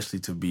training, especially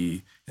to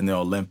be in the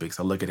Olympics,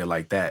 I look at it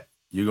like that.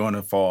 You're going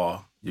to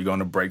fall, you're going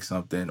to break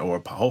something,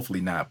 or hopefully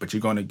not, but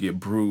you're going to get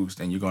bruised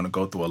and you're going to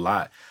go through a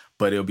lot.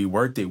 But it'll be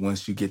worth it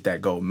once you get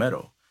that gold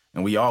medal.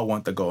 And we all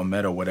want the gold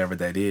medal, whatever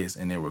that is,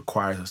 and it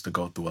requires us to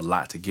go through a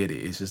lot to get it.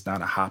 It's just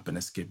not a hop and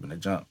a skip and a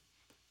jump,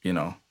 you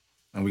know?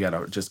 And we got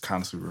to just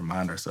constantly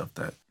remind ourselves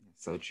that.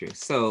 So true.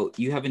 So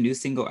you have a new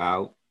single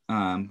out,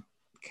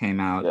 came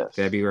out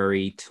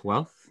February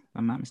 12th, if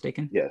I'm not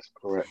mistaken. Yes,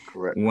 correct.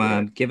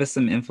 Give us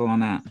some info on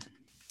that.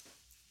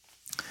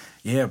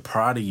 Yeah,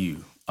 Proud of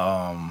You.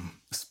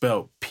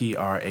 Spelled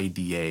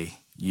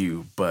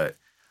P-R-A-D-A-U, but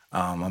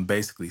I'm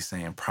basically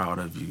saying proud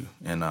of you.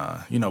 And,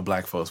 you know,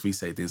 Black folks, we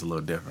say things a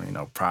little different, you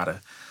know,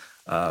 Prada.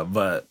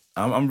 But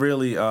I'm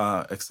really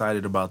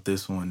excited about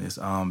this one. It's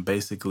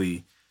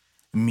basically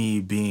me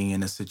being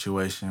in a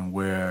situation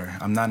where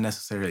I'm not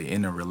necessarily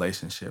in a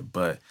relationship,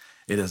 but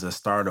It is a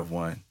start of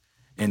one,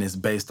 and it's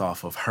based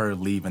off of her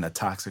leaving a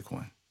toxic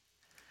one.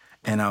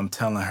 And I'm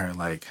telling her,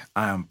 like,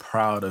 I am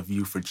proud of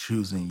you for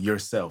choosing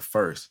yourself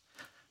first,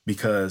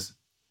 because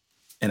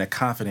in a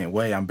confident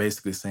way, I'm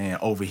basically saying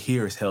over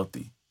here is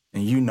healthy.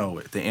 And you know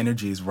it. The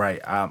energy is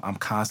right. I'm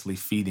constantly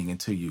feeding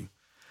into you.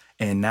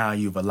 And now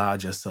you've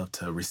allowed yourself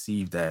to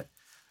receive that.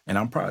 And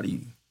I'm proud of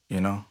you, you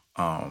know?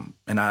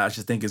 And I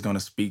just think it's going to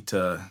speak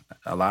to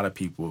a lot of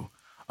people.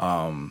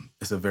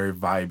 It's a very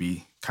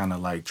vibey, kind of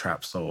like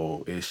trap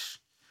soul-ish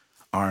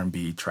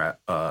R&B trap,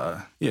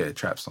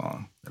 trap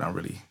song that I'm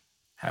really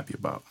happy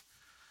about.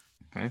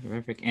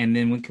 Perfect. And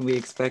then when can we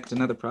expect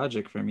another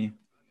project from you?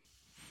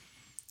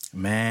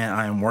 Man,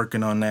 I am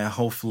working on that.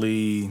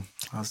 Hopefully,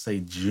 I'll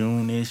say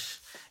June-ish.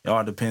 It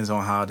all depends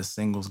on how the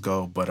singles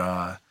go.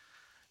 But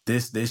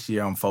this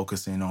year, I'm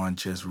focusing on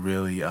just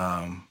really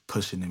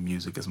pushing the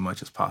music as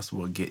much as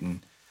possible,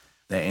 getting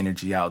that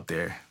energy out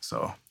there.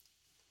 So,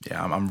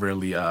 yeah, I'm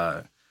really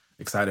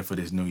excited for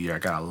this new year. I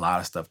got a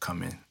lot of stuff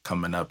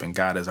coming up, and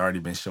God has already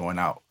been showing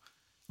out.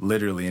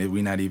 Literally,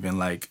 we not even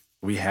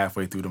we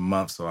halfway through the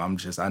month, so I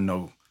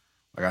know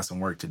I got some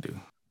work to do.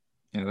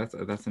 Yeah,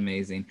 that's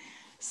amazing.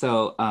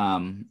 So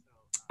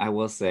I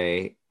will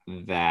say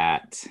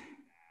that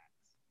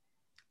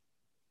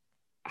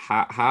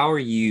how are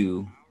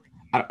you?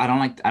 I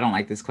don't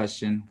like this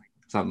question,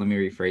 so let me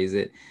rephrase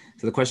it.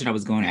 So the question I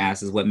was going to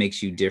ask is what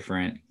makes you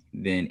different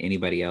than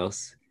anybody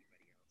else?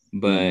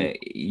 But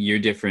you're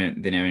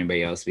different than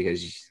everybody else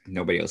because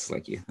nobody else is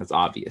like you. That's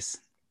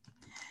obvious.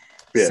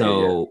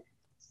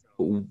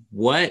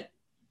 What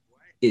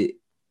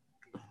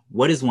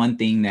is one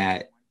thing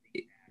that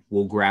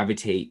will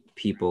gravitate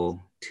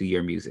people to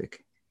your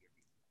music?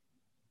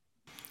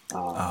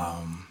 I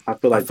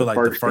feel like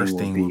the first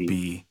thing would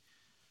be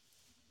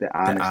the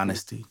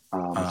honesty,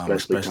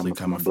 especially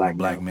coming from a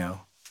black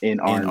male in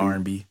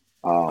R&B.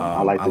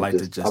 I like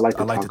to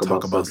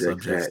talk about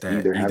subjects that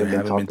either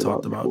haven't been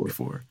talked about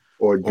before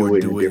or do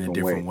it in a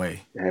different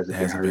way that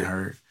hasn't been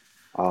heard.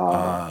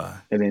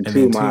 And then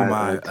two,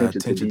 my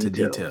attention to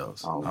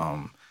details.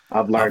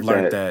 I've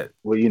learned that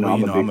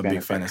I'm a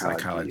big fan of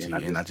psychology,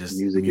 and I just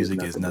music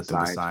is nothing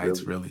but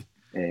science, really.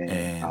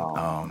 And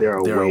there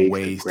are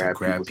ways to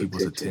grab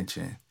people's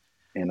attention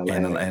and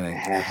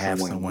have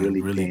someone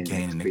really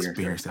gain an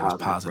experience that is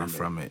positive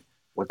from it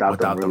without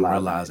them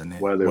realizing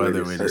it,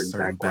 whether it is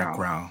certain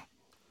background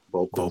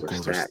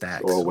vocals or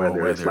stacks, or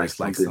whether it's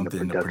like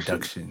something in the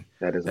production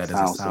that is a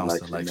sound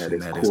selection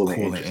that is cool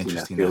and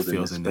interesting that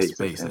fills in the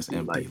space that's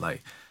empty.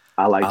 Like,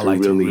 I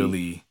like to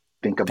really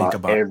think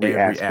about every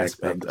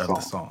aspect of the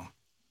song.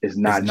 It's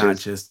not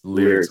just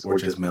lyrics or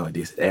just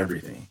melodies,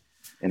 everything.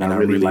 And I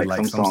really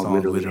like some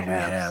songs literally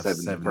have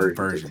 7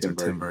 versions or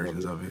 10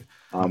 versions of it.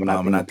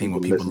 And I think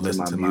when people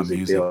listen to my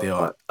music,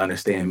 they'll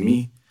understand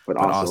me, but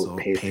also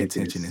pay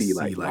attention and see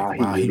like,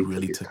 wow, he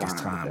really took his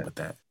time with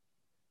that.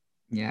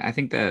 Yeah, I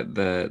think that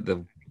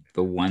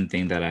the one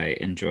thing that I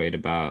enjoyed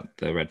about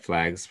the Red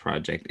Flags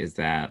project is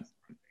that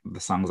the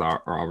songs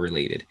are all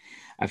related.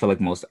 I feel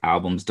like most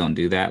albums don't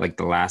do that. Like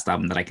the last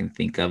album that I can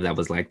think of that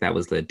was like that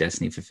was the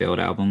Destiny Fulfilled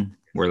album,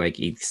 where like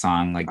each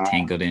song like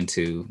tangled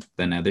into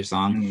another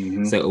song.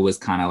 Mm-hmm. So it was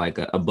kind of like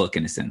a book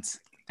in a sense.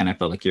 And I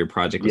felt like your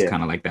project was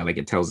kind of like that. Like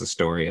it tells a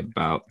story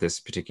about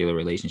this particular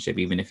relationship,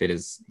 even if it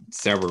is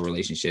several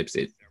relationships.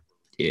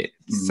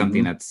 It's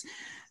something that's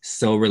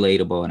so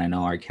relatable. And I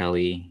know R.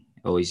 Kelly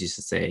always used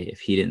to say, if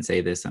he didn't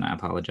say this, and I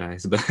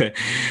apologize, but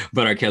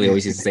R. Kelly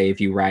always used to say, if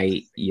you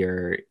write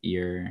your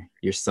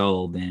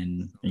soul,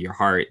 then your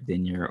heart,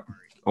 then you're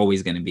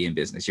always going to be in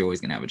business. You're always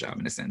going to have a job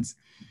in a sense,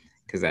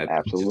 because that's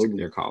just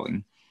their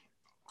calling.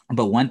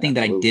 But one thing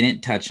that I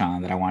didn't touch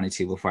on that I wanted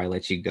to before I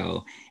let you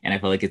go, and I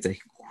feel like it's a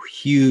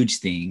huge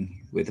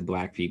thing with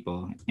Black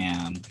people,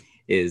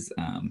 is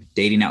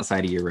dating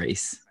outside of your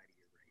race.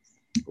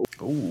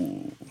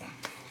 Ooh.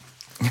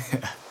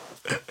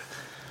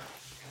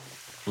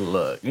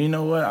 Look, you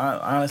know what?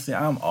 Honestly,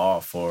 I'm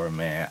all for it,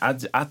 man.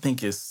 I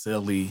think it's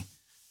silly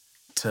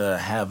to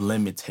have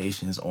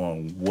limitations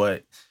on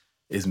what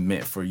is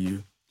meant for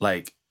you.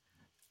 Like,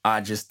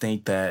 I just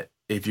think that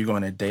if you're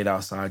going to date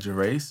outside your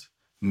race,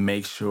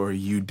 make sure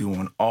you're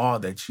doing all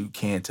that you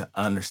can to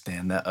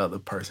understand that other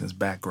person's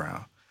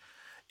background.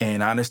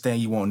 And I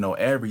understand you won't know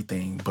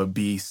everything, but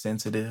be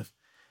sensitive,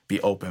 be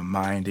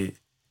open-minded,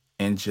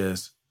 and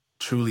just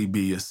truly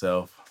be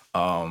yourself.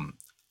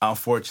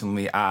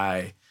 Unfortunately,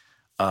 I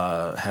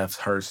have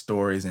heard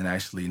stories and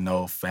actually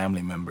know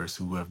family members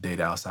who have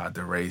dated outside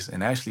their race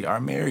and actually are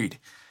married.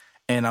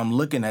 And I'm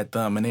looking at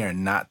them and they are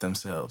not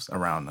themselves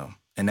around them.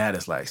 And that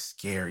is like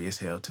scary as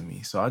hell to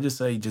me. So I just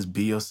say, just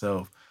be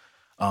yourself.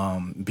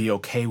 Be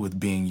okay with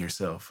being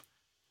yourself.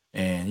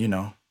 And,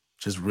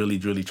 just really,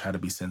 really try to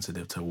be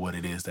sensitive to what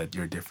it is that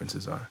your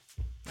differences are.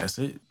 That's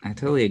it. I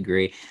totally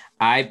agree.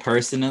 I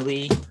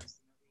personally,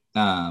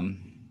 I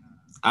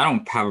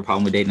don't have a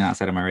problem with dating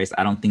outside of my race.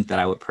 I don't think that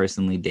I would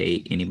personally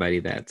date anybody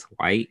that's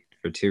white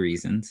for 2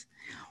 reasons.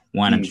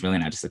 One, I'm just really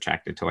not just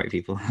attracted to white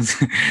people,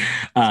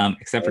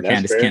 except for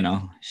Candace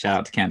Kendall. Shout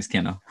out to Candace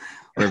Kendall.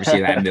 wherever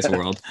she's at in this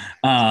world.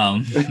 But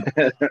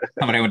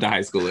I went to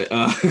high school with.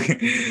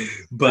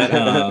 But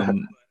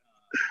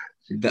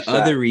the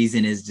other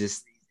reason is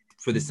just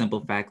for the simple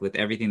fact with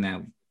everything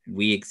that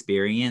we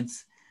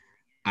experience,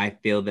 I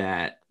feel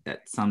that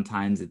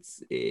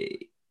sometimes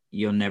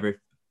you'll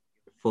never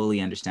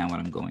fully understand what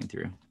I'm going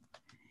through.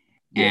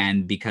 Yeah.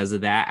 And because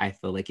of that, I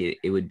feel like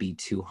it would be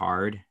too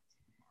hard.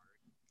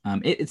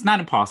 It's not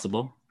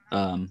impossible.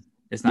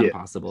 It's not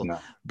impossible, no.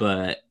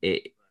 But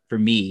for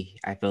me,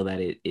 I feel that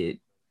it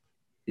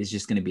is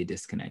just going to be a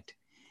disconnect.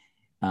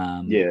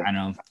 I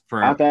know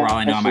for all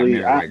I know, I might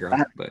marry a white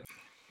girl, but.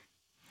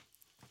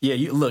 Yeah,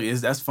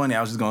 that's funny.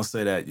 I was just gonna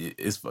say that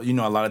it's, a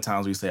lot of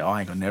times we say, "Oh, I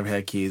ain't gonna never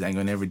have kids. I ain't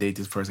gonna never date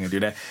this person and do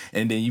that,"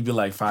 and then you be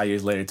like 5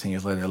 years later, 10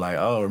 years later, like,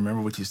 "Oh,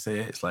 remember what you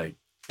said?" It's like,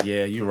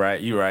 yeah, you're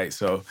right.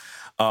 So,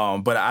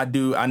 but I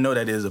know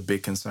that is a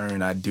big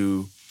concern. I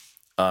do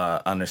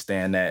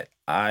understand that.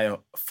 I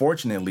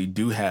fortunately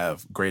do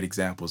have great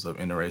examples of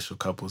interracial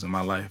couples in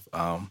my life.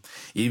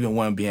 Even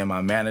one being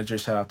my manager.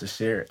 Shout out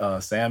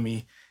to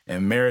Sammy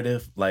and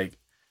Meredith. Like,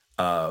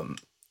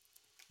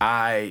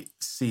 I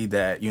see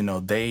that,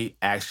 they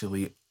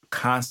actually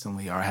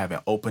constantly are having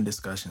open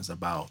discussions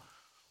about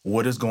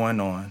what is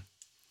going on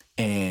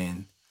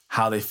and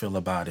how they feel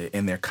about it.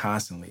 And they're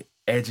constantly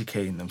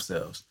educating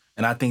themselves.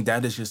 And I think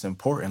that is just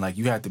important. Like,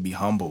 you have to be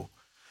humble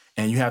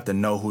and you have to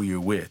know who you're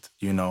with,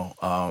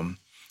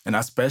 and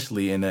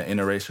especially in an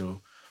interracial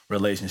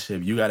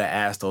relationship, you got to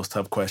ask those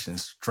tough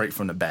questions straight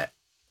from the bat.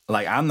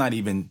 Like, I'm not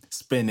even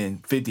spending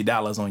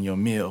 $50 on your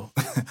meal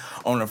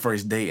on the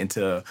first date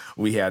until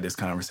we have this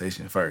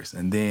conversation first,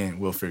 and then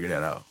we'll figure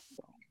that out.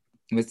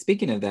 But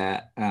speaking of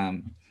that,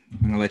 I'm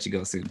gonna let you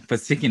go soon. But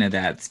speaking of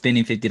that,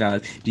 spending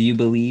 $50, do you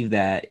believe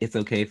that it's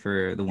okay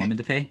for the woman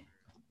to pay?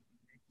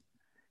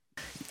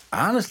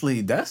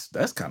 Honestly, that's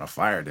kind of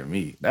fire to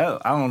me. I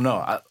don't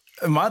know.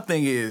 My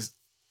thing is,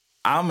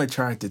 I'm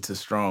attracted to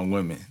strong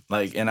women.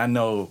 Like, and I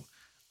know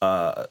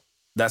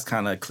that's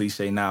kind of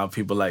cliche now.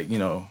 People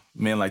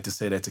men like to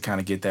say that to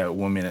kind of get that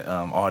woman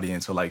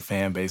audience or like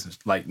fan base.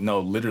 Like, no,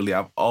 literally,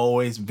 I've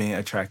always been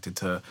attracted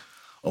to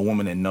a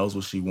woman that knows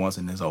what she wants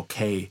and is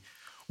okay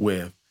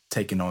with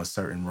taking on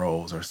certain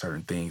roles or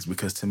certain things.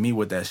 Because to me,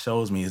 what that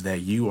shows me is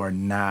that you are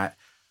not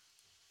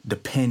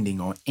depending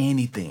on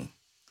anything.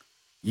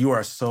 You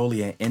are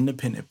solely an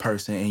independent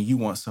person and you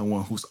want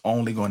someone who's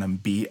only going to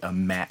be a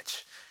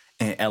match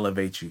and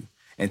elevate you.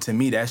 And to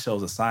me, that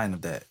shows a sign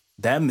of that.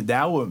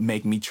 That would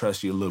make me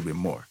trust you a little bit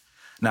more.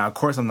 Now, of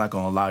course, I'm not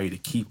going to allow you to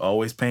keep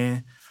always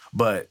paying,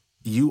 but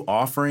you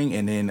offering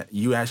and then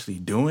you actually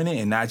doing it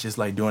and not just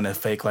like doing a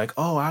fake like,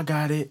 oh, I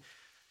got it.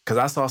 Because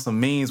I saw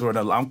some memes where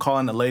I'm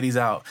calling the ladies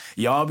out.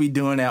 Y'all be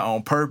doing that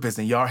on purpose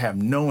and y'all have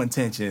no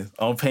intention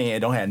on paying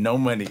and don't have no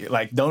money.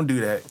 Like, don't do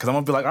that. Because I'm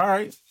going to be like, all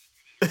right.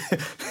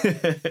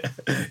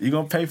 You're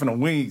going to pay for the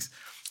wings.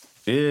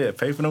 Yeah,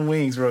 pay for the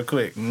wings real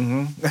quick.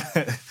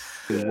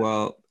 Mm-hmm.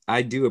 Well,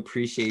 I do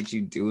appreciate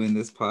you doing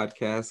this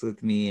podcast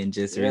with me and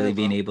just really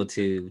being able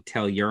to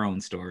tell your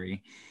own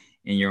story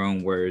in your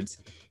own words.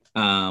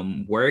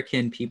 Where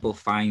can people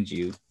find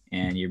you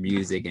and your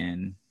music?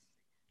 And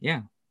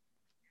yeah,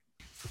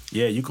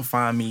 you can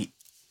find me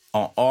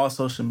on all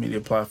social media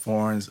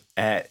platforms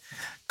at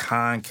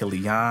Con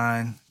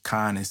Killion.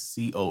 Con is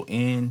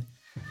C-O-N.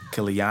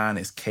 Killion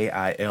is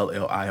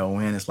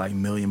K-I-L-L-I-O-N. It's like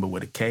million, but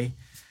with a K.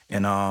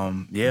 And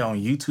on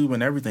YouTube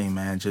and everything,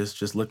 man,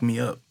 just look me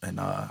up. And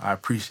I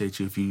appreciate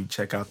you if you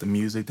check out the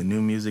music, the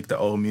new music, the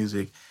old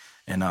music,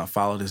 and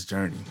follow this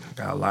journey. I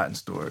got a lot in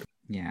store.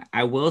 Yeah,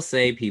 I will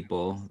say,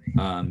 people,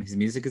 his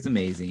music is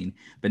amazing.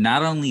 But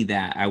not only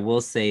that, I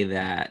will say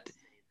that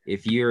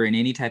if you're in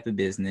any type of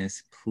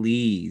business,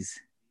 please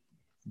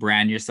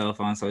brand yourself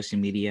on social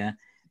media.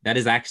 That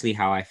is actually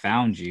how I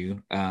found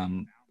you.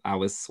 I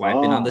was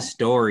swiping on the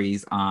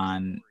stories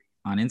on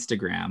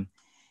Instagram,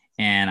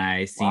 and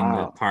I seen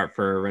the part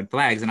for Red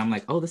Flags, and I'm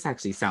like, oh, this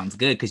actually sounds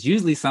good. Because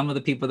usually some of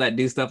the people that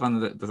do stuff on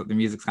the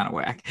music's kind of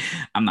whack.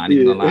 I'm not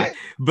even gonna lie.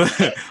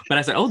 But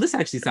I said, oh, this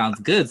actually sounds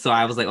good. So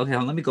I was like, okay,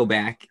 let me go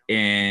back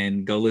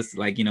and go listen,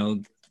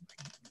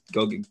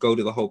 go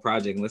to the whole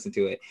project and listen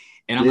to it.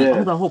 And I'm like,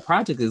 oh, the whole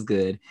project is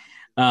good.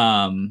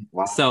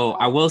 So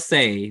I will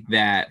say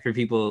that for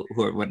people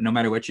who are, no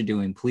matter what you're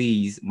doing,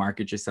 please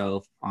market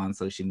yourself on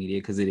social media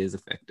because it is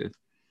effective.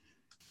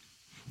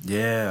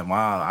 Yeah,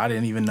 wow. I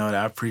didn't even know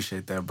that. I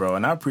appreciate that, bro.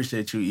 And I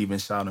appreciate you even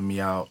shouting me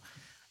out.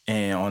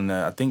 And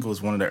I think it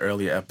was one of the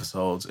earlier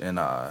episodes. And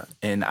I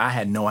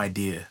had no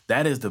idea.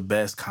 That is the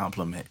best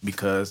compliment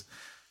because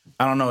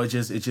I don't know. It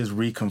just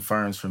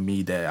reconfirms for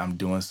me that I'm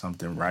doing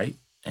something right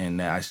and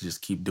that I should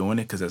just keep doing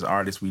it. Because as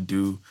artists, we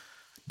do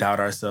doubt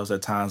ourselves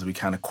at times. We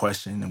kind of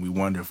question and we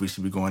wonder if we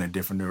should be going a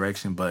different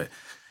direction. But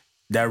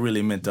that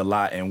really meant a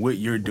lot. And what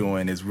you're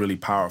doing is really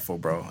powerful,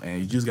 bro. And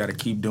you just got to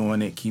keep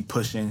doing it, keep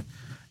pushing.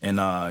 And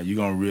you're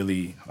going to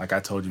really, like I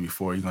told you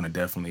before, you're going to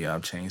definitely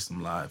change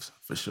some lives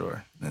for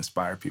sure and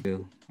inspire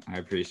people. I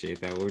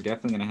appreciate that. We're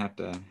definitely going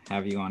to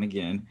have you on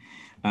again.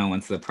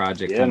 once the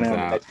project comes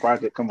out. Next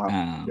project come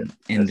out.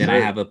 And then I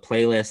have a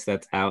playlist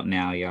that's out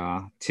now,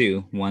 y'all.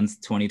 Two. One's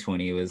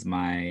 2020 was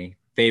my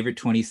favorite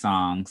 20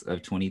 songs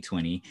of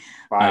 2020.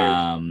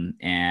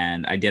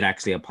 And I did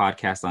actually a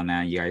podcast on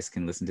that. You guys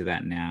can listen to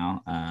that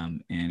now.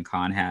 And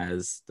Con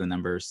has the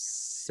number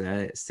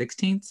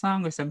 16th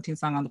song or 17th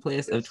song on the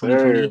playlist of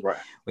 2020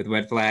 with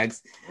Red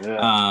Flags.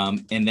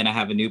 And then I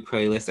have a new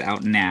playlist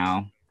out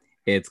now.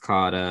 It's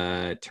called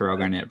Terrell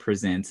Garnett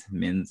Presents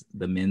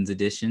the Men's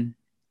Edition.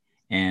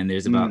 And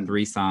there's about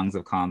 3 songs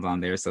of Con's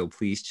on there. So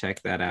please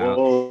check that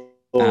out.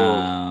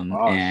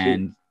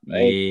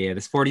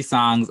 There's 40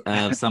 songs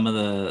of some of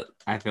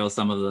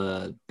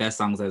the best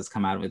songs that has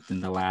come out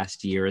within the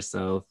last year or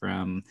so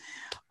from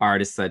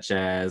artists such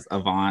as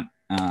Avant,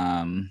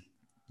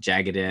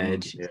 Jagged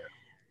Edge.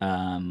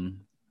 Who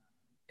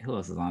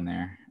else is on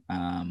there?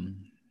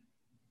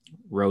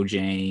 Ro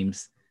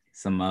James,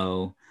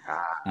 Samo.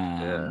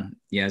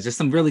 Just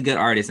some really good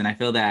artists. And I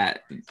feel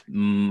that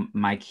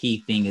my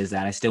key thing is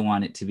that I still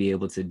wanted to be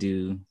able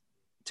to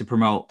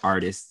promote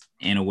artists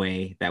in a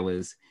way that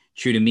was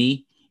true to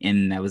me,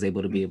 and that was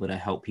able to be able to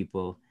help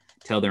people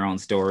tell their own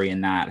story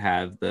and not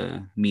have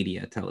the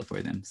media tell it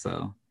for them.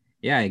 So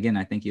again,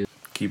 I think you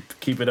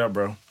keep it up,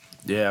 bro.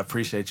 I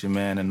appreciate you,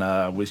 man,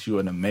 and wish you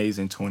an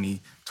amazing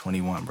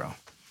 2021, bro.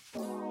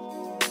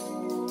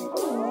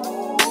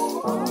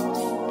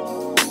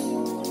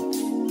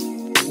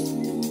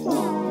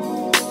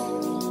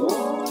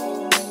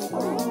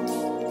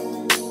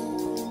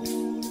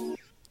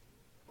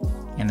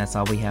 And that's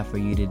all we have for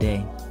you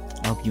today.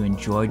 I hope you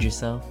enjoyed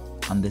yourself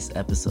on this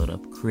episode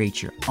of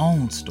Create Your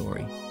Own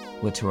Story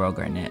with Terrell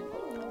Garnett.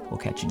 We'll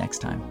catch you next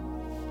time.